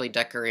horribly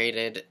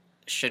decorated,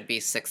 should be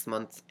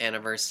 6-month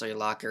anniversary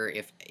locker,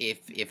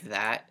 if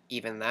that,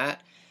 even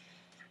that.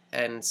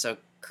 And so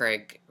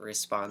Craig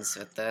responds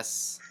with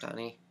this,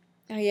 Donnie.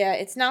 Oh, yeah,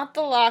 it's not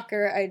the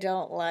locker I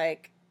don't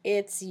like.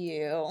 It's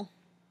you.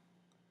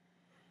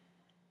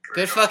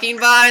 Good fucking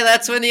bye.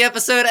 That's when the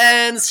episode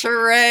ends.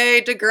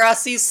 Hooray!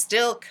 Degrassi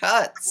still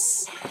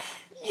cuts.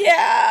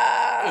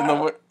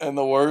 Yeah. In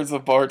the words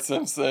of Bart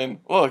Simpson,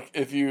 look,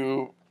 if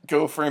you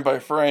go frame by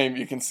frame,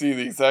 you can see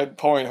the exact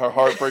point her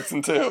heart breaks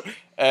in two.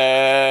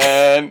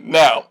 And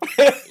now.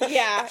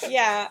 Yeah,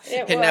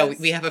 it And was. now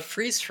we have a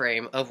freeze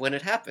frame of when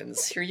it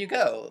happens. Here you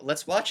go.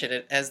 Let's watch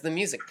it as the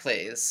music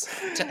plays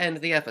to end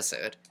the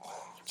episode.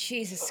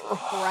 Jesus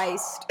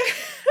Christ.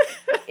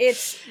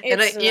 It's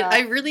And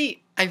I rough.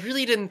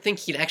 really didn't think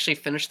he'd actually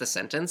finish the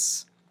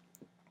sentence.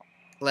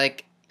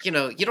 Like, you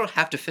don't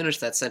have to finish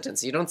that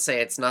sentence. You don't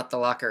say it's not the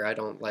locker I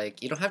don't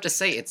like. You don't have to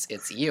say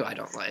it's you I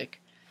don't like.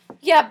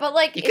 Yeah, but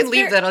like You can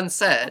leave that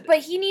unsaid. But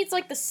he needs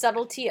like the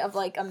subtlety of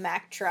like a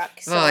Mack truck.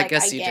 So Well, I like,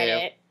 guess I you get do.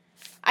 it.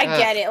 I Ugh.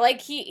 get it.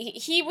 Like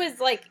he was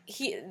like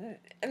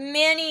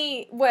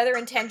Manny, whether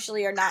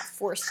intentionally or not,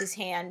 forced his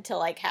hand to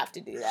like have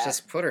to do that.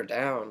 Just put her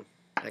down,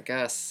 I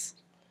guess.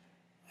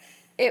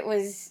 It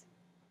was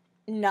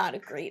not a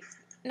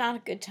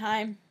good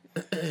time.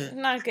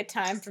 Not a good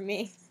time for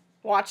me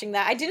watching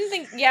that. I didn't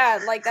think,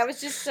 like that was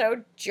just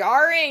so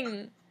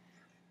jarring.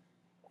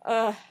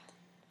 Ugh.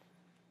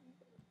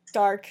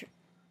 Dark.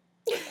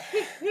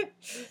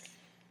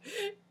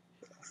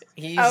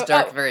 He used Oh,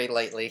 dark oh. very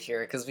lightly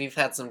here because we've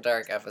had some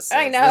dark episodes.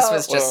 I know. This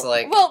was just Well-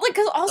 like, Well, like,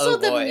 cause also Oh,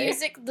 the boy.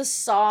 music, the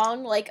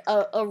song, like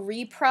a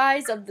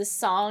reprise of the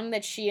song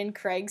that she and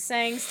Craig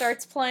sang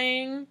starts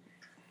playing,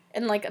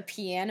 and like a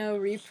piano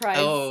reprise.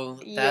 oh,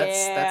 that's a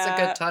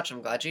Yeah. good touch.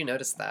 I'm glad you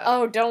noticed that.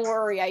 Oh, don't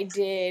worry, I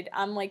did.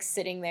 I'm like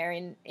sitting there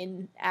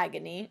in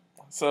agony.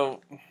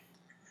 So,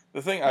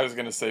 the thing I was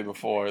gonna say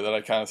before that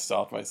I kind of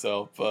stopped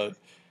myself, but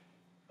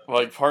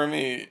like part of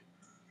me,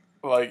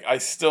 like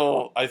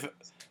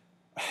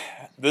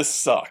this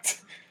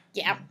sucked,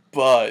 Yeah.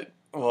 but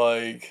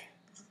like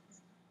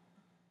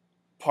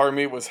part of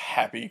me was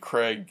happy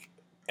Craig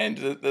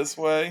ended it this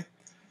way,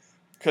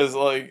 because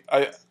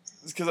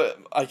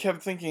I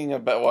kept thinking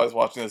about while I was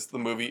watching the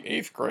movie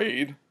Eighth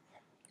Grade.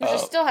 Which I Uh,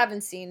 still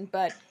haven't seen,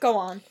 but go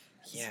on.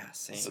 Yeah,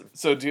 same.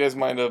 So do you guys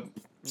mind a No,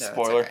 it's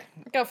spoiler? okay.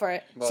 Go for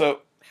it. Well,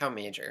 So how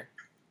major?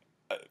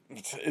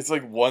 it's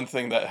like one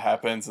thing that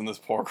happens in this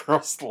poor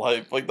girl's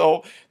life. Like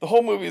the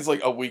whole movie is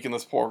like a week in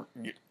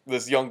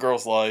this young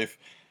girl's life,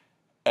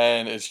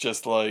 and it's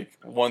just like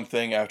one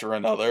thing after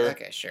another.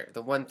 Okay, sure.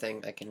 The one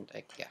thing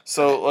yeah.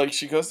 So Okay. like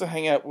she goes to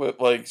hang out with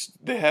like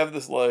they have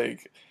this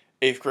like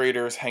eighth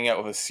graders hang out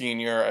with a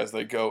senior as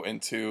they go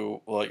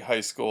into like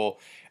high school,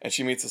 and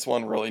she meets this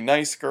one really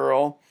nice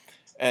girl,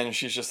 and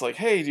she's just like,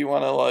 hey, do you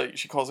want to like?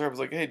 She calls her up, is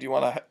like, hey, do you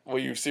want to? Were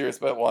you serious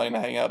about wanting to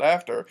hang out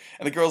after?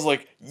 And the girl's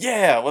like,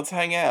 yeah, let's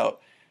hang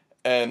out,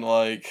 and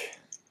like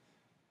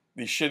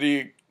the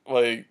shitty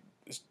like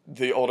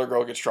the older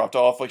girl gets dropped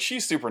off. Like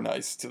she's super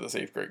nice to this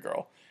eighth grade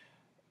girl,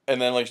 and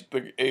then like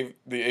the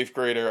eighth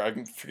grader,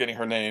 I'm forgetting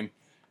her name,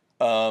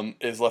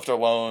 is left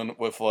alone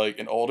with like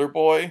an older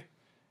boy,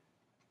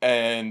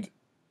 and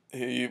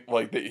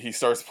he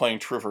starts playing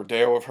truth or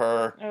dare with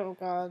her. Oh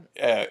God.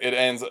 Yeah, it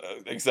ends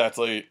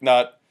exactly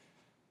not.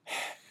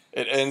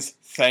 It ends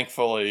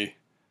thankfully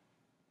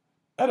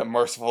at a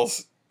merciful,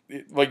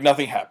 like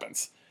nothing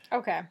happens.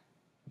 Okay.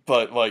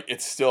 But like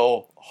it's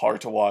still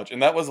hard to watch,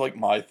 and that was like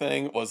my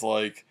thing was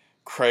like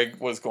Craig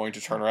was going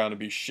to turn around and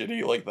be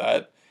shitty like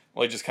that,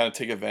 like just kind of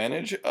take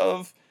advantage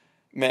of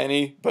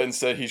Manny, but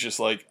instead he's just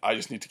like, I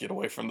just need to get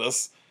away from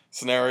this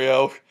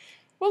scenario.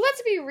 Well,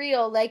 let's be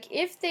real. Like,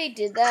 if they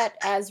did that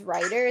as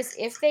writers,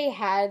 if they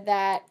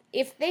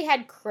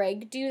had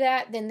Craig do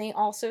that, then they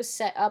also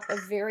set up a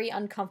very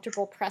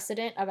uncomfortable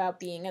precedent about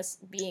being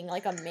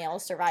like a male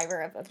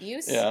survivor of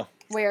abuse. Yeah,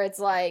 Where it's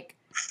like,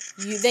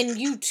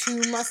 you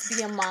too must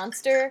be a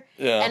monster.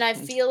 yeah, And I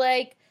feel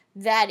like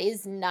that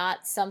is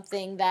not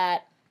something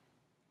that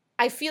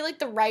I feel like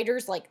the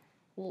writers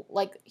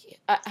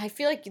I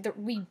feel like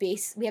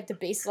we have to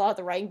base a lot of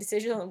the writing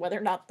decisions on whether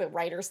or not the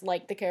writers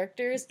like the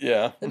characters.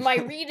 yeah. My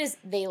read is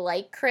they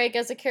like Craig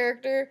as a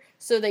character,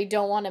 so they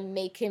don't want to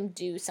make him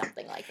do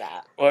something like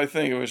that. Well, I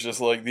think it was just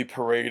like the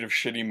parade of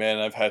shitty men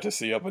I've had to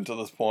see up until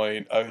this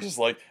point. I was just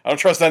like, I don't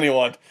trust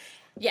anyone.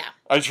 Yeah.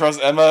 I trust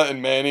Emma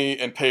and Manny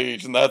and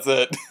Paige, and that's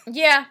it.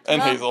 Yeah. And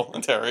well, Hazel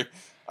and Terry.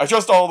 I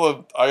trust all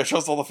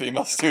the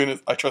female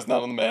students. I trust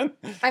none of the men.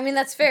 I mean,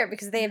 that's fair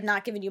because they have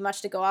not given you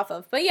much to go off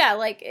of. But yeah,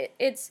 like,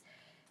 it's,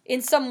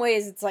 in some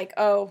ways, it's like,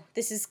 oh,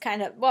 this is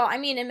kind of, well, I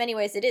mean, in many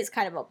ways, it is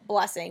kind of a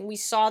blessing. We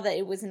saw that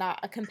it was not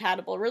a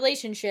compatible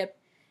relationship,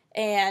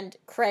 and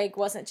Craig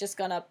wasn't just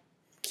gonna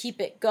keep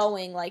it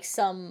going like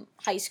some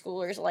high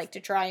schoolers like to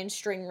try and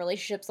string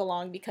relationships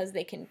along because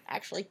they can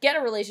actually get a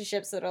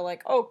relationship so that are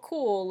like, oh,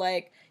 cool,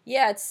 like,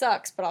 yeah, it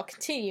sucks, but I'll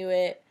continue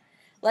it.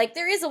 Like,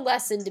 there is a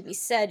lesson to be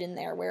said in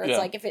there where it's Yeah.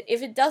 like, if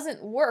it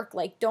doesn't work,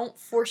 like, don't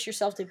force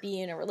yourself to be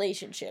in a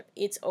relationship.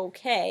 It's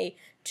okay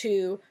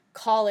to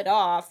call it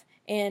off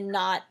and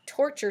not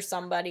torture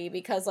somebody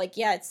because, like,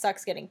 yeah, it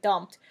sucks getting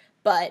dumped,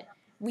 but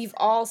we've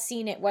all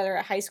seen it, whether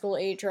at high school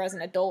age or as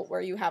an adult,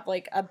 where you have,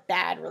 like, a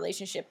bad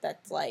relationship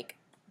that's, like,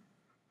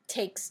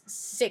 takes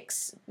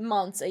 6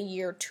 months, a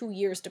year, 2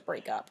 years to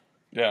break up.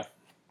 Yeah.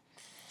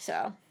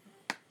 So,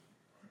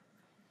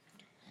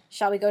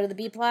 shall we go to the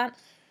B plot?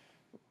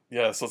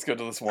 Yes, let's go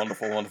to this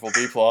wonderful, wonderful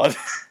B plot.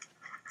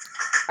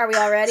 Are we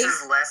all ready?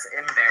 This is less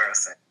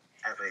embarrassing,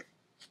 at least.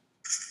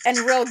 And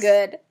real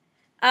good.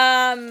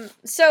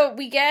 So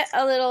we get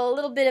a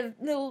little bit of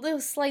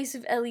little slice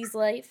of Ellie's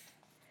life.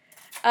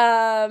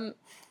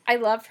 I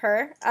love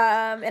her.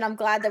 And I'm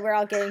glad that we're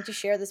all getting to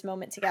share this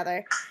moment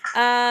together.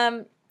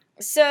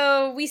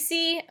 So we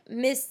see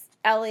Miss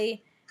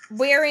Ellie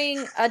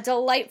wearing a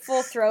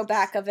delightful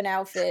throwback of an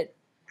outfit,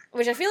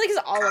 which I feel like is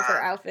all of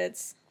her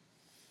outfits.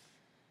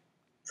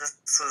 This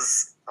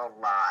was a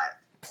lot.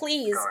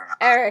 Please, going on.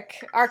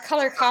 Eric, our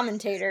color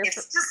commentator. It's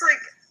just like,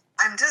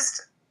 I'm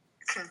just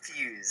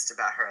confused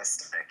about her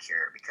aesthetic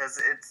here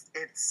because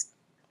it's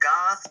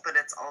goth, but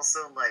it's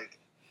also like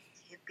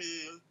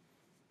hippie.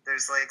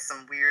 There's like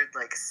some weird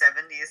like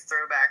 70s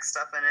throwback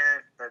stuff in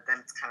it, but then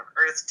it's kind of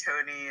earth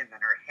tony, and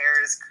then her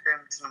hair is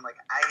crimped, and I'm like,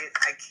 I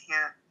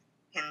can't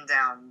pin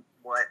down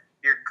what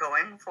you're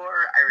going for.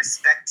 I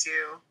respect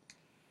you,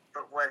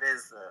 but what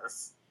is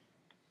this?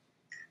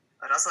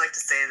 I'd also like to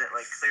say that,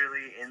 like,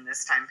 clearly in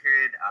this time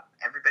period,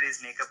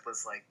 everybody's makeup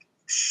was like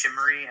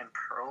shimmery and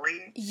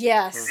pearly.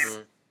 Yes.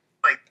 Mhm.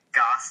 Like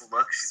goth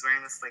look. She's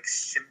wearing this like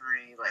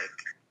shimmery like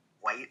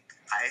white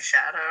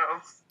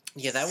eyeshadow.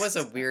 Yeah, that was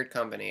a weird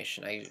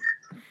combination. I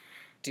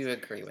do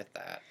agree with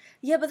that.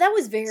 Yeah, but that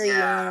was very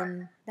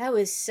Yeah. that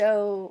was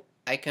so.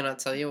 I cannot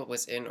tell you what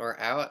was in or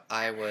out.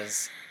 I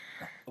was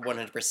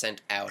 100%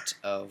 out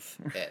of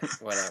it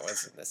when I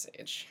was in this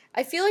age.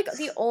 I feel like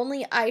the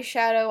only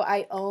eyeshadow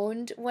I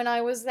owned when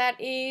I was that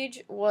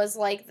age was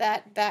like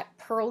that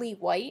pearly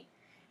white,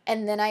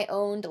 and then I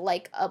owned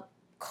like a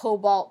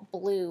cobalt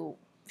blue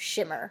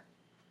shimmer,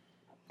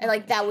 and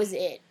like that was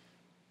it.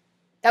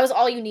 That was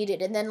all you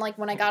needed. And then like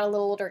when I got a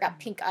little older, I got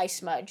pink eye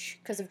smudge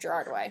because of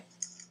Gerard Way.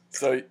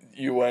 So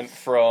you went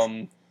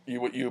from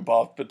you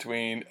bopped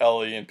between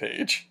Ellie and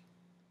Paige.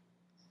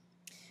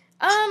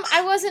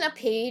 I wasn't a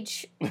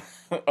page.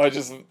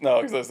 Because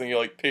I was thinking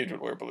like Paige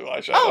would wear blue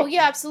eyeshadow. Oh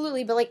yeah,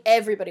 absolutely. But like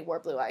everybody wore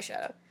blue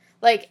eyeshadow.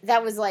 Like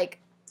that was like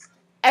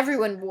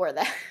everyone wore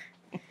that.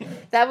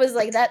 That was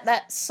like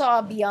that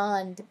saw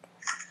beyond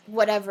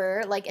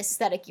whatever like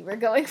aesthetic you were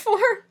going for.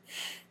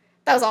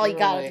 That was all you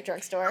got at the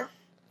drugstore.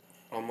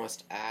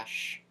 Almost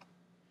ash,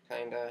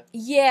 kinda.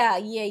 Yeah.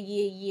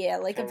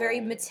 Like a Kinda, very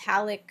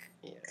metallic,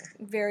 Yeah.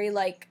 very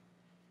like,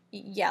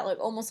 yeah, like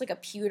almost like a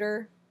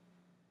pewter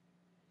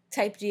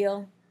type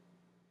deal.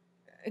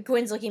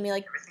 Gwen's looking at me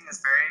like, Everything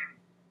is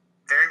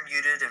very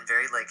muted and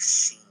very like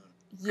sheen.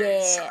 Very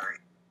yeah, shimmery.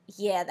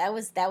 yeah. That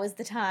was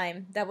the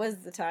time. That was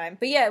the time.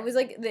 But yeah, it was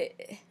like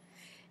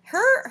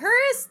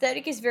her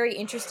aesthetic is very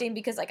interesting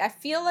because like I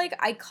feel like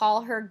I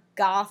call her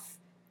goth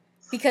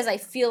because I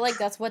feel like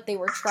that's what they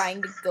were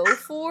trying to go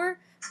for,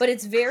 but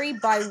it's very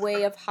by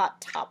way of Hot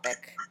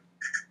Topic.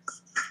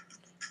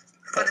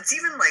 But it's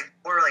even like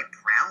more like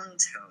brown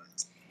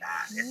tones than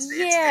that. It's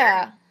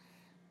Yeah.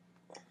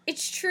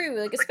 It's true,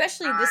 like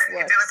especially this If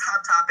look. it was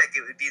Hot Topic,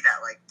 it would be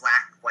that like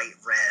black, white,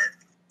 red,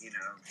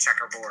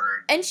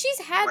 checkerboard. And she's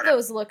had whatever.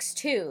 those looks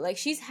too. Like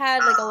she's had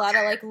like a Oh, lot of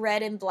okay. like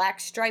red and black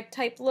stripe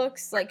type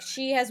looks. Like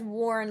she has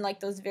worn like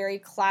those very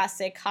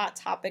classic Hot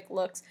Topic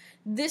looks.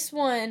 This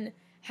one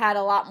had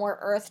a lot more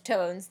earth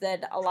tones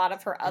than a lot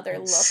of her other She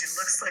looks.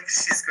 looks like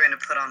she's going to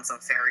put on some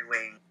fairy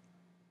wing.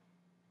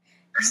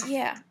 Or something.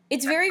 Yeah,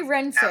 it's very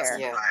Ren That's Fair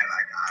the Yeah. vibe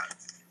I got.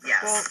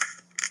 Yes. Well,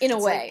 in a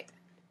it's way.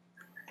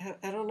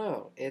 I don't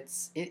know.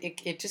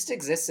 It just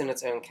exists in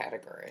its own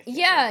category.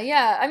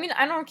 Yeah. I mean,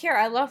 I don't care.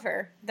 I love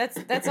her.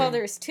 That's all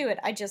there is to it.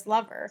 I just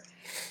love her.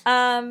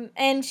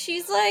 And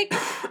she's like,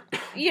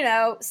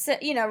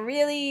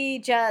 really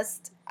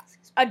just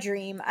a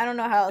dream. I don't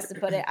know how else to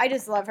put it. I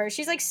just love her.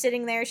 She's like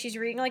sitting there. She's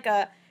reading like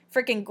a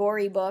freaking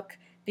gory book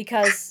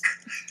because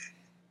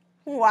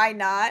why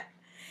not?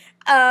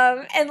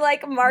 And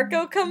like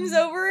Marco comes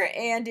over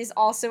and is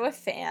also a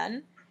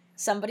fan.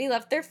 Somebody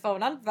left their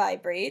phone on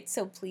vibrate,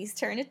 so please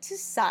turn it to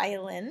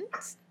silent.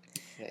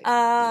 Okay.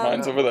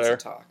 Mine's over there.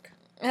 Talk.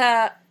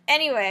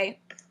 Anyway,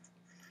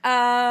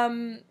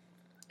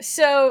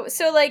 so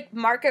like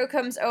Marco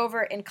comes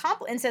over and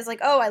and says like,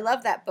 "Oh, I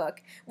love that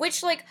book,"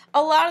 which like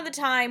a lot of the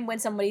time when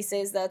somebody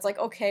says that, it's like,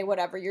 okay,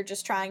 whatever, you're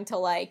just trying to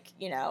like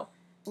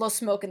blow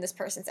smoke in this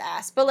person's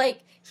ass. But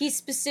like he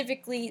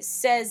specifically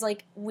says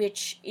like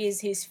which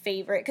is his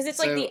favorite because it's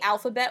like So, the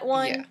alphabet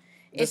one. Yeah.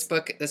 This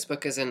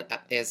book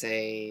is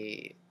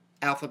a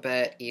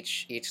alphabet.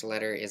 Each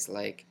letter is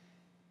like,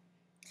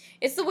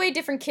 It's the way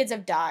different kids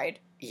have died.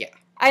 yeah.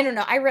 I don't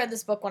know. I read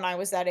this book when I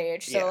was that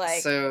age, so Yeah,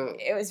 like so-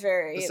 it was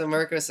very. So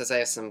Marco says I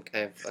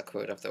have a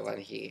quote of the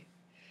one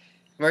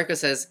Marco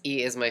says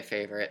E is my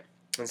favorite,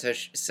 and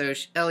so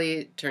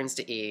Ellie turns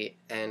to E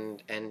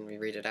and we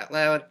read it out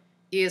loud.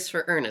 E is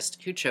for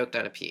Ernest, who choked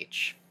on a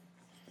peach.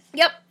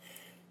 Yep.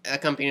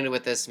 Accompanied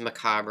with this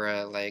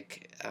macabre,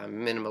 like,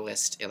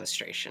 minimalist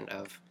illustration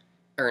of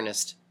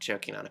Ernest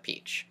choking on a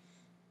peach.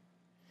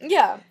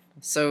 Yeah.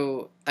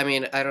 So, I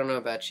mean, I don't know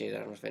about you. I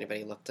don't know if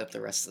anybody looked up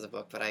the rest of the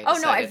book, but Oh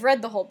no, I've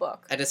read the whole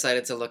book. I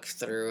decided to look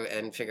through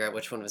and figure out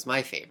which one was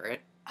my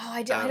favorite. Oh,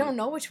 I don't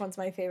know which one's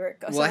my favorite.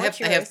 So Well, I what's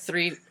have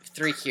yours?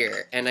 three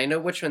here, and I know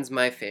which one's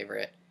my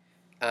favorite.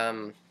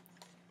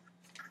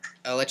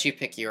 I'll let you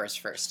pick yours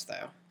first,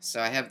 though.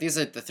 So these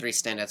are the three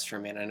standouts for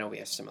me, and I know we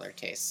have similar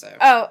tastes. So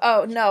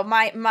Oh no,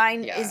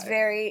 mine Yeah, is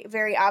very,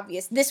 very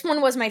obvious. This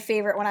one was my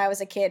favorite when I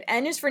was a kid.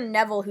 N is for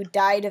Neville, who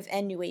died of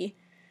ennui.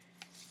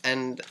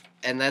 and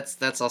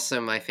that's also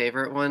my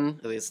favorite one,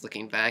 at least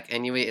looking back.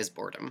 Ennui is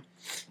boredom.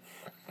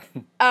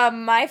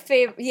 My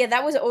favorite, yeah,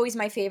 that was always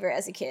my favorite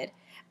as a kid.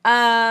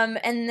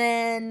 And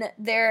then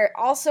they're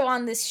also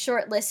on this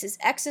short list is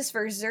X is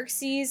for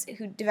Xerxes,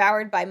 who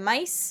devoured by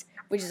mice,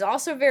 which is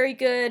also very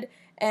good.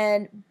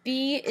 And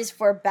B is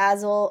for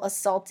Basil,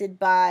 assaulted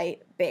by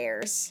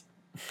bears.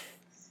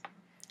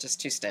 just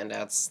two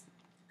standouts.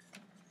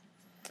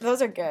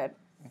 Those are good.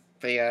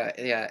 But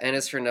yeah. And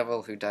as for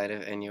Neville, who died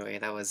of ennui,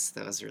 that was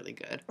really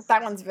good.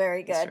 That one's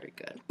very That's good. very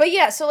good. But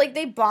yeah, so like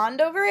they bond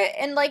over it,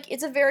 and like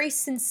it's a very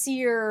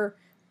sincere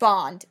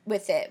bond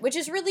with it, which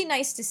is really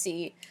nice to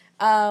see.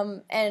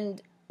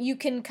 And you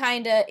can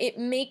it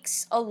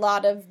makes a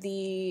lot of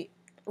the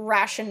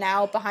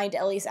rationale behind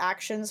Ellie's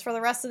actions for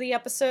the rest of the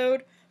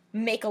episode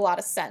make a lot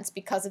of sense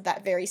because of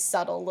that very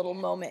subtle little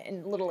moment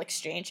and little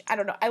exchange. I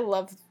don't know. I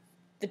love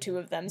the two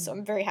of them, so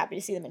I'm very happy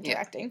to see them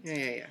interacting.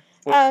 Yeah.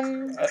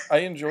 Well, I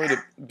enjoyed it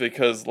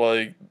because,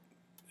 like,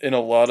 in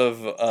a lot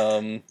of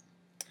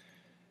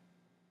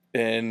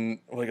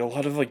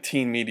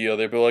teen media,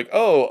 they'd be like,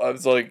 "Oh, I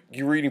was like,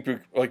 you reading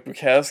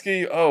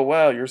Bukowski? Oh,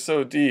 wow, you're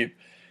so deep."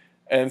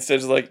 And instead,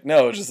 it's like,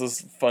 no, it's just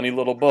this funny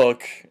little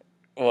book,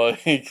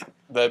 like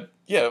that.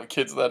 Yeah,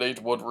 kids that age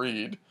would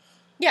read.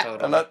 Yeah,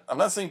 Totally. I'm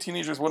not saying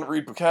teenagers wouldn't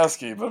read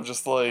Bukowski, but I'm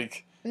just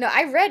like, no,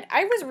 I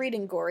was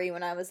reading Gory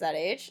when I was that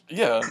age.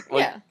 yeah,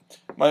 like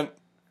Yeah.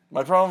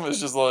 my problem is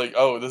just like,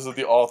 oh, this is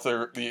the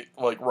author, the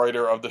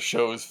writer of the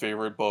show's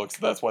favorite books.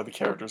 That's why the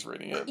character's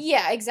reading it.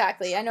 Yeah,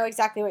 exactly. I know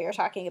exactly what you're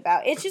talking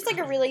about. It's just like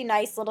a really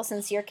nice little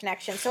sincere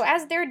connection. So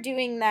as they're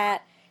doing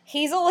that,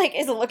 Hazel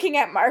is looking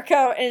at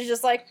Marco and is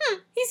just like,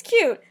 he's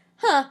cute.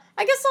 Huh,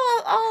 I guess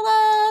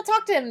I'll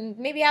talk to him,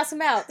 maybe ask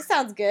him out. This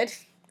sounds good.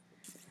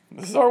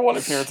 This is our one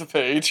appearance of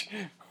Paige.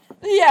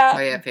 Yeah. Oh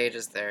yeah, Paige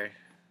is there,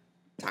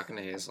 talking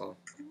to Hazel,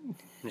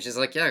 and she's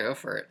like, "Yeah, go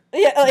for it."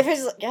 Yeah, like Paige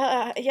is like,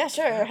 yeah,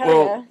 sure, hell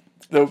Well,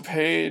 though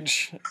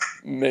Paige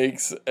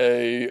makes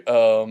a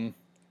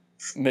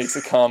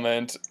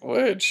comment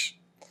which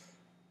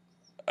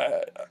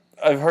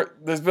I've heard.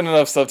 There's been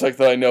enough subtext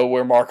that I know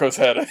where Marco's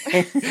heading.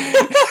 yeah.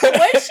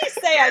 What did she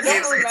say? I It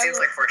don't seems remember.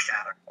 like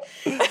foreshadowing.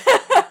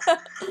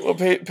 Well,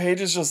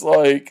 Paige is just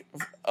like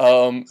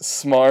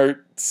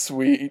smart,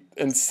 sweet,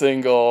 and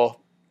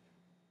single.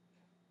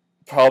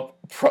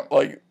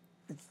 Like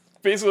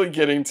basically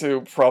getting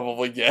to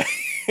probably gay.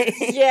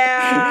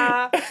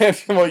 Yeah. And,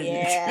 like,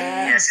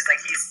 Yeah. Yeah, she's like,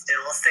 he's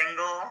still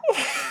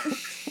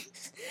single.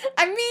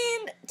 I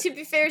mean, to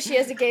be fair, she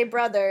has a gay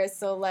brother,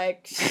 so,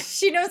 like,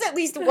 she knows at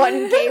least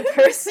one gay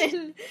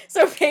person.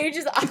 So Paige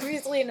is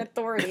obviously an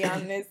authority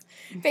on this.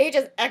 Paige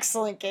has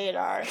excellent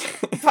gaydar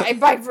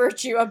by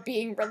virtue of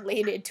being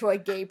related to a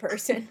gay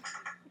person.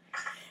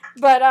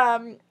 But,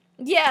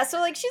 yeah, so,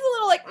 like, she's a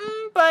little like,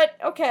 but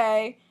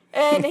okay.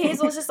 And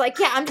Hazel's just like,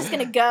 yeah, I'm just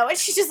gonna go. And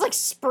she just, like,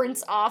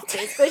 sprints off,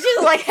 basically.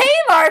 She's like, hey,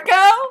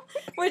 Marco!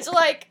 Which,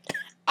 like,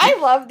 I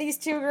love these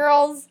two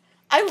girls.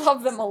 I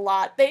love them a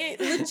lot. They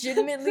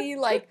legitimately,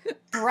 like,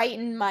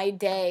 brighten my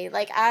day.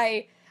 Like,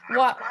 I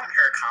want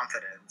her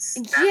confidence.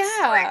 That's,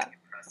 Yeah. like,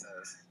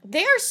 impressive.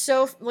 they are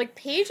so, like,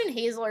 Paige and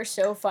Hazel are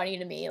so funny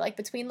to me. Like,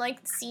 between,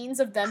 like, scenes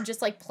of them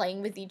just, like,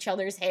 playing with each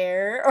other's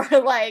hair, or,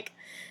 like,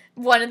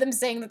 one of them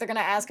saying that they're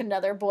gonna ask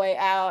another boy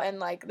out, and,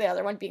 like, the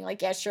other one being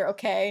like, yeah, sure,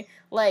 okay.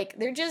 Like,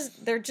 they're just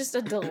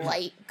a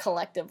delight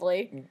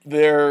collectively.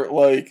 They're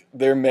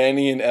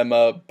Manny and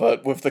Emma,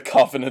 but with the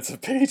confidence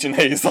of Paige and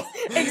Hazel.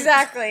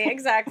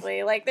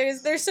 Exactly. Like,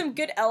 there's some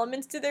good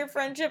elements to their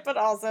friendship, but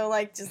also,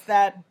 like, just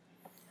that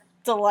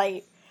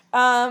delight.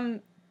 So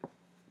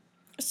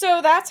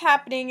that's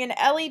happening, and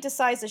Ellie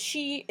decides that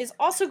she is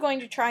also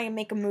going to try and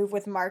make a move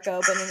with Marco,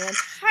 but in an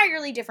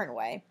entirely different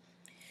way.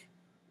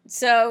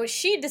 So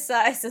she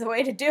decides the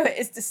way to do it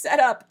is to set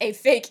up a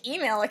fake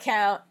email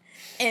account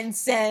and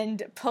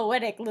send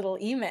poetic little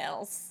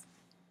emails.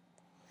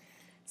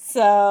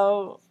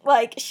 So,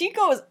 like, she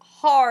goes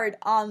hard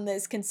on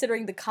this,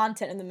 considering the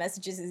content in the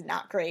messages is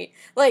not great.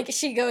 Like,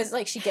 she goes,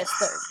 like, she gets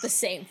the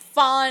same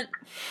font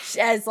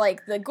as,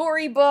 like, the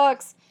Gory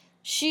books.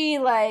 She,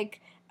 like,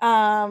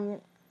 and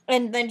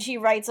then she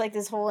writes, like,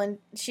 this whole, and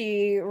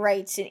she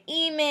writes an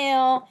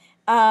email,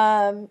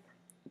 and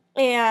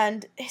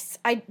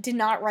I did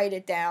not write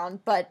it down,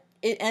 but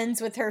it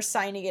ends with her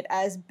signing it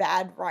as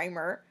Bad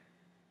Rhymer.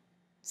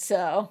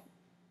 So,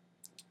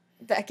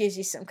 that gives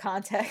you some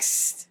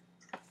context.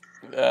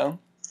 Yeah.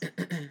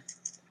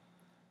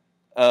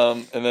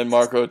 And then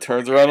Marco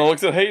turns around and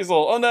looks at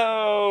Hazel. Oh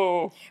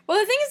no! Well,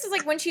 the thing is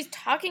like, when she's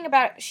talking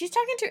about, did she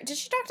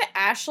talk to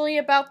Ashley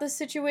about the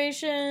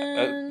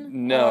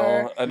situation? No,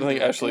 Or- I don't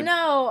think Ashley.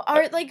 No,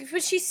 or, like,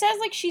 but she says,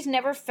 like, she's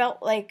never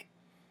felt like,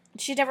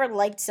 she never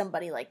liked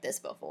somebody like this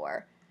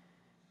before.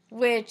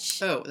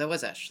 Which, Oh, that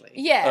was Ashley.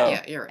 yeah. Oh.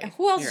 Yeah, you're right.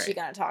 Who else You're is she right.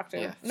 gonna talk to?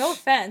 Yeah. No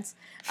offense.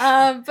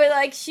 But,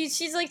 like, she's,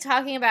 like,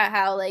 talking about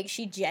how, like,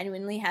 she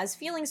genuinely has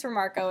feelings for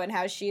Marco, and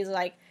how she's,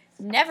 like,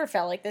 never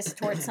felt like this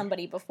towards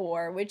somebody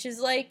before, which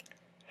is, like,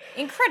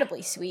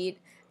 incredibly sweet.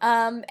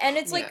 And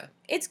it's, like, Yeah.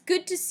 it's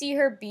good to see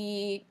her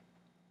be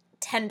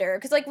tender,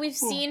 because, like, we've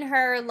seen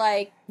her,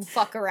 like,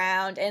 fuck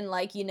around and,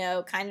 like, you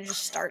know, kind of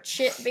just start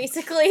shit,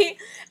 basically,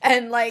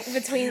 and, like,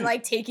 between,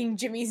 like, taking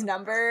Jimmy's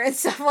number and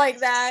stuff like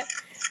that,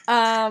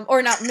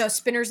 or not, no,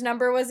 Spinner's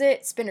number, was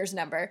it? Spinner's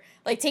number.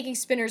 Like, taking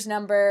Spinner's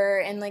number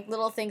and, like,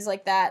 little things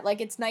like that. Like,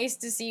 it's nice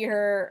to see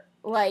her,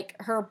 like,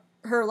 her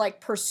her like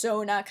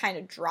persona kind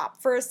of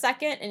drop for a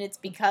second, and it's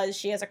because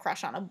she has a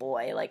crush on a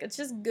boy. Like, it's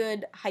just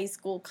good high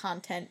school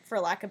content, for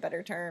lack of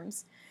better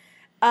terms.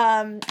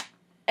 And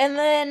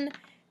then,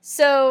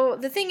 so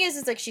the thing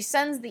is like she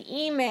sends the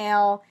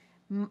email,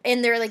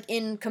 and they're like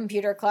in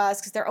computer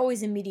class because they're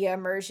always in media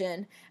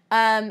immersion.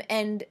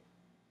 And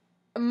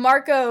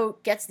Marco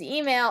gets the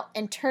email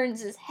and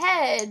turns his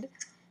head,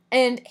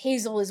 and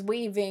Hazel is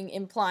waving,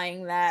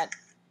 implying that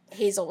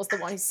Hazel was the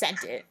one who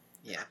sent it.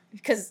 Yeah.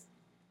 Because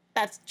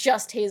that's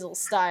just Hazel's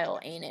style,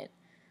 ain't it?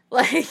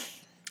 Like,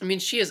 I mean,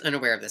 she is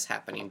unaware of this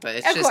happening, but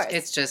Of course.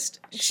 it's just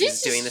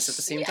she's doing this at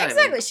the same time.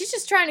 Exactly. She's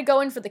just trying to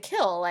go in for the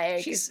kill.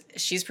 Like,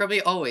 She's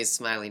probably always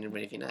smiling and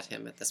waving at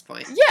him at this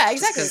point. Yeah,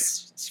 exactly.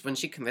 Because when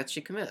she commits,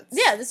 she commits.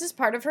 yeah, this is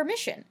part of her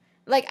mission.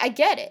 Like, I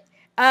get it.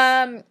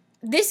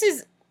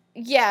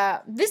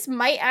 This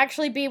might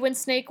actually be when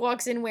Snake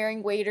walks in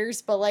wearing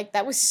waders, but like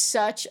that was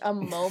such a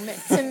moment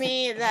to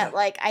me that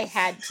like I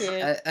had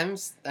to. I'm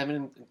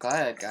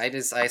glad.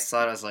 I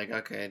saw it. I was like,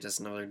 okay,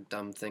 just another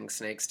dumb thing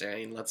Snake's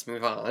doing. Let's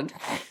move on.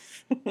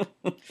 His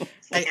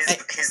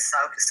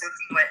soaking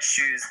wet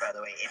shoes, by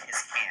the way, in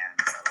his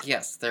hands.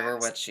 Yes, there were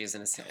wet shoes in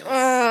his hands.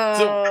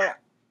 Oh.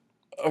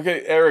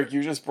 Okay, Eric,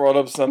 you just brought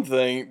up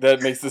something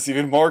that makes this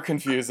even more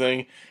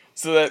confusing.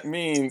 So that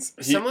means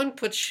Someone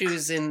put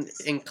shoes in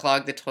and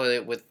clogged the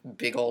toilet with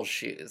big old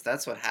shoes.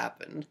 That's what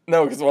happened.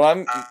 No, because what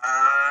I'm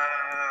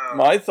Oh.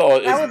 my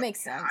thought That is would make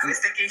sense. I was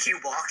thinking he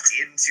walked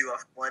into a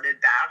flooded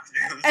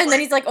bathroom. And then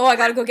he's like, "Oh, I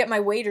gotta go get my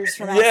waders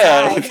from outside."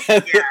 yeah. yeah,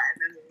 and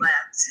then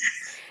left.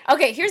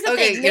 Okay, here's the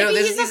thing. Maybe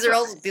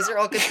these are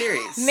all good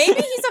theories.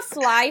 Maybe he's a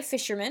fly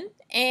fisherman,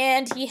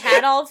 and he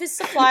had all of his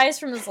supplies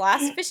from his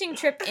last fishing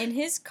trip in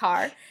his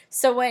car.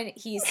 So when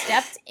he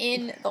stepped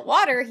in the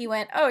water, he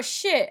went, "Oh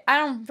shit! I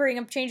don't bring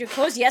a change of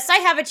clothes. Yes, I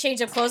have a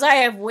change of clothes. I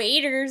have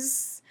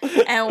waders."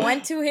 And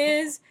went to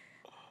his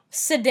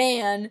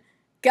sedan,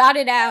 got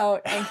it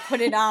out, and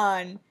put it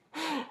on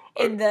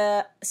in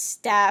the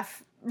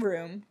staff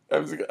room. I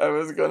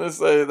was gonna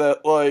say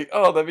that, like,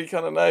 oh, that'd be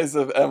kind of nice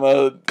if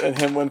Emma and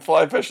him went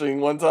fly fishing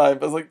one time.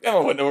 But I was like,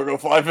 Emma would never go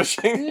fly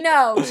fishing.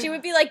 No, she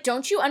would be like,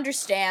 "Don't you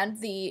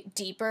understand the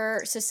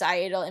deeper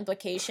societal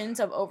implications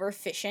of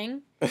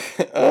overfishing?"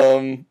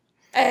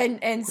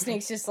 And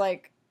Snake's just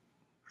like,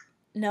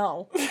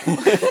 "No." Catch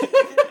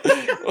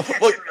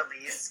Look, and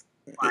release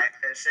fly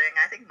fishing.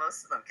 I think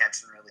most of them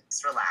catch and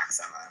release.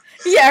 Relax, Emma.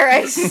 Yeah,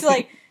 right. It's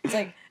like,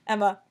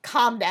 Emma,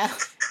 calm down.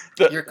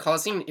 You're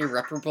causing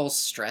irreparable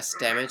stress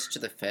damage to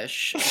the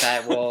fish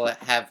that will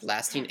have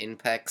lasting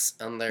impacts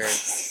on their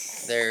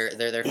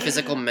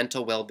physical,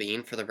 mental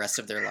well-being for the rest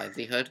of their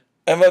livelihood.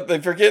 Emma, they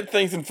forget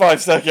things in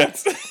 5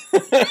 seconds.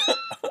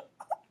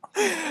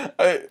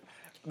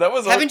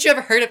 Haven't you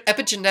ever heard of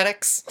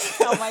epigenetics?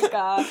 Oh my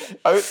god.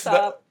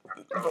 Stop.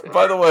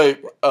 By the way,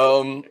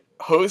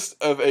 host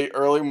of a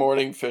early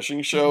morning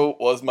fishing show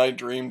was my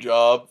dream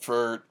job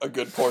for a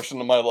good portion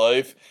of my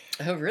life.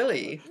 Oh,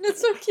 really? That's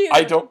so cute.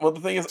 Well,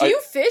 the thing is, Do you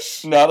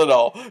fish? not at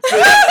all. Like,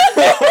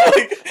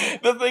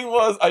 the thing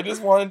was, I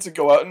just wanted to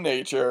go out in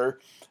nature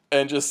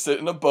and just sit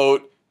in a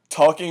boat,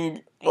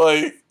 talking,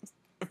 like,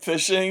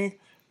 fishing,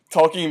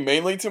 talking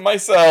mainly to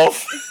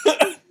myself,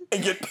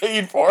 and get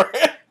paid for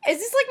it. Is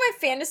this like my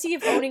fantasy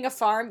of owning a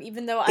farm,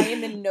 even though I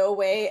am in no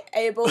way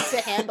able to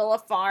handle a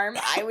farm?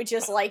 I would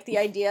just like the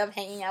idea of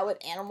hanging out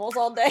with animals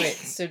all day. Wait,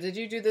 so did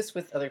you do this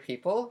with other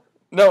people?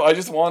 No, I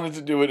just wanted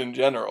to do it in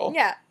general.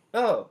 Yeah.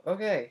 Oh,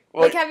 okay.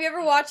 Like, have you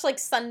ever watched, like,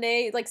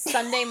 Sunday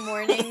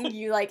morning,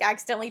 you, like,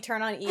 accidentally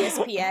turn on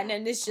ESPN,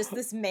 and it's just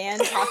this man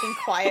talking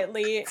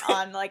quietly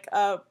on, like,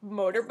 a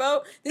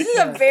motorboat? This is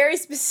a very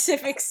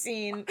specific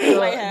scene in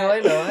my head. No, I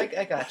know.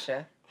 I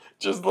gotcha.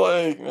 Just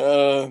like,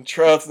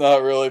 trout's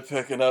not really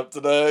picking up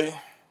today.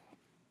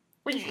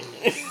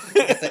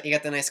 You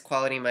got the nice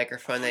quality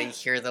microphone that you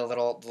hear the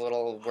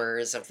little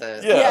whirs of the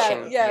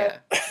fishing. Yeah.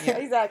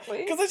 Exactly.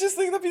 Because I just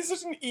think that'd be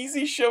such an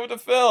easy show to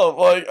film.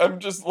 Like, I'm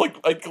just, like,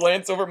 I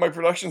glance over at my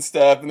production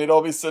staff, and they'd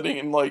all be sitting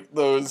in, like,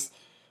 those,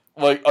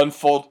 like,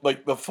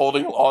 the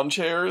folding lawn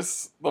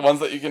chairs. The ones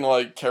that you can,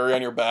 like, carry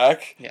on your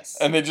back. Yes.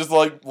 And they just,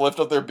 like, lift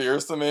up their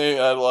beers to me,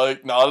 and I'd,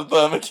 like, nod at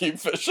them and keep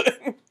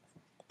fishing.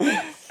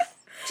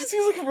 Just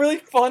seems like a really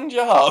fun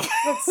job.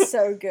 That's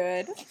so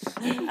good.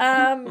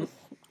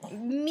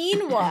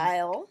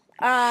 Meanwhile,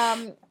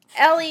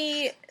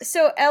 Ellie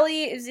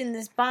is in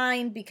this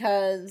bind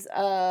because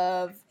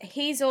of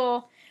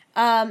Hazel,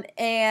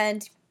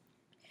 and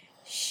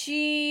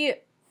she,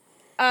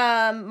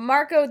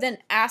 Marco then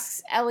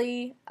asks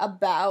Ellie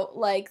about,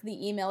 like,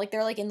 the email, like,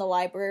 they're, like, in the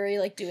library,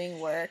 like, doing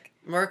work.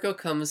 Marco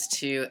comes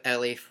to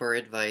Ellie for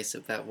advice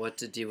about what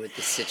to do with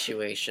the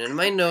situation.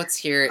 My notes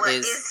here What,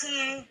 is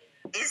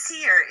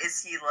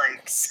is he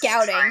like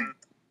Scouting?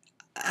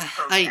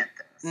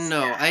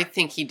 I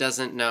think he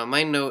doesn't know.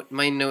 My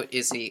note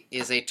is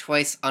a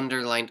twice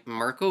underlined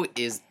Marco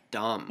is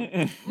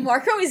dumb.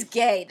 Marco is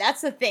gay.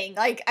 That's the thing.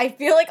 Like, I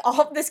feel like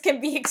all of this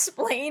can be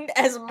explained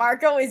as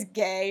Marco is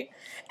gay,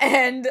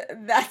 and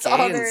that's all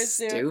Gay there and is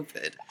to it.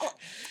 stupid.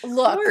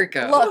 Look,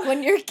 Marco.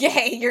 when you're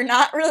gay, you're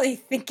not really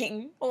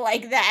thinking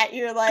like that.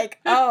 You're like,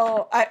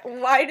 oh,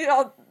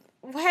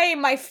 hey,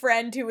 my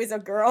friend who is a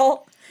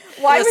girl,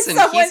 why Listen,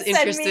 would someone he's send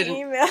interested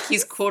me in- emails?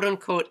 He's quote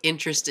unquote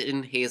interested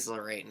in Hazel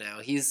right now.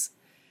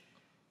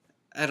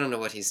 I don't know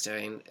what he's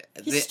doing.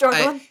 He's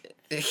struggling.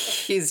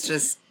 He's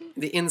just,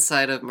 the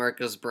inside of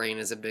Marco's brain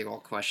is a big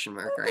old question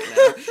mark right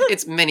now.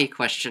 It's many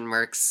question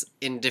marks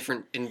in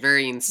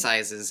varying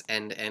sizes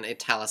and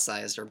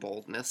italicized or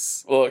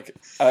boldness. Look,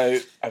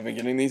 I've been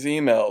getting these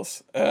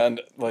emails,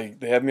 and like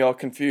they have me all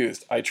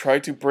confused. I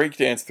tried to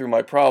breakdance through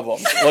my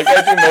problems, like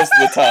I do most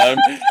of the time,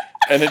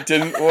 and it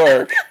didn't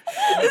work.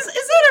 Is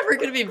that ever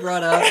going to be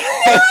brought up?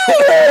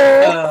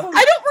 I don't remember.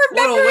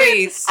 What a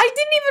waste. I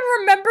didn't even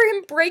remember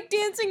him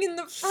breakdancing in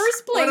the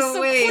first place. What a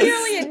So waste.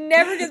 clearly it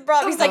never gets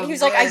brought up. He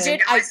was like, I man.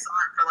 did. I saw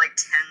it for like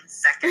 10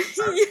 seconds.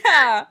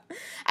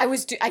 I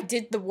was Yeah, I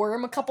did the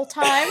worm a couple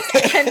times,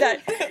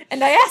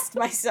 and I asked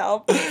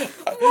myself,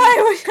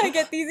 why would I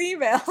get these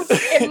emails?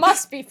 It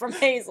must be from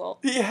Hazel.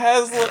 He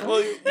has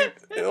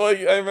like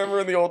I remember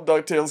in the old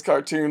DuckTales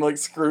cartoon, like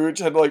Scrooge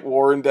had like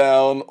worn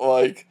down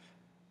like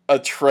a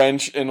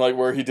trench in like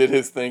where he did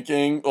his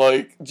thinking.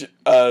 Like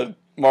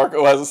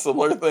Marco has a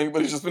similar thing,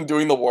 but he's just been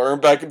doing the worm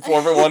back and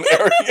forth in one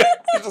area.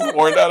 He's just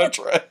worn down a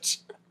trench.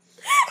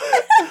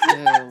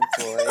 Oh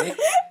boy.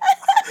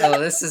 Oh,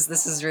 this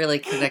is really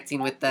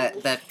connecting with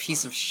that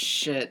piece of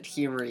shit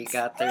humor you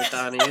got there,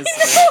 Donnie, isn't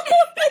it?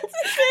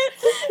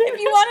 If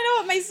you want to know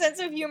what my sense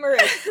of humor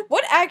is,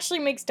 what actually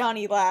makes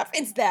Donnie laugh,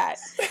 it's that.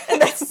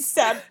 And that's the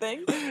sad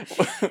thing.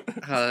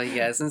 Oh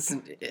yeah, since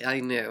I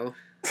knew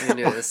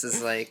this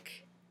is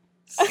like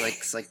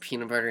it's like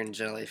peanut butter and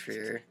jelly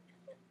for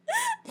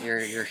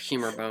your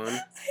humor bone.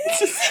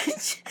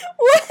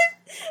 What?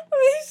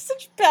 I have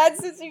such bad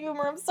sense of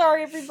humor. I'm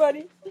sorry,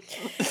 everybody.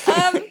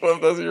 Well,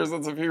 if that's your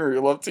sense of humor,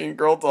 you love Teen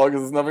Girl Talk,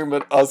 because it's nothing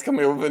but us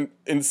coming up with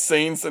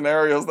insane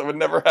scenarios that would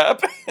never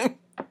happen.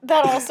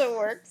 That also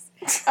works.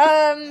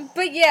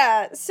 But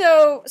yeah,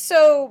 so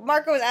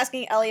Marco was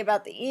asking Ellie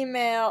about the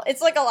email.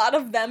 It's like a lot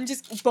of them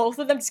both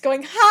of them just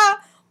going,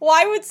 ha,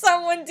 why would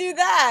someone do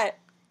that?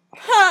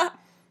 Ha,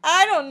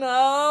 I don't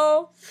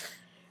know.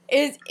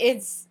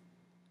 It's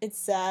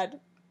sad.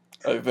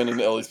 I've been in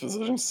Ellie's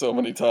position so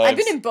many times. I've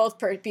been in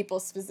both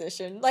people's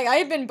position. Like, I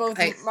have been both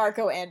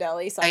Marco and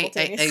Ellie I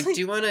simultaneously.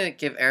 do want to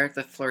give Eric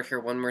the floor here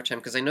one more time,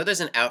 because I know there's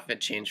an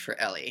outfit change for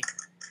Ellie.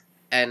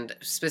 And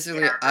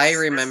specifically, Yeah, I this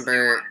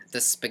remember one.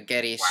 the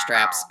spaghetti Wow.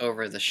 straps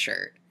over the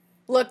shirt.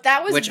 Look,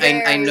 that was Which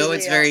very I know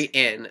it's real. very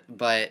in,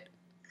 but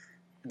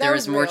there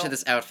was was more real. to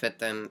this outfit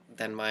than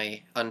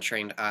my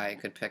untrained eye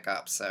could pick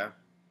up, so.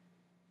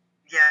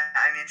 Yeah,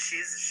 I mean,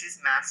 she's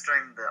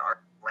mastering the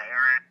art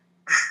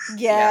layering.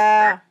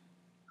 Yeah.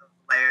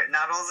 Layer.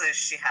 Not only does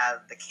she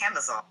have the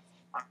camisole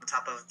on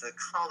top of the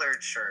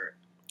collared shirt.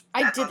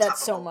 I that's did on that top of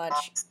so a much.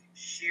 long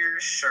sheer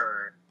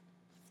shirt.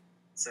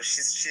 So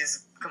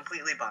she's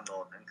completely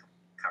bundled and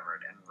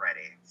covered and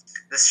ready.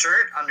 The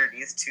shirt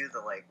underneath too,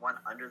 the like one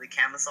under the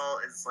camisole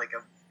is like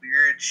a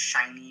weird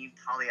shiny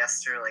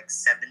polyester like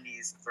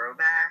 70s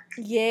throwback.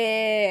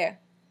 Yeah,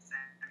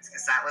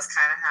 Because that was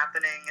kind of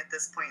happening at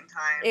this point in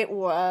time. it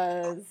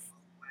was.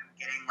 I'm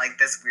getting like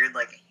this weird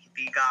like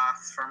hippie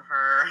goth from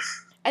her.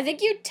 I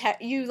think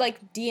you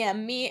like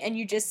DM me and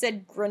you just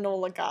said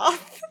granola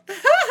goth.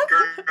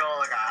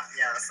 Granola goth,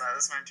 yes, that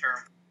was my term.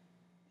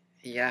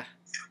 Yeah.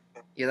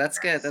 Yeah, that's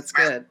good, that's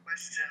My good.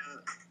 question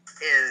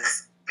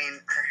is, I mean,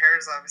 her hair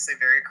is obviously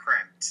very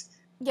crimped,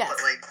 Yes.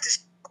 but like, does she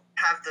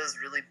have those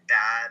really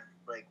bad,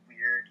 like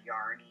weird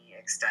yarny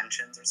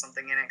extensions or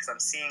something in it? Because I'm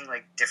seeing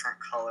like different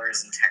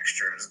colors and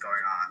textures going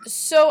on.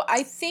 So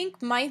I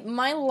think my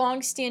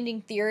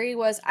long-standing theory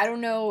was, I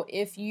don't know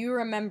if you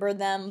remember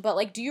them, but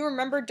like, do you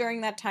remember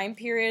during that time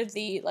period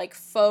the like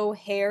faux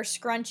hair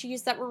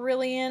scrunchies that were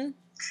really in?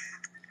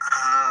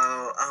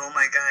 Oh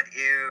my god,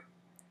 ew.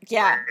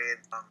 Yeah,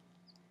 Worried.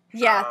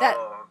 yeah.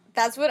 Oh.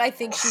 That's what I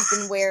think she's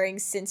been wearing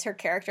since her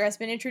character has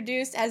been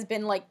introduced, has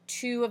been like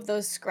two of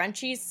those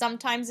scrunchies,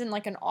 sometimes in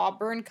like an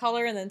auburn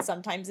color and then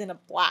sometimes in a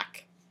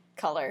black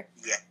color.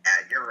 Yeah,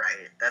 you're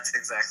right. That's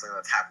exactly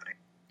what's happening.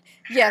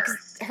 Yeah,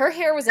 because her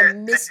hair was a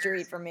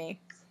mystery for me.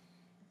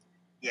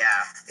 Yeah,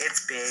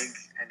 it's big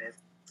and it's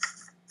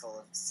full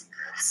of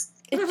secrets.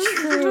 It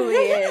truly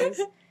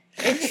is.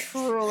 It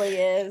truly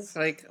is.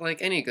 Like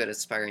any good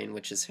aspiring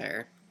witch's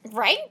hair.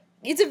 Right?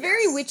 It's a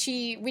very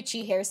witchy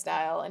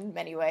hairstyle in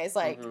many ways.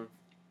 Like, Mhm.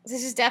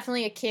 this is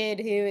definitely a kid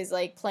who is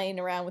like playing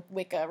around with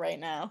Wicca right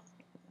now.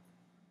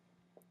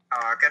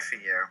 Oh, good for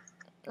you.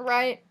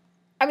 Right?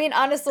 I mean,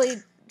 honestly,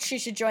 she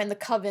should join the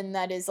coven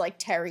that is like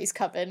Terry's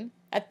coven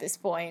at this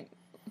point.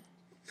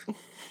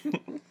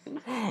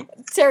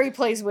 Terry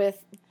plays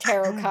with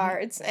tarot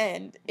cards,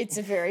 and it's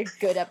a very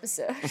good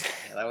episode.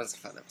 Yeah, that was a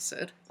fun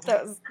episode.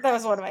 That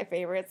was one of my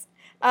favorites.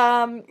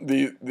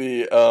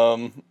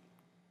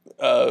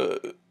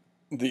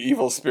 the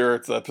evil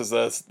spirits that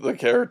possess the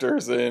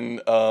characters in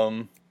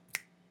oh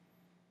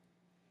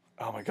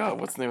my god,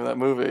 what's the name of that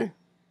movie?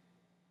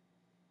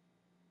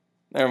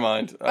 Never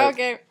mind.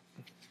 Okay.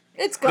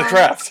 It's The gone.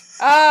 Craft.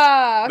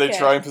 Ah, okay. They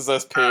try and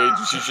possess Paige,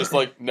 and she's just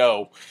like,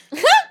 no.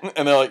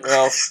 And they're like,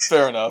 well,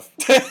 fair enough.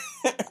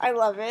 I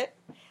love it.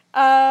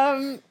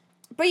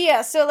 But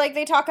yeah, so like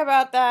they talk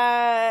about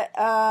that,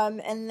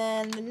 and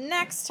then the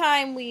next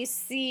time we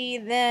see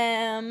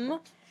them,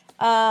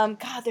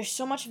 God, there's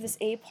so much of this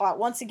A plot.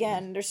 Once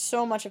again, there's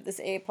so much of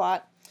this A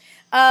plot.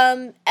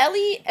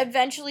 Ellie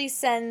eventually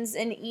sends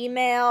an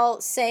email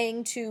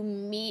saying to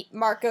meet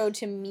Marco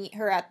to meet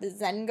her at the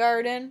Zen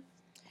Garden.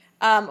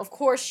 Of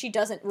course, she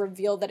doesn't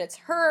reveal that it's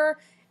her.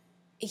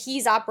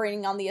 He's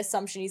operating on the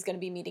assumption he's going to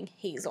be meeting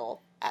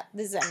Hazel at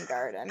the Zen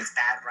Garden.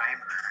 Bad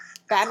rhymer.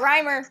 Bad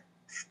rhymer.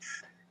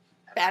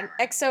 Bad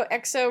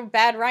XO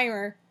bad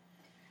rhymer.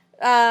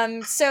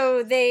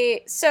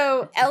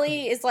 So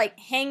Ellie is like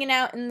hanging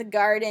out in the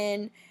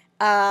garden.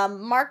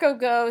 Marco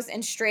goes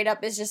and straight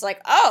up is just like,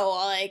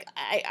 oh, like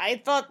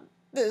I thought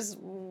this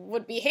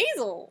would be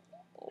Hazel.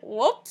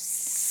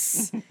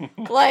 Whoops.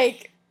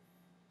 Like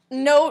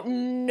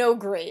no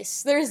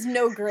grace. There's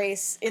no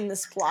grace in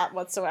this plot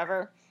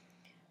whatsoever.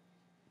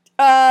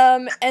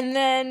 And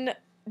then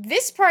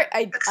this part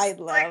I love.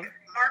 Like,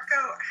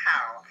 Marco,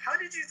 how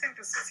did you think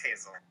this was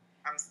Hazel?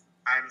 I'm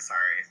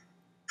sorry.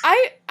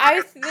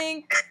 I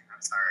think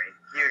I'm sorry.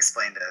 You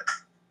explained it.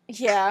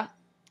 yeah.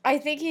 I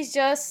think he's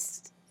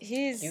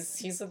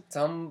He's a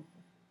dumb.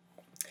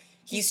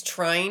 He's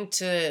trying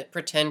to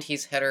pretend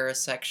he's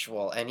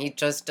heterosexual, and he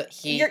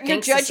your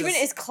thinks judgment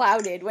is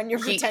clouded when you're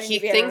pretending he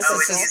to be thinks Oh, heterosexual.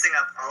 he's this is- using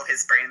up all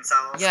his brain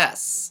cells?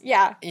 Yes.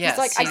 Yeah. Yes, He's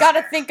like, I he's-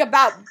 gotta think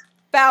about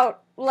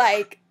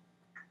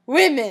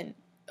women.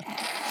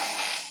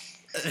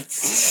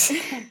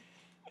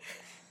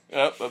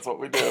 Yep, that's what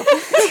we do.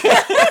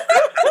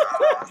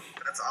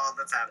 That's all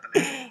that's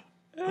happening.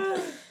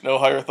 No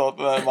higher thought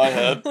than that in my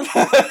head. Well,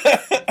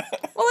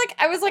 like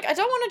I was like, I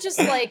don't want to just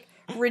like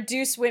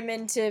reduce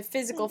women to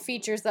physical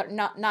features that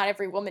not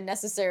every woman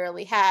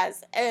necessarily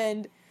has,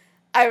 and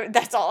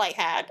that's all I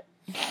had.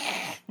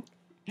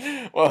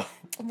 Well,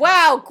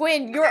 Wow,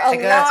 Gwyn, your I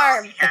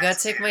alarm. gotta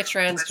take my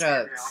trans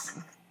jokes.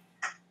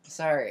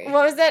 Sorry.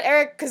 What was that,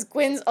 Eric? Because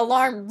Gwyn's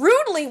alarm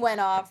rudely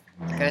went off.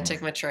 I gotta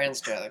take my trans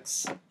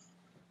jokes.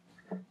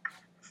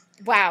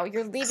 Wow,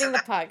 you're leaving the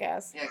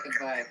podcast. Yeah,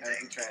 goodbye. I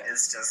think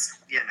it's just,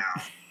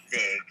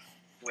 vague.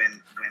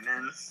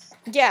 Women.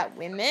 Yeah,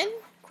 women?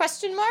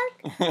 Question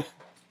mark?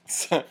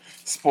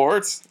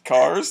 sports,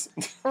 cars.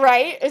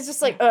 Right? It's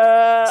just like,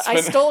 I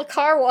Spin- stole a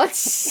car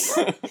once.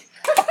 It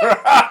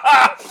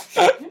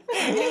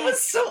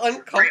was so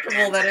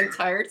uncomfortable that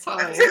entire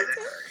time.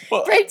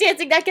 Well,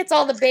 Breakdancing, that gets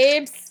all the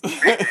babes.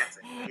 Yeah.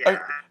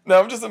 now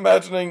I'm just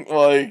imagining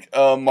like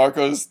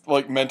Marco's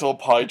like mental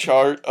pie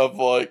chart of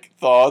like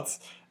thoughts,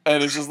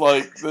 and it's just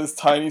like this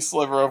tiny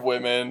sliver of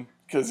women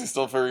because he's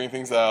still figuring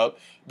things out.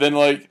 Then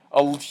like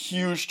a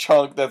huge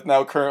chunk that's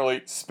now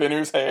currently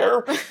Spinner's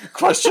hair?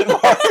 Question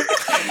mark.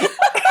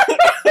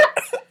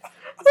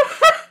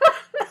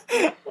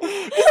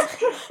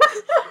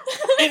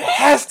 It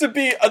has to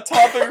be a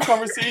topic of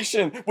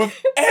conversation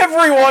with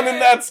everyone in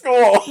that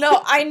school.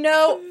 No, I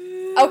know.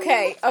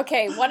 Okay.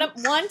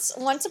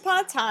 Once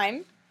upon a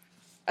time,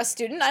 a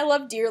student I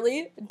love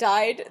dearly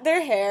dyed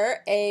their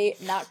hair a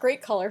not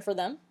great color for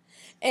them.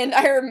 And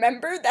I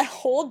remember that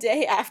whole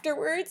day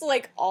afterwards,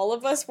 like, all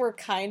of us were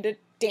kind of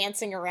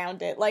dancing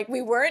around it. Like, we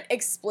weren't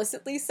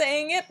explicitly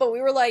saying it, but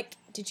we were like,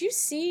 did you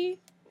see?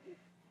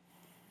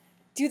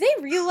 Do they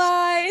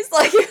realize?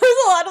 Like, it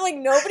was a lot of, like,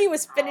 nobody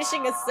was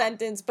finishing a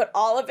sentence, but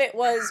all of it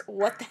was,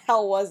 what the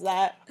hell was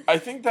that? I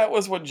think that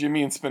was what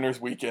Jimmy and Spinner's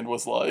weekend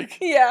was like.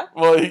 Yeah.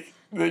 Like,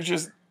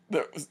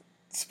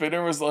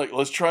 Spinner was like,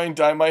 let's try and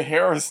dye my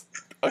hair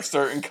a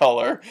certain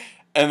color.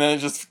 And then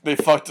they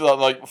fucked it up,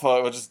 like,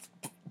 we'll just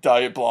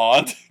dye it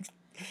blonde.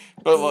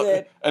 But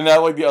like, and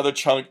now, like, the other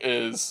chunk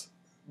is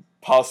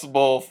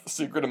possible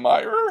secret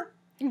admirer.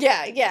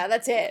 Yeah,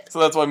 that's it. So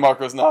that's why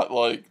Marco's not,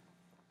 like,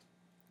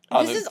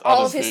 This is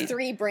all of his feet.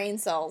 3 brain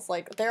cells.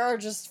 Like, they are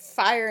just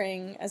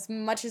firing as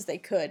much as they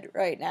could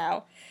right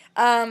now.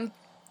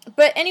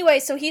 But anyway,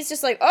 so he's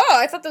just like, oh,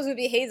 I thought those would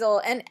be Hazel.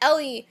 And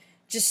Ellie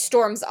just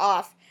storms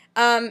off.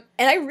 And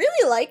I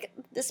really like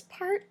this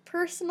part,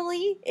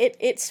 personally.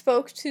 It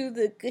spoke to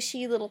the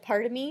gushy little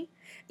part of me,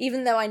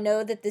 even though I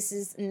know that this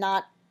is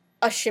not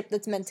a ship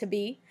that's meant to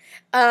be.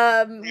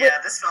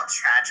 This felt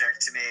tragic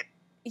to me.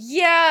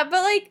 Yeah,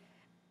 but like,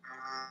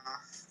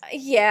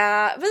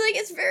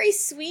 it's very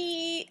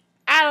sweet.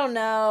 I don't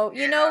know.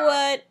 You know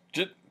what?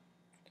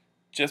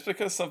 Just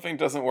because something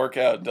doesn't work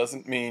out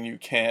doesn't mean you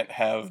can't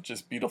have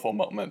just beautiful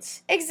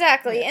moments.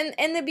 Exactly.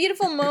 And the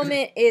beautiful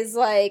moment is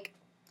like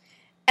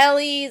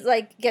Ellie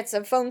like gets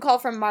a phone call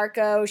from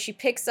Marco. She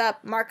picks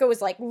up. Marco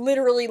is like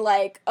literally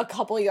like a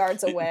couple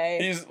yards away.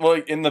 He's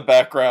like in the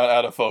background,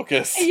 out of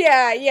focus.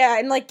 Yeah,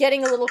 and like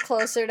getting a little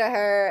closer to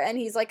her, and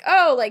he's like,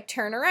 "Oh, like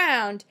turn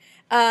around."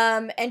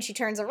 And she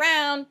turns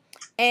around,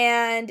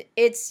 And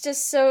it's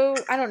just so,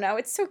 I don't know,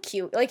 it's so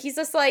cute. Like, he's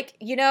just like,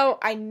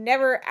 I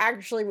never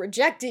actually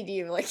rejected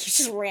you. Like, he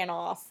just ran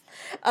off.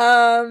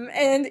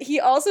 And he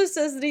also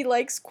says that he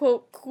likes,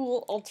 quote,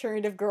 cool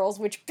alternative girls,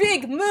 which,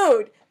 big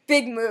mood.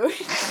 Big mood.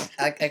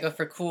 I go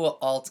for cool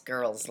alt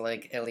girls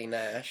like Ellie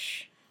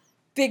Nash.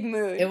 Big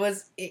mood.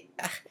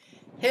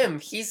 Him.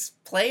 He's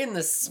playing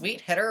this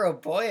sweet hetero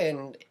boy,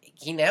 and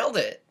he nailed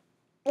it.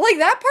 Like,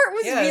 that part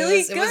was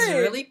really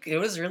good. It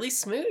was really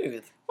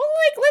smooth. Well,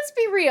 like, let's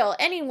be real.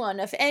 Anyone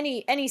of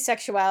any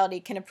sexuality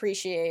can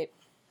appreciate,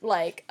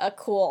 like, a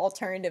cool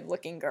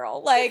alternative-looking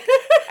girl. Like,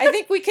 I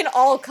think we can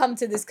all come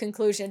to this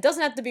conclusion. It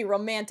doesn't have to be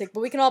romantic,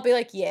 but we can all be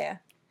like, yeah.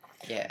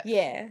 Yeah.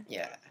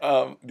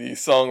 The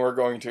song we're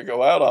going to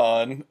go out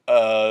on,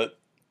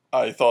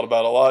 I thought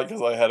about a lot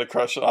because I had a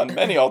crush on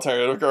many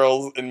alternative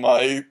girls in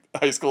my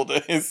high school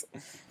days.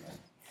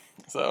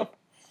 So.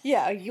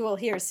 Yeah, you will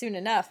hear soon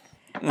enough.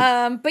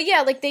 But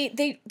yeah, like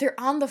they're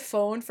on the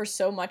phone for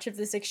so much of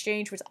this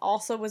exchange, which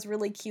also was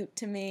really cute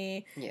to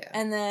me. Yeah.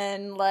 And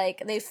then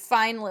like they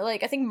finally,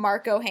 like, I think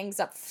Marco hangs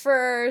up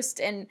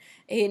first, and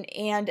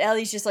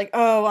Ellie's just like,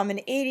 oh, I'm an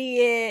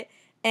idiot,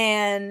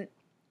 and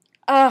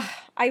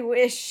I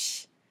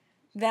wish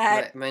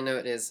that my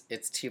note is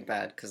it's too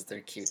bad because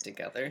they're cute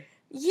together.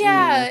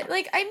 Yeah,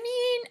 like, I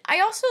mean, I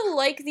also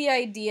like the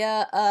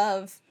idea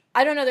of,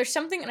 I don't know, there's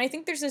something, and I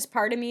think there's this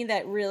part of me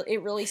that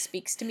it really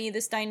speaks to me,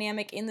 this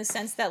dynamic, in the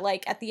sense that,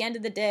 like, at the end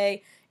of the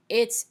day,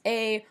 it's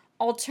a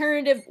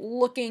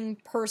alternative-looking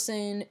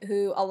person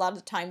who a lot of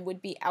the time would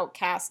be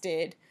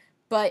outcasted,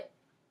 but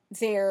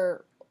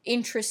their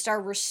interests are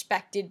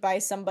respected by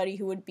somebody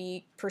who would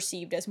be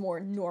perceived as more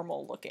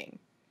normal-looking.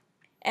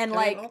 And,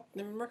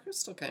 Marco's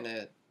still kind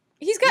of...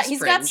 He's got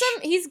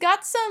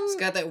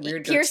that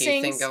weird piercings.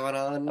 goatee thing going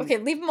on. Okay,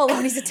 leave him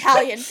alone. He's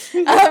Italian.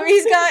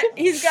 He's got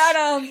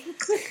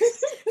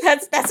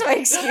that's my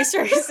excuse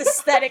for his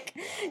aesthetic.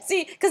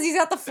 See, because he's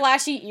got the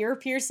flashy ear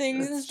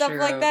piercings and stuff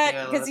like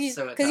that. Because he's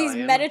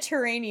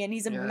Mediterranean.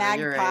 He's a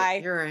magpie.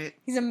 You're right.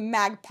 He's a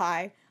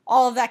magpie.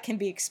 All of that can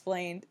be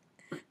explained.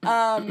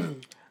 But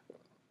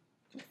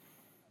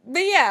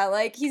yeah,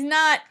 like, he's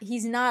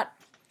not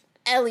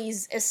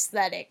Ellie's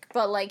aesthetic,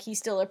 but like he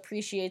still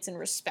appreciates and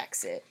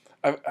respects it.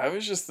 I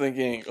was just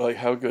thinking, like,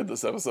 how good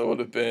this episode would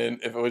have been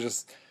if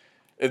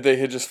they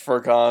had just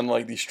forgone,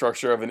 like, the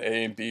structure of an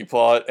A and B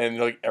plot, and,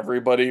 like,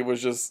 everybody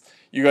was just,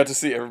 you got to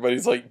see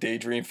everybody's, like,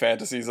 daydream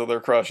fantasies of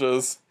their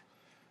crushes.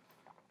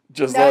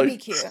 That'd be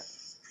cute.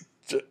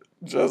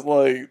 Just,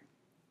 like,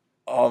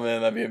 oh,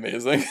 man, that'd be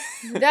amazing.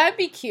 That'd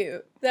be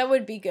cute. That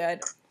would be good,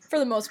 for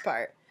the most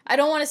part. I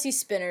don't want to see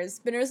Spinners.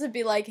 Spinners would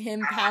be like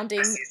him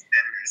pounding...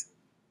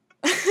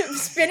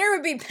 Spinner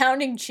would be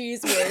pounding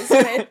cheese whiz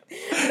with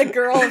the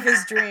girl of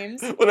his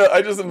dreams. Well,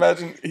 I just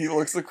imagine he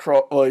looks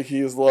across, like,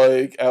 he's,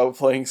 like, out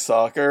playing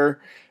soccer,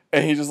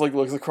 and he just, like,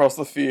 looks across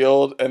the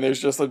field, and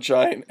there's just a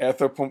giant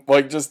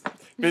like, just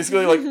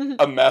basically, like,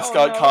 a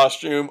mascot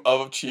costume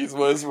of Cheese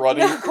Whiz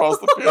running across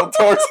the field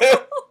towards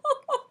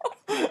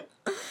him.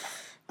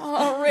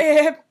 Oh,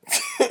 rip.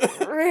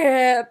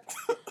 Rip.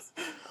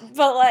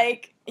 But,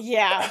 like,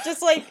 yeah,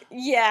 just, like,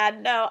 yeah,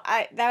 no,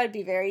 that would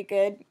be very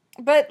good.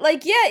 But,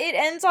 like, yeah, it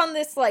ends on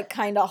this, like,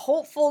 kind of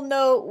hopeful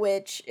note,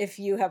 which, if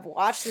you have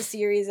watched the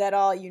series at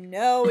all, you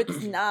know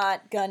it's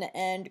not gonna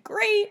end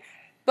great,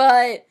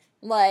 but,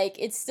 like,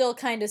 it still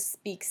kind of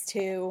speaks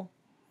to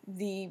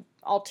the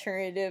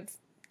alternative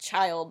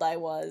child I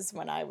was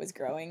when I was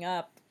growing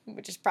up,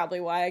 which is probably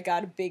why I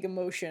got a big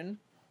emotion.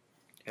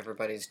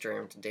 Everybody's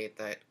dream to date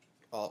that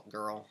alt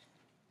girl.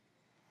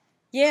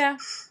 Yeah.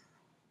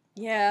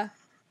 Yeah.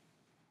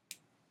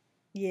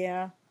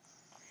 Yeah.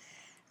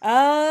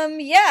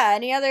 Yeah,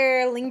 any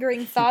other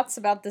lingering thoughts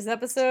about this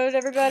episode,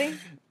 everybody?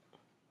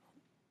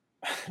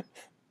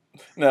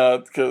 No,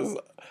 because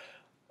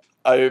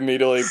I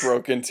immediately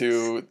broke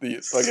into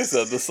like I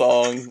said, the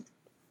song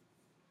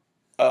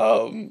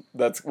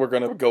we're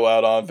gonna go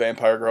out on,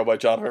 Vampire Girl by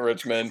Jonathan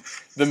Richman.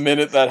 The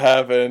minute that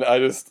happened, I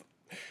just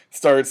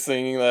started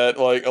singing that,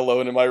 like,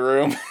 alone in my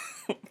room.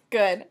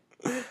 Good.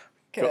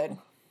 Cool.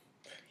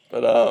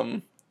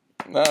 But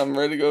now I'm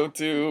ready to go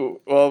to,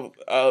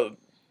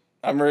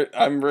 I'm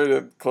ready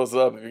to close it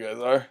up if you guys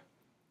are.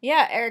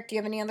 Yeah, Eric, do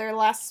you have any other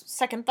last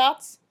second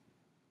thoughts?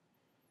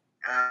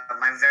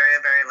 My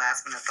very, very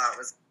last minute thought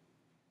was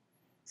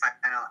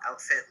final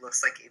outfit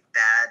looks like a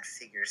bad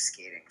figure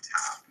skating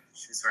top.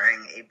 She's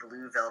wearing a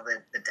blue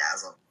velvet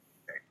bedazzled.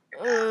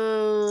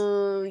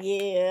 Oh,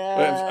 yeah.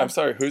 Wait, I'm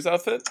sorry, whose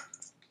outfit?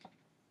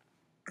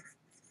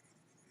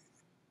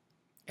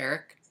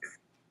 Eric?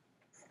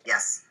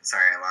 Yes.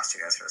 Sorry, I lost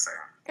you guys for a second.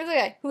 It's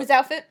okay. Whose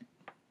outfit?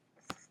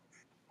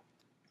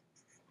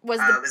 It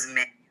was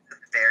May at the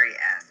very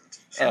end.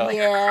 She had, like, a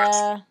yeah.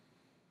 crutch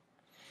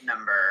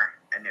number,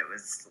 and it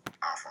was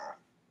awful.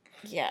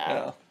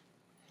 Yeah.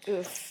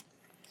 Oof.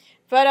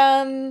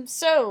 But,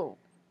 so,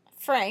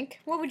 Frank,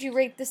 what would you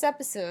rate this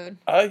episode?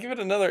 I give it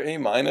another A-.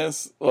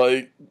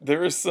 Like,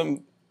 there is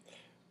some...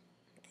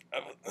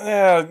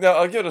 no,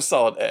 I'll give it a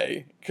solid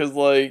A. Because,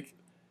 like,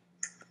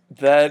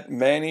 that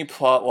Manny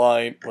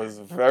plotline was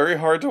very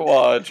hard to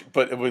watch,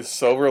 but it was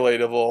so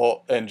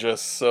relatable and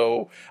just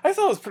so... I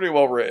thought it was pretty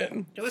well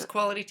written. It was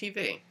quality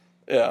TV.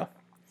 Yeah.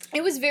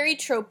 It was very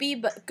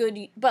tropey, but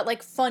good, but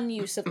like fun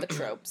use of the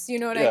tropes. You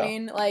know what Yeah. I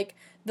mean? Like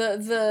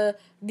the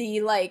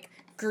like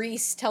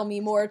Grease, tell me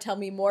more type,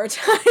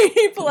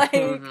 like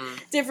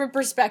Mhm. different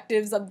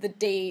perspectives of the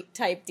date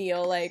type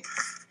deal. Like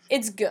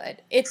it's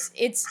good.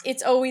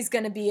 It's always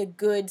gonna be a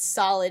good,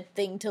 solid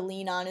thing to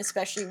lean on,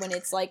 especially when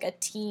it's like a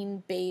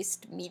teen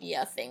based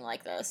media thing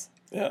like this.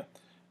 Yeah.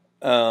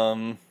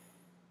 And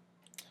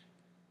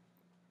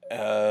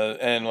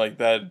like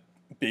that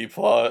B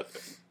plot,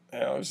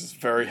 I was just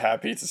very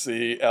happy to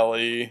see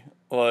Ellie,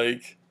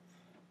 like,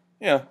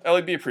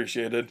 Ellie be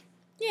appreciated.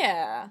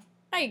 Yeah,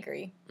 I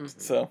agree. Mhm.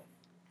 So,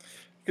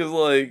 because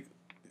like,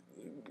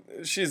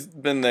 she's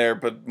been there,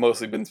 but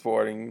mostly been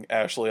supporting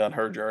Ashley on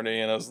her journey,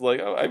 and I was like,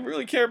 oh, I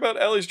really care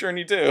about Ellie's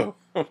journey too.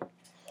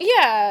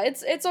 Yeah,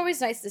 it's always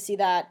nice to see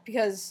that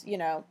because,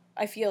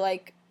 I feel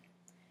like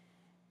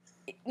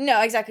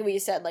no, exactly what you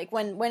said. Like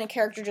when a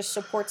character just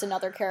supports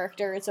another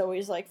character, it's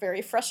always like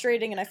very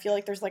frustrating and I feel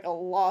like there's like a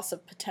loss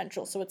of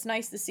potential. So it's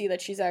nice to see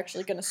that she's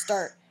actually going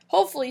to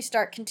hopefully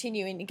start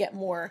continuing to get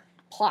more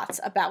plots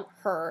about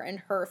her and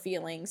her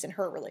feelings and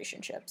her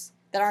relationships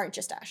that aren't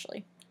just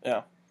Ashley.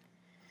 Yeah.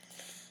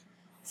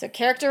 So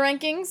character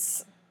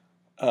rankings.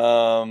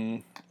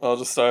 I'll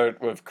just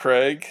start with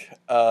Craig.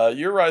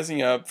 You're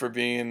rising up for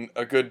being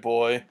a good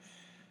boy.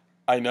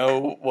 I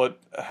know what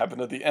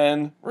happened at the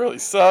end really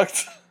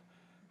sucked,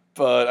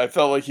 but I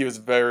felt like he was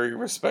very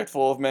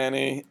respectful of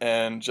Manny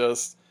and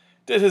just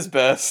did his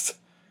best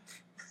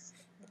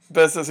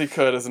as he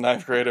could as a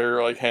ninth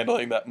grader, like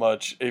handling that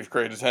much eighth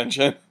grade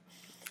attention.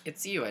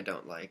 It's you I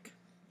don't like.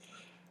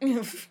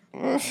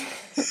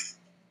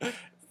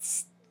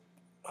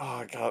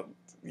 Oh god,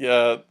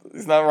 yeah,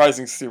 he's not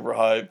rising super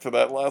high for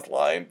that last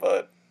line,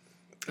 but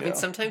I mean,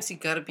 sometimes you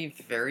gotta be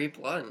very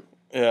blunt.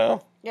 yeah.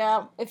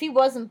 Yeah, if he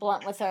wasn't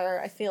blunt with her,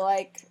 I feel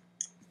like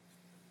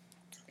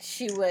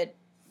she would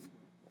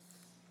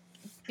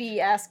be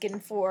asking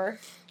for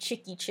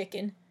chicky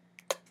chicken.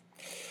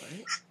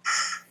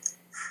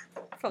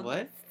 From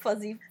What?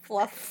 Fuzzy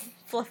fluffy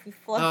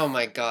fluff. Oh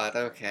my god,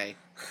 okay.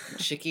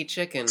 Chicky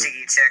chicken.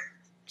 Jiggy chick.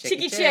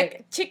 Chicky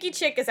chick. Chicky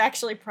chick is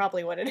actually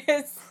probably what it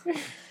is.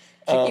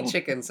 Chicky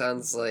chicken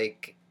sounds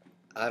like,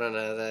 I don't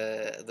know,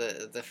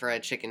 the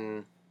fried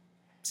chicken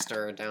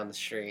store down the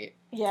street.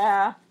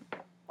 Yeah,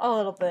 a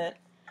little bit.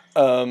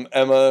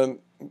 Emma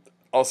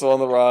also on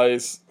the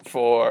rise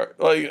for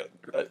like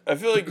I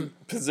feel like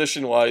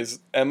position wise,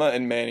 Emma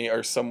and Manny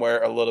are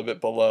somewhere a little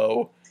bit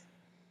below.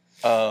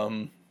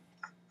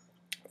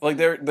 Like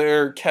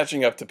they're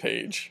catching up to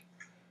Paige.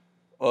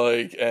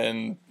 Like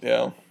and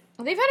yeah.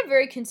 They've had a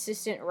very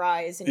consistent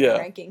rise in Yeah.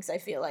 rankings. I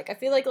feel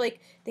like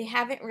they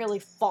haven't really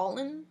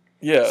fallen.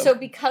 Yeah. So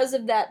because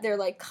of that, they're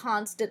like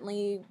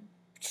constantly,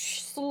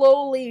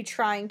 slowly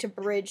trying to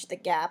bridge the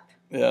gap.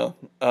 Yeah.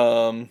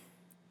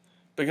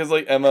 Because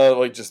like Emma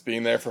like just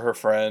being there for her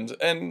friend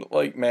and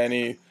like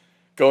Manny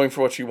going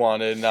for what she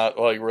wanted, not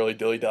like really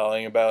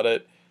dilly-dallying about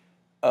it.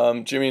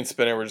 Jimmy and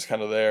Spinner were just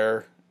kind of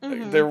there.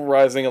 Mhm. They're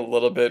rising a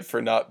little bit for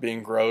not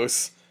being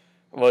gross,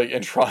 like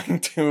and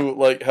trying to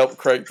like help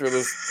Craig through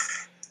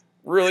this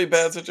really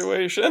bad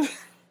situation.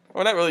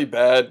 Well, not really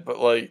bad, but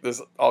like this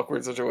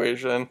awkward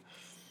situation.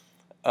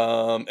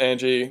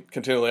 Angie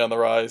continually on the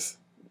rise,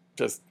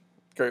 just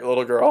great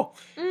little girl.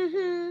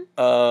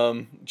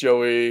 Mm-hmm.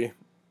 Joey,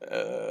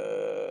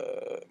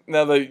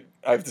 now that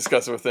I've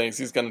discussed it with things,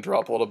 he's going to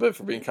drop a little bit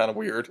for being kind of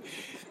weird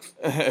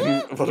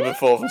and a little bit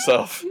full of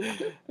himself.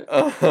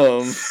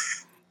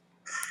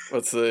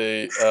 Let's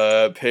see,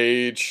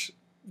 Paige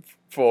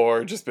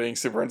for just being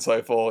super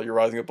insightful. You're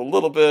rising up a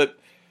little bit.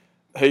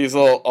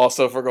 Hazel,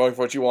 also for going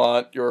for what you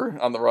want. You're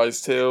on the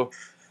rise too.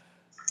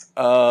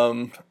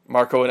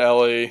 Marco and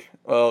Ellie,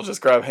 well,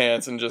 just grab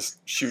hands and just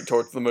shoot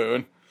towards the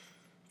moon.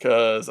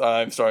 Because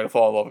I'm starting to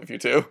fall in love with you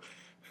too.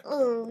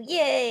 Oh,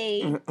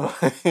 yay!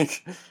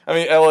 Like, I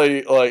mean,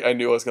 Ellie, like, I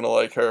knew I was going to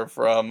like her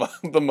from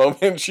the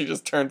moment she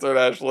just turned toward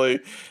Ashley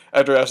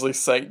after Ashley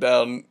sank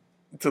down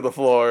to the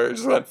floor.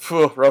 Just went,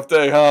 phew, rough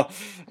day, huh?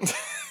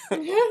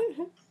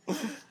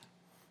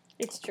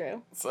 It's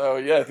true. So,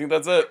 yeah, I think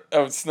that's it. I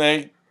would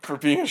Snake for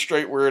being a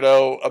straight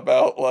weirdo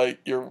about, like,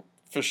 your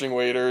fishing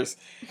waders.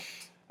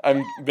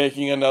 I'm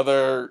making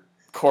another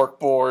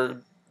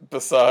corkboard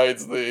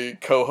besides the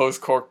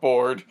co-host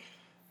corkboard.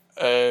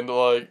 And,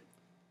 like,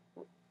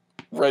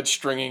 red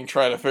stringing,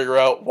 trying to figure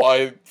out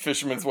why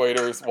fisherman's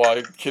waders,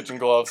 why kitchen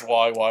gloves,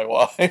 why.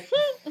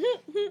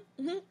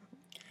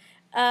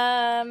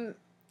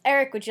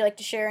 Eric, would you like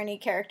to share any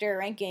character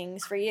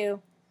rankings for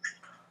you?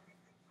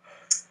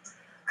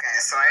 Okay,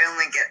 so I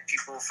only get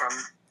people from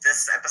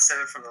this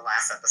episode from the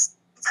last episode.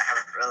 I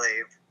haven't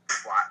really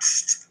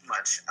watched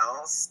much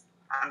else.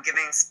 I'm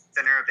giving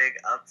Spinner a big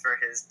up for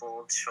his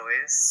bold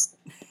choice.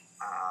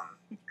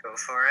 Go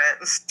for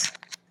it.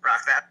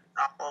 Rock that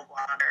apple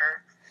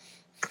water.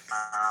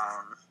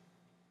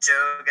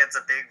 Joe gets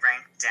a big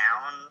rank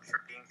down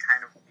for being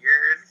kind of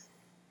weird.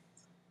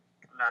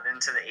 not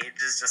into the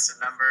age is just a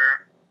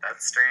number.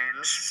 That's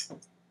strange.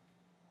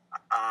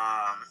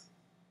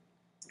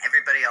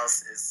 Everybody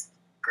else is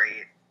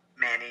great.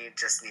 Manny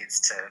just needs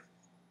to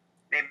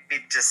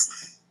maybe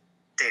just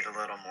date a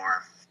little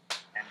more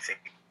and figure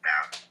it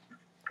out.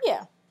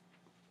 Yeah.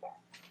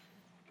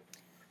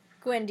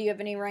 Gwen, do you have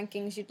any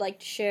rankings you'd like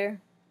to share?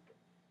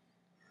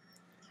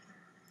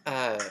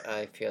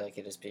 I feel like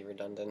it'd just be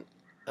redundant.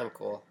 I'm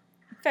cool.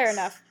 Fair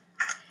enough.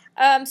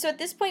 So at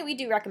this point, we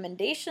do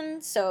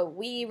recommendations. So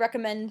we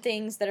recommend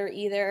things that are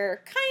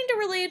either kind of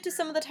related to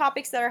some of the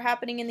topics that are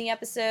happening in the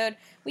episode.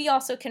 We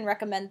also can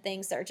recommend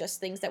things that are just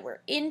things that we're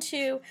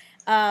into.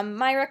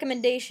 My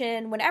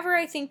recommendation, whenever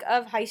I think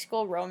of high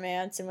school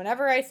romance and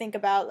whenever I think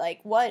about like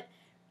what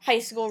high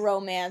school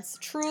romance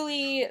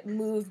truly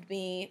moved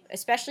me,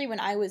 especially when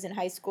I was in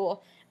high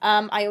school,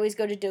 I always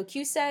go to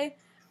Dokusei,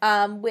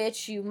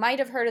 which you might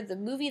have heard of the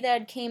movie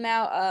that came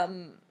out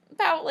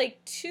about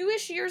like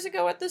 2-ish years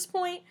ago at this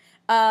point.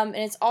 And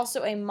it's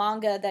also a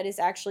manga that is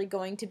actually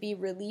going to be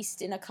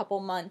released in a couple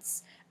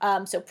months.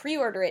 So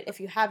pre-order it if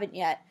you haven't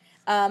yet.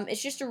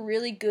 It's just a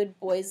really good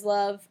boys'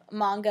 love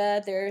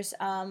manga. There's,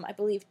 I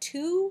believe,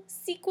 2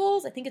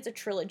 sequels. I think it's a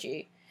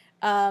trilogy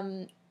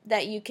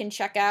that you can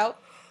check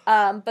out.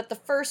 But the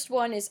first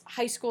one is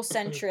high school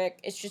centric.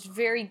 It's just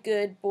very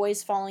good,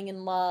 boys falling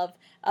in love.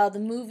 The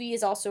movie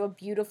is also a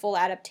beautiful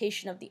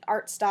adaptation of the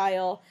art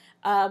style.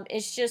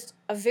 It's just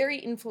a very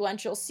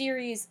influential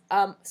series.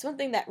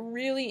 Something that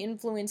really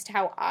influenced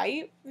how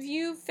I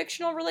view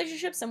fictional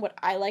relationships and what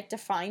I like to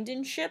find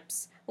in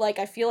ships. Like,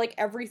 I feel like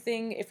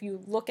everything, if you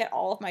look at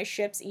all of my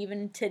ships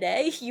even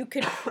today, you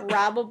could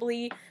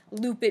probably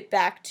loop it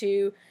back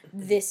to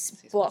this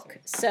book.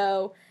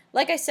 So,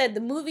 like I said,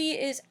 the movie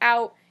is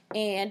out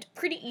and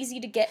pretty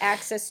easy to get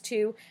access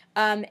to.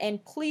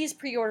 And please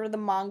pre-order the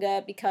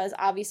manga because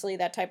obviously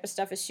that type of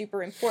stuff is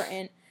super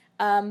important.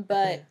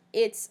 But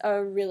it's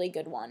a really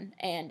good one.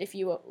 And if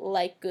you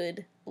like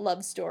good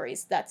love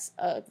stories, that's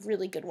a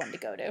really good one to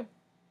go to.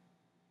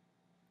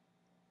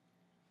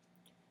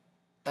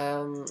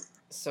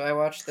 So I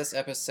watched this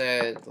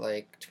episode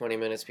like 20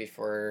 minutes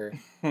before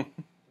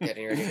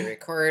getting ready to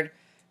record.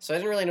 So I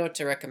didn't really know what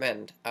to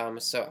recommend.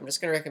 So I'm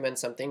just going to recommend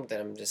something that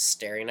I'm just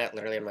staring at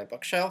literally on my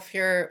bookshelf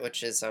here,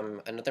 which is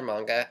another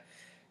manga.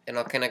 And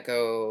I'll kind of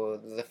go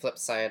the flip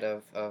side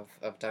of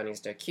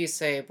Donnie's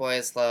Dokusei,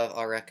 Boys Love.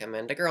 I'll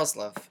recommend a Girls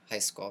Love high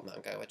school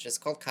manga, which is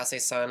called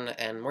Kase-san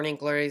and Morning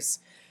Glories.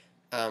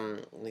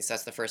 At least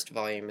that's the first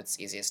volume. It's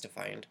easiest to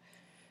find.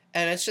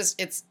 And it's just,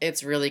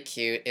 it's really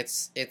cute.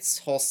 It's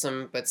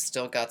wholesome, but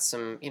still got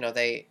some,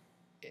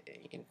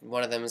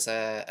 one of them's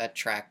a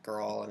track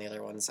girl, and the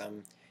other one's,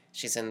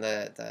 she's in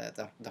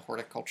the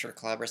horticulture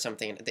club or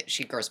something.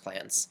 She grows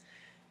plants.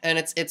 And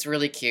it's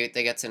really cute.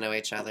 They get to know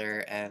each other,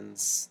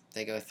 and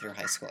they go through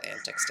high school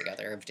antics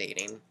together of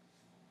dating.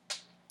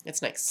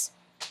 It's nice.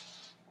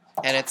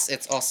 And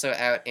it's also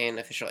out in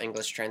official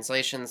English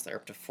translations. They're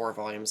up to 4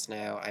 volumes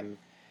now. I'm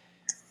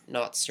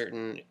not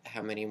certain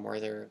how many more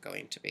there are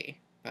going to be,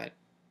 but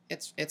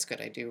it's good.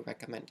 I do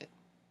recommend it.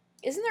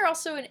 Isn't there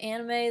also an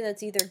anime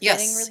that's either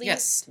getting released?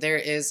 Yes. There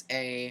is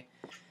an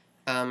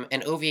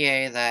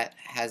OVA that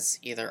has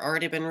either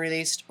already been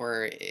released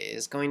or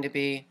is going to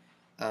be.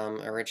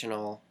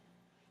 Original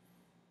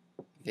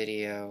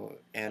video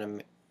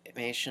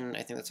animation.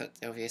 I think that's what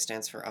OVA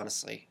stands for,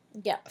 honestly.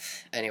 Yeah.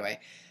 Anyway,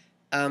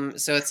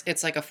 so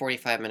it's like a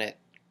 45-minute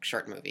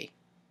short movie,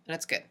 and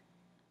it's good.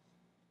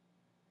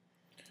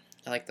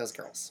 I like those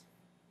girls.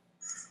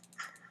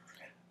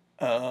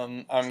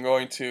 I'm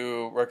going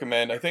to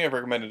recommend, I think I've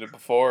recommended it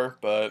before,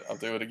 but I'll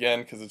do it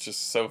again because it's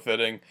just so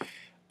fitting.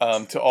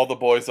 To all the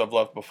boys I've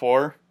loved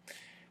before.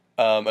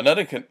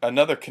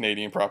 Another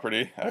Canadian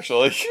property,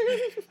 actually.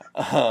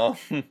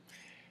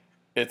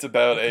 It's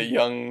about a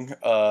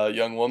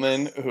young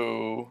woman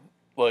who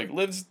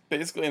lives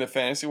basically in a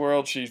fantasy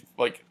world. She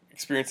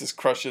experiences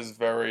crushes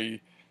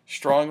very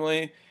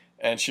strongly,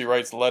 and she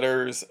writes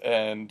letters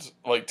and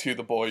to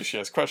the boys she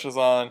has crushes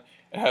on,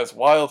 and has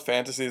wild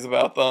fantasies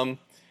about them.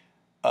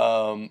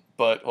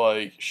 But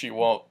she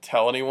won't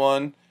tell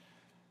anyone,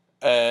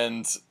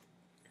 and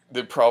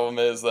the problem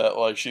is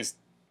that she's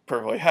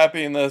perfectly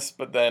happy in this,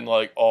 but then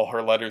all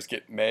her letters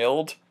get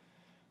mailed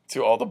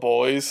to all the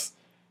boys,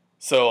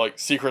 so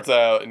secrets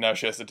out, and now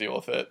she has to deal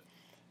with it.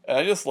 And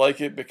I just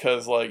like it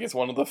because it's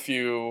one of the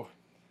few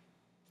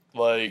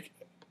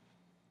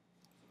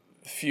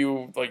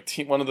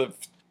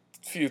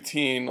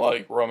teen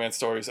romance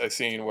stories I've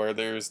seen where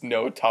there's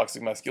no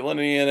toxic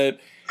masculinity in it.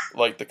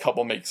 The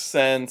couple makes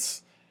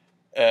sense,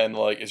 and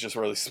it's just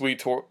really sweet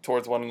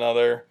towards one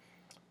another.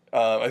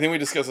 I think we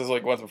discussed this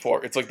once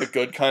before. It's the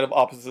good kind of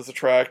opposites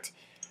attract,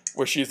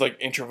 where she's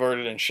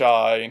introverted and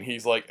shy, and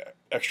he's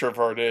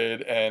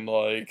extroverted and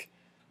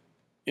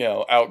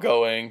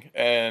outgoing,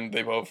 and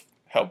they both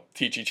help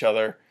teach each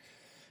other.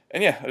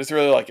 And yeah, I just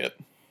really like it.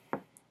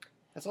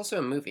 That's also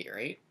a movie,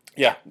 right?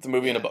 Yeah, it's a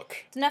movie and a book.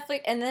 It's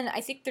Netflix, and then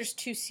I think there's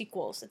 2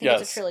 sequels. I think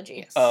it's a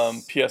trilogy.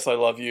 Yes. P.S. I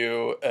Love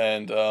You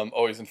and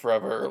Always and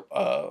Forever,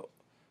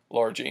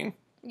 Laura Jean.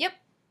 Yep.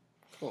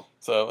 Cool.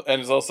 So,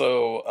 and it's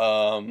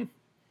also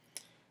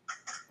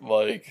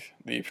like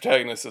the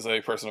protagonist is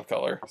a person of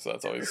color, so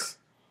that's always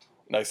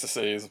nice to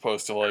see, as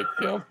opposed to like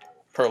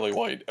pearly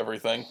white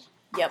everything.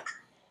 Yep.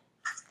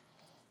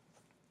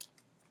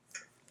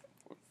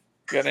 You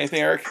got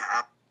anything, Eric?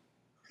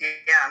 Yeah,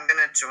 I'm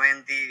gonna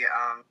join the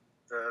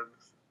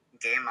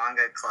gay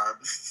manga club.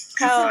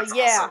 Oh, That's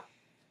yeah. also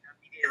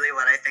immediately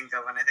what I think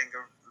of when I think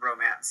of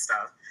romance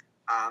stuff.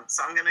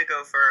 So I'm gonna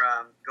go for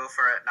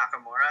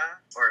Nakamura,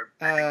 or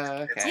I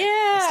think it's Okay.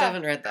 Yeah. I still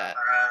haven't read that.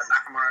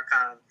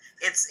 Nakamura-kan.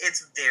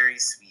 It's very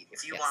sweet.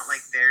 If you want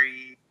like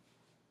very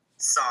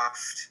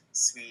soft,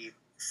 sweet,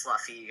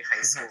 fluffy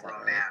high school Is that right?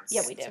 romance,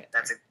 Yeah, we do.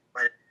 that's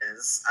what it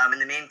is.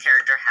 And the main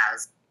character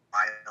has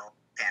wild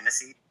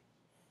fantasy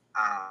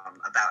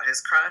about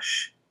his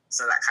crush,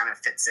 so that kind of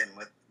fits in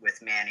with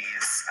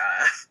Manny's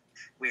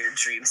weird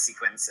dream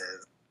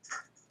sequences.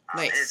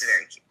 Nice. It's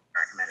very cute. I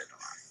recommend it a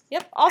lot.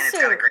 Yep. And it's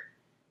got Also, a great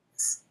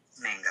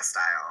manga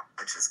style,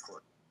 which is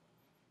cool.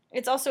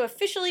 it's also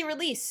officially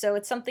released, so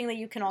it's something that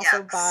you can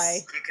also buy.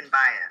 You can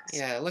buy it.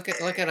 Yeah, look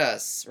at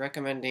us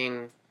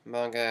recommending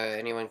manga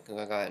anyone can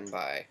go out and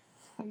buy.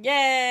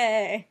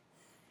 Yay!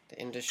 The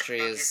industry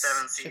Thank you, is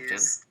Seven shifting.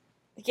 Seas.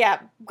 Yeah,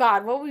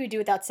 God, what would we do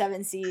without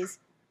Seven Seas?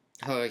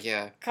 Oh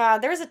yeah. God,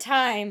 there was a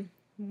time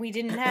we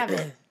didn't have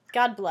it.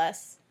 God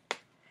bless.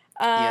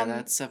 Yeah,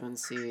 that's Seven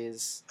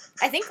Seas.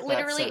 I think Not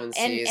literally, Seven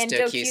and Seas,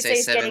 Dokisei is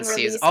getting Seven Seas.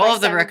 released All by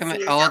of the Seven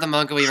Seas. all of the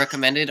manga we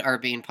recommended are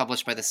being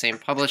published by the same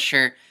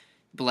publisher.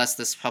 Bless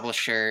this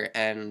publisher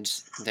and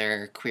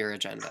their queer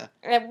agenda.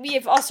 And we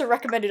have also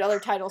recommended other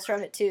titles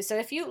from it too. So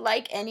if you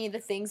like any of the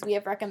things we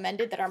have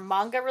recommended that are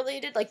manga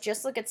related, like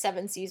just look at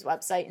Seven Seas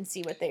website and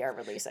see what they are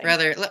releasing.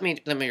 Rather, let me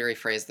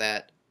rephrase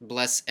that.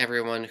 Bless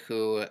everyone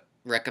who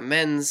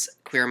recommends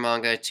queer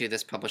manga to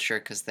this publisher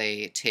because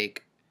they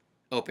take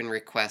open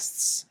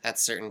requests at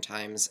certain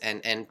times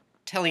and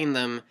telling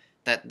them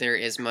that there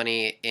is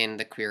money in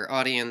the queer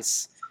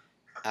audience.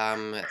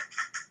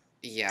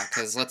 Yeah,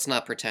 because let's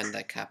not pretend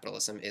that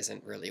capitalism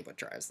isn't really what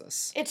drives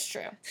this. It's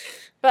true.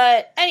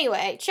 But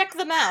anyway, check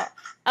them out.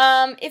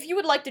 If you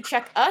would like to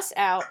check us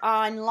out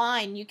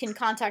online, you can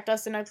contact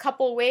us in a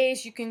couple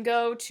ways. You can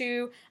go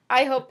to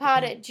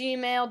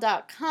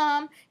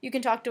ihopepod@gmail.com. You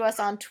can talk to us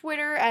on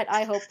Twitter at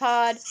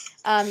ihopepod.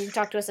 You can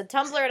talk to us at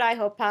Tumblr at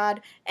ihopepod.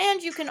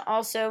 And you can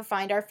also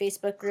find our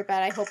Facebook group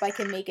at I Hope I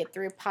Can Make It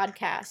Through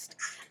Podcast.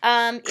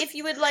 If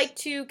you would like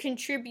to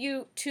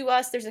contribute to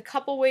us, there's a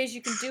couple ways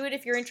you can do it.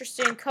 If you're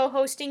interested in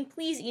co-hosting,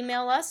 please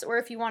email us. Or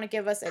if you want to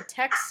give us a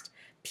text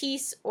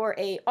piece or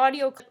a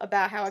audio clip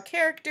about how a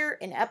character,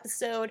 an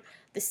episode,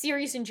 the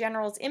series in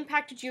general has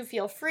impacted you,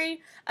 feel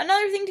free.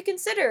 Another thing to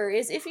consider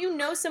is if you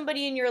know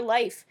somebody in your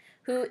life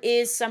who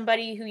is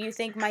somebody who you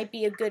think might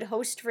be a good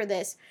host for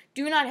this,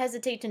 do not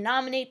hesitate to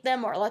nominate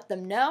them or let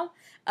them know.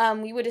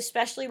 We would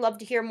especially love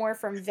to hear more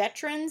from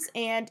veterans,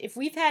 and if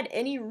we've had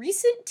any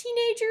recent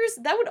teenagers,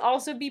 that would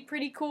also be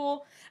pretty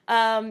cool.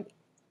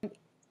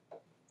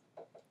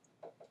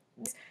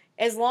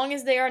 As long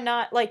as they are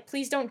not, like,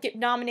 please don't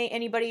nominate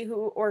anybody who,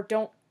 or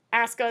don't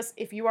ask us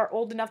if you are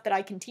old enough that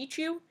I can teach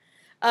you.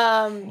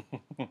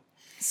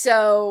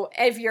 So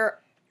if you're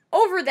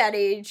over that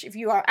age, if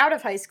you are out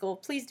of high school,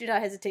 please do not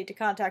hesitate to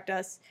contact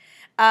us.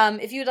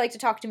 If you would like to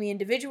talk to me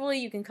individually,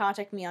 you can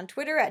contact me on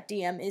Twitter at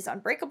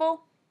DMIsUnbreakable.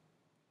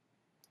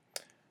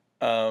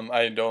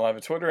 I don't have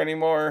a Twitter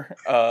anymore,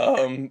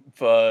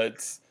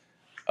 but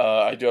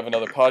I do have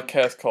another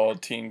podcast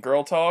called Teen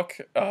Girl Talk.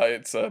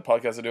 It's a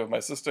podcast I do with my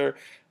sister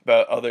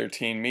about other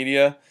teen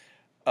media.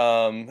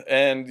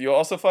 And you'll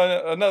also find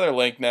another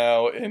link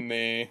now in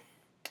the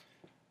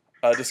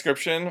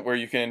description where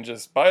you can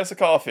just buy us a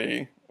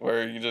coffee,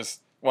 where you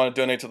just want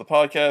to donate to the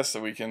podcast so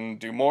we can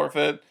do more of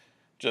it.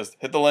 Just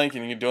hit the link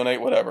and you can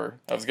donate whatever.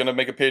 I was going to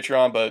make a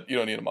Patreon, but you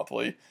don't need a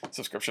monthly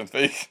subscription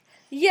fee.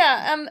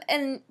 Yeah,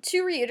 and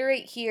to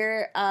reiterate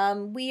here,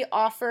 we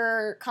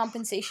offer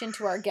compensation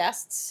to our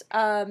guests,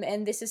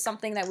 and this is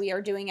something that we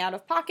are doing out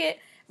of pocket,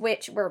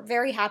 which we're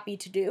very happy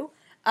to do.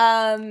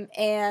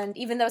 And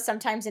even though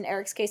sometimes in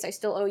Eric's case I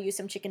still owe you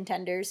some chicken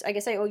tenders, I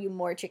guess I owe you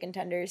more chicken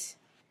tenders.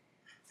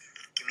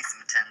 Give me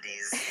some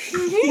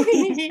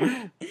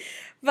attendees.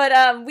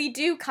 But we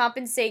do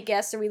compensate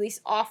guests, or we at least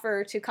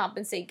offer to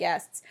compensate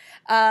guests.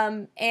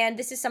 And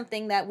this is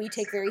something that we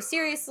take very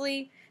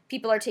seriously.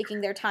 People are taking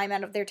their time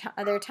out of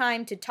their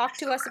time to talk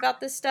to us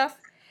about this stuff.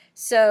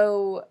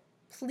 So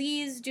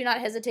please do not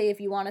hesitate if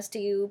you want us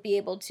to be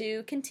able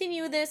to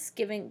continue this.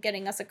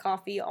 Getting us a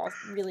coffee all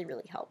really,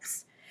 really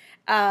helps.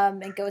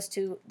 And goes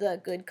to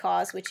the good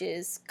cause, which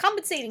is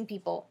compensating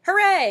people.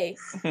 Hooray!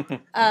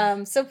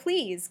 So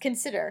please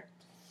consider.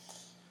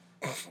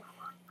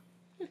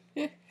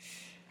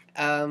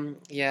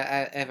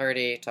 Yeah, I've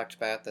already talked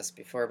about this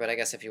before, but I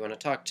guess if you want to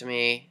talk to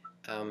me,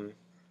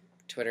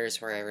 Twitter is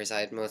where I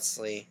reside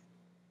mostly,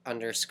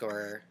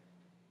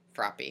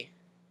 _Froppy.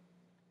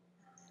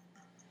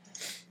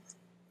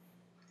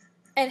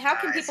 And how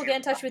can people get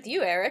in touch with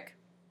you, Eric?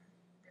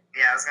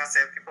 Yeah, I was gonna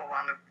say if people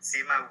want to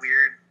see my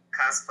weird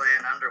cosplay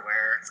in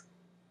underwear,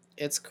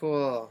 It's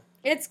cool.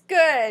 It's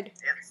good.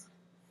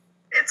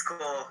 It's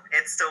cool.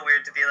 It's still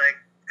weird to be like,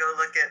 go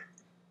look at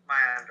my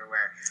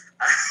underwear.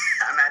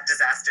 I'm at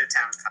Disaster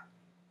Town.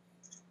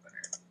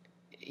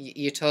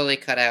 You totally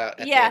cut out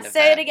at the Yeah, end of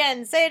say that. it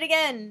again. Say it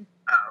again.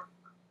 Oh,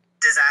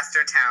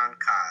 Disaster Town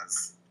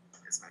Cause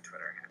is my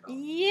Twitter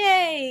handle.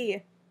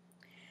 Yay!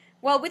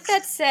 Well, with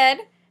that said,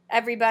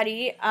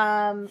 everybody,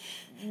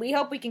 we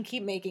hope we can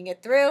keep making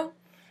it through.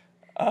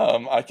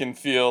 I can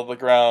feel the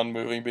ground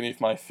moving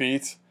beneath my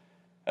feet,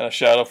 and a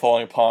shadow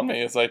falling upon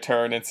me as I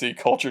turn and see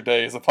Culture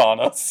Day is upon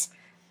us.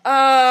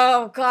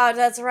 Oh, God,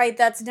 that's right.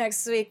 That's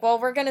next week. Well,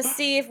 we're going to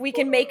see if we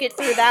can make it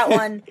through that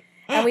one,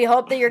 and we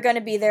hope that you're going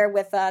to be there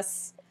with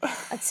us.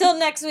 Until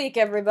next week,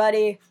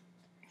 everybody.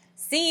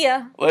 See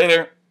ya.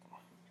 Later.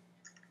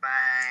 Bye.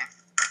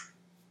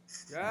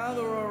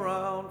 Gather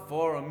around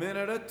for a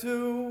minute or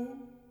two,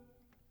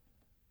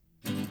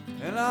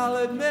 and I'll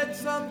admit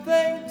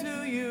something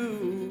to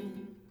you.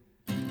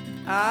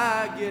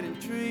 I get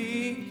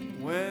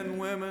intrigued when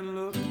women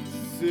look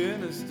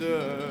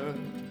sinister.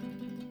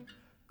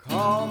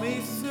 Call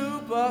me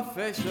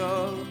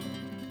superficial,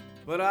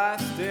 but I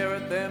stare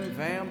at them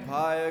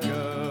vampire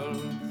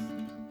girls.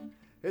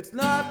 It's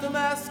not the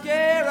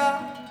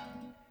mascara,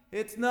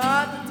 it's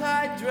not the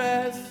tight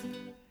dress,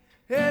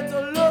 it's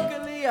a look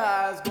in the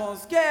eyes gonna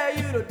scare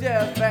you to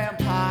death.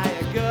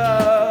 Vampire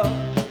girl,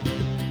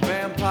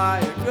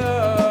 vampire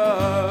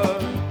girl.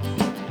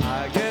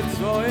 I get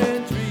so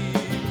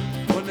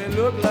intrigued when they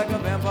look like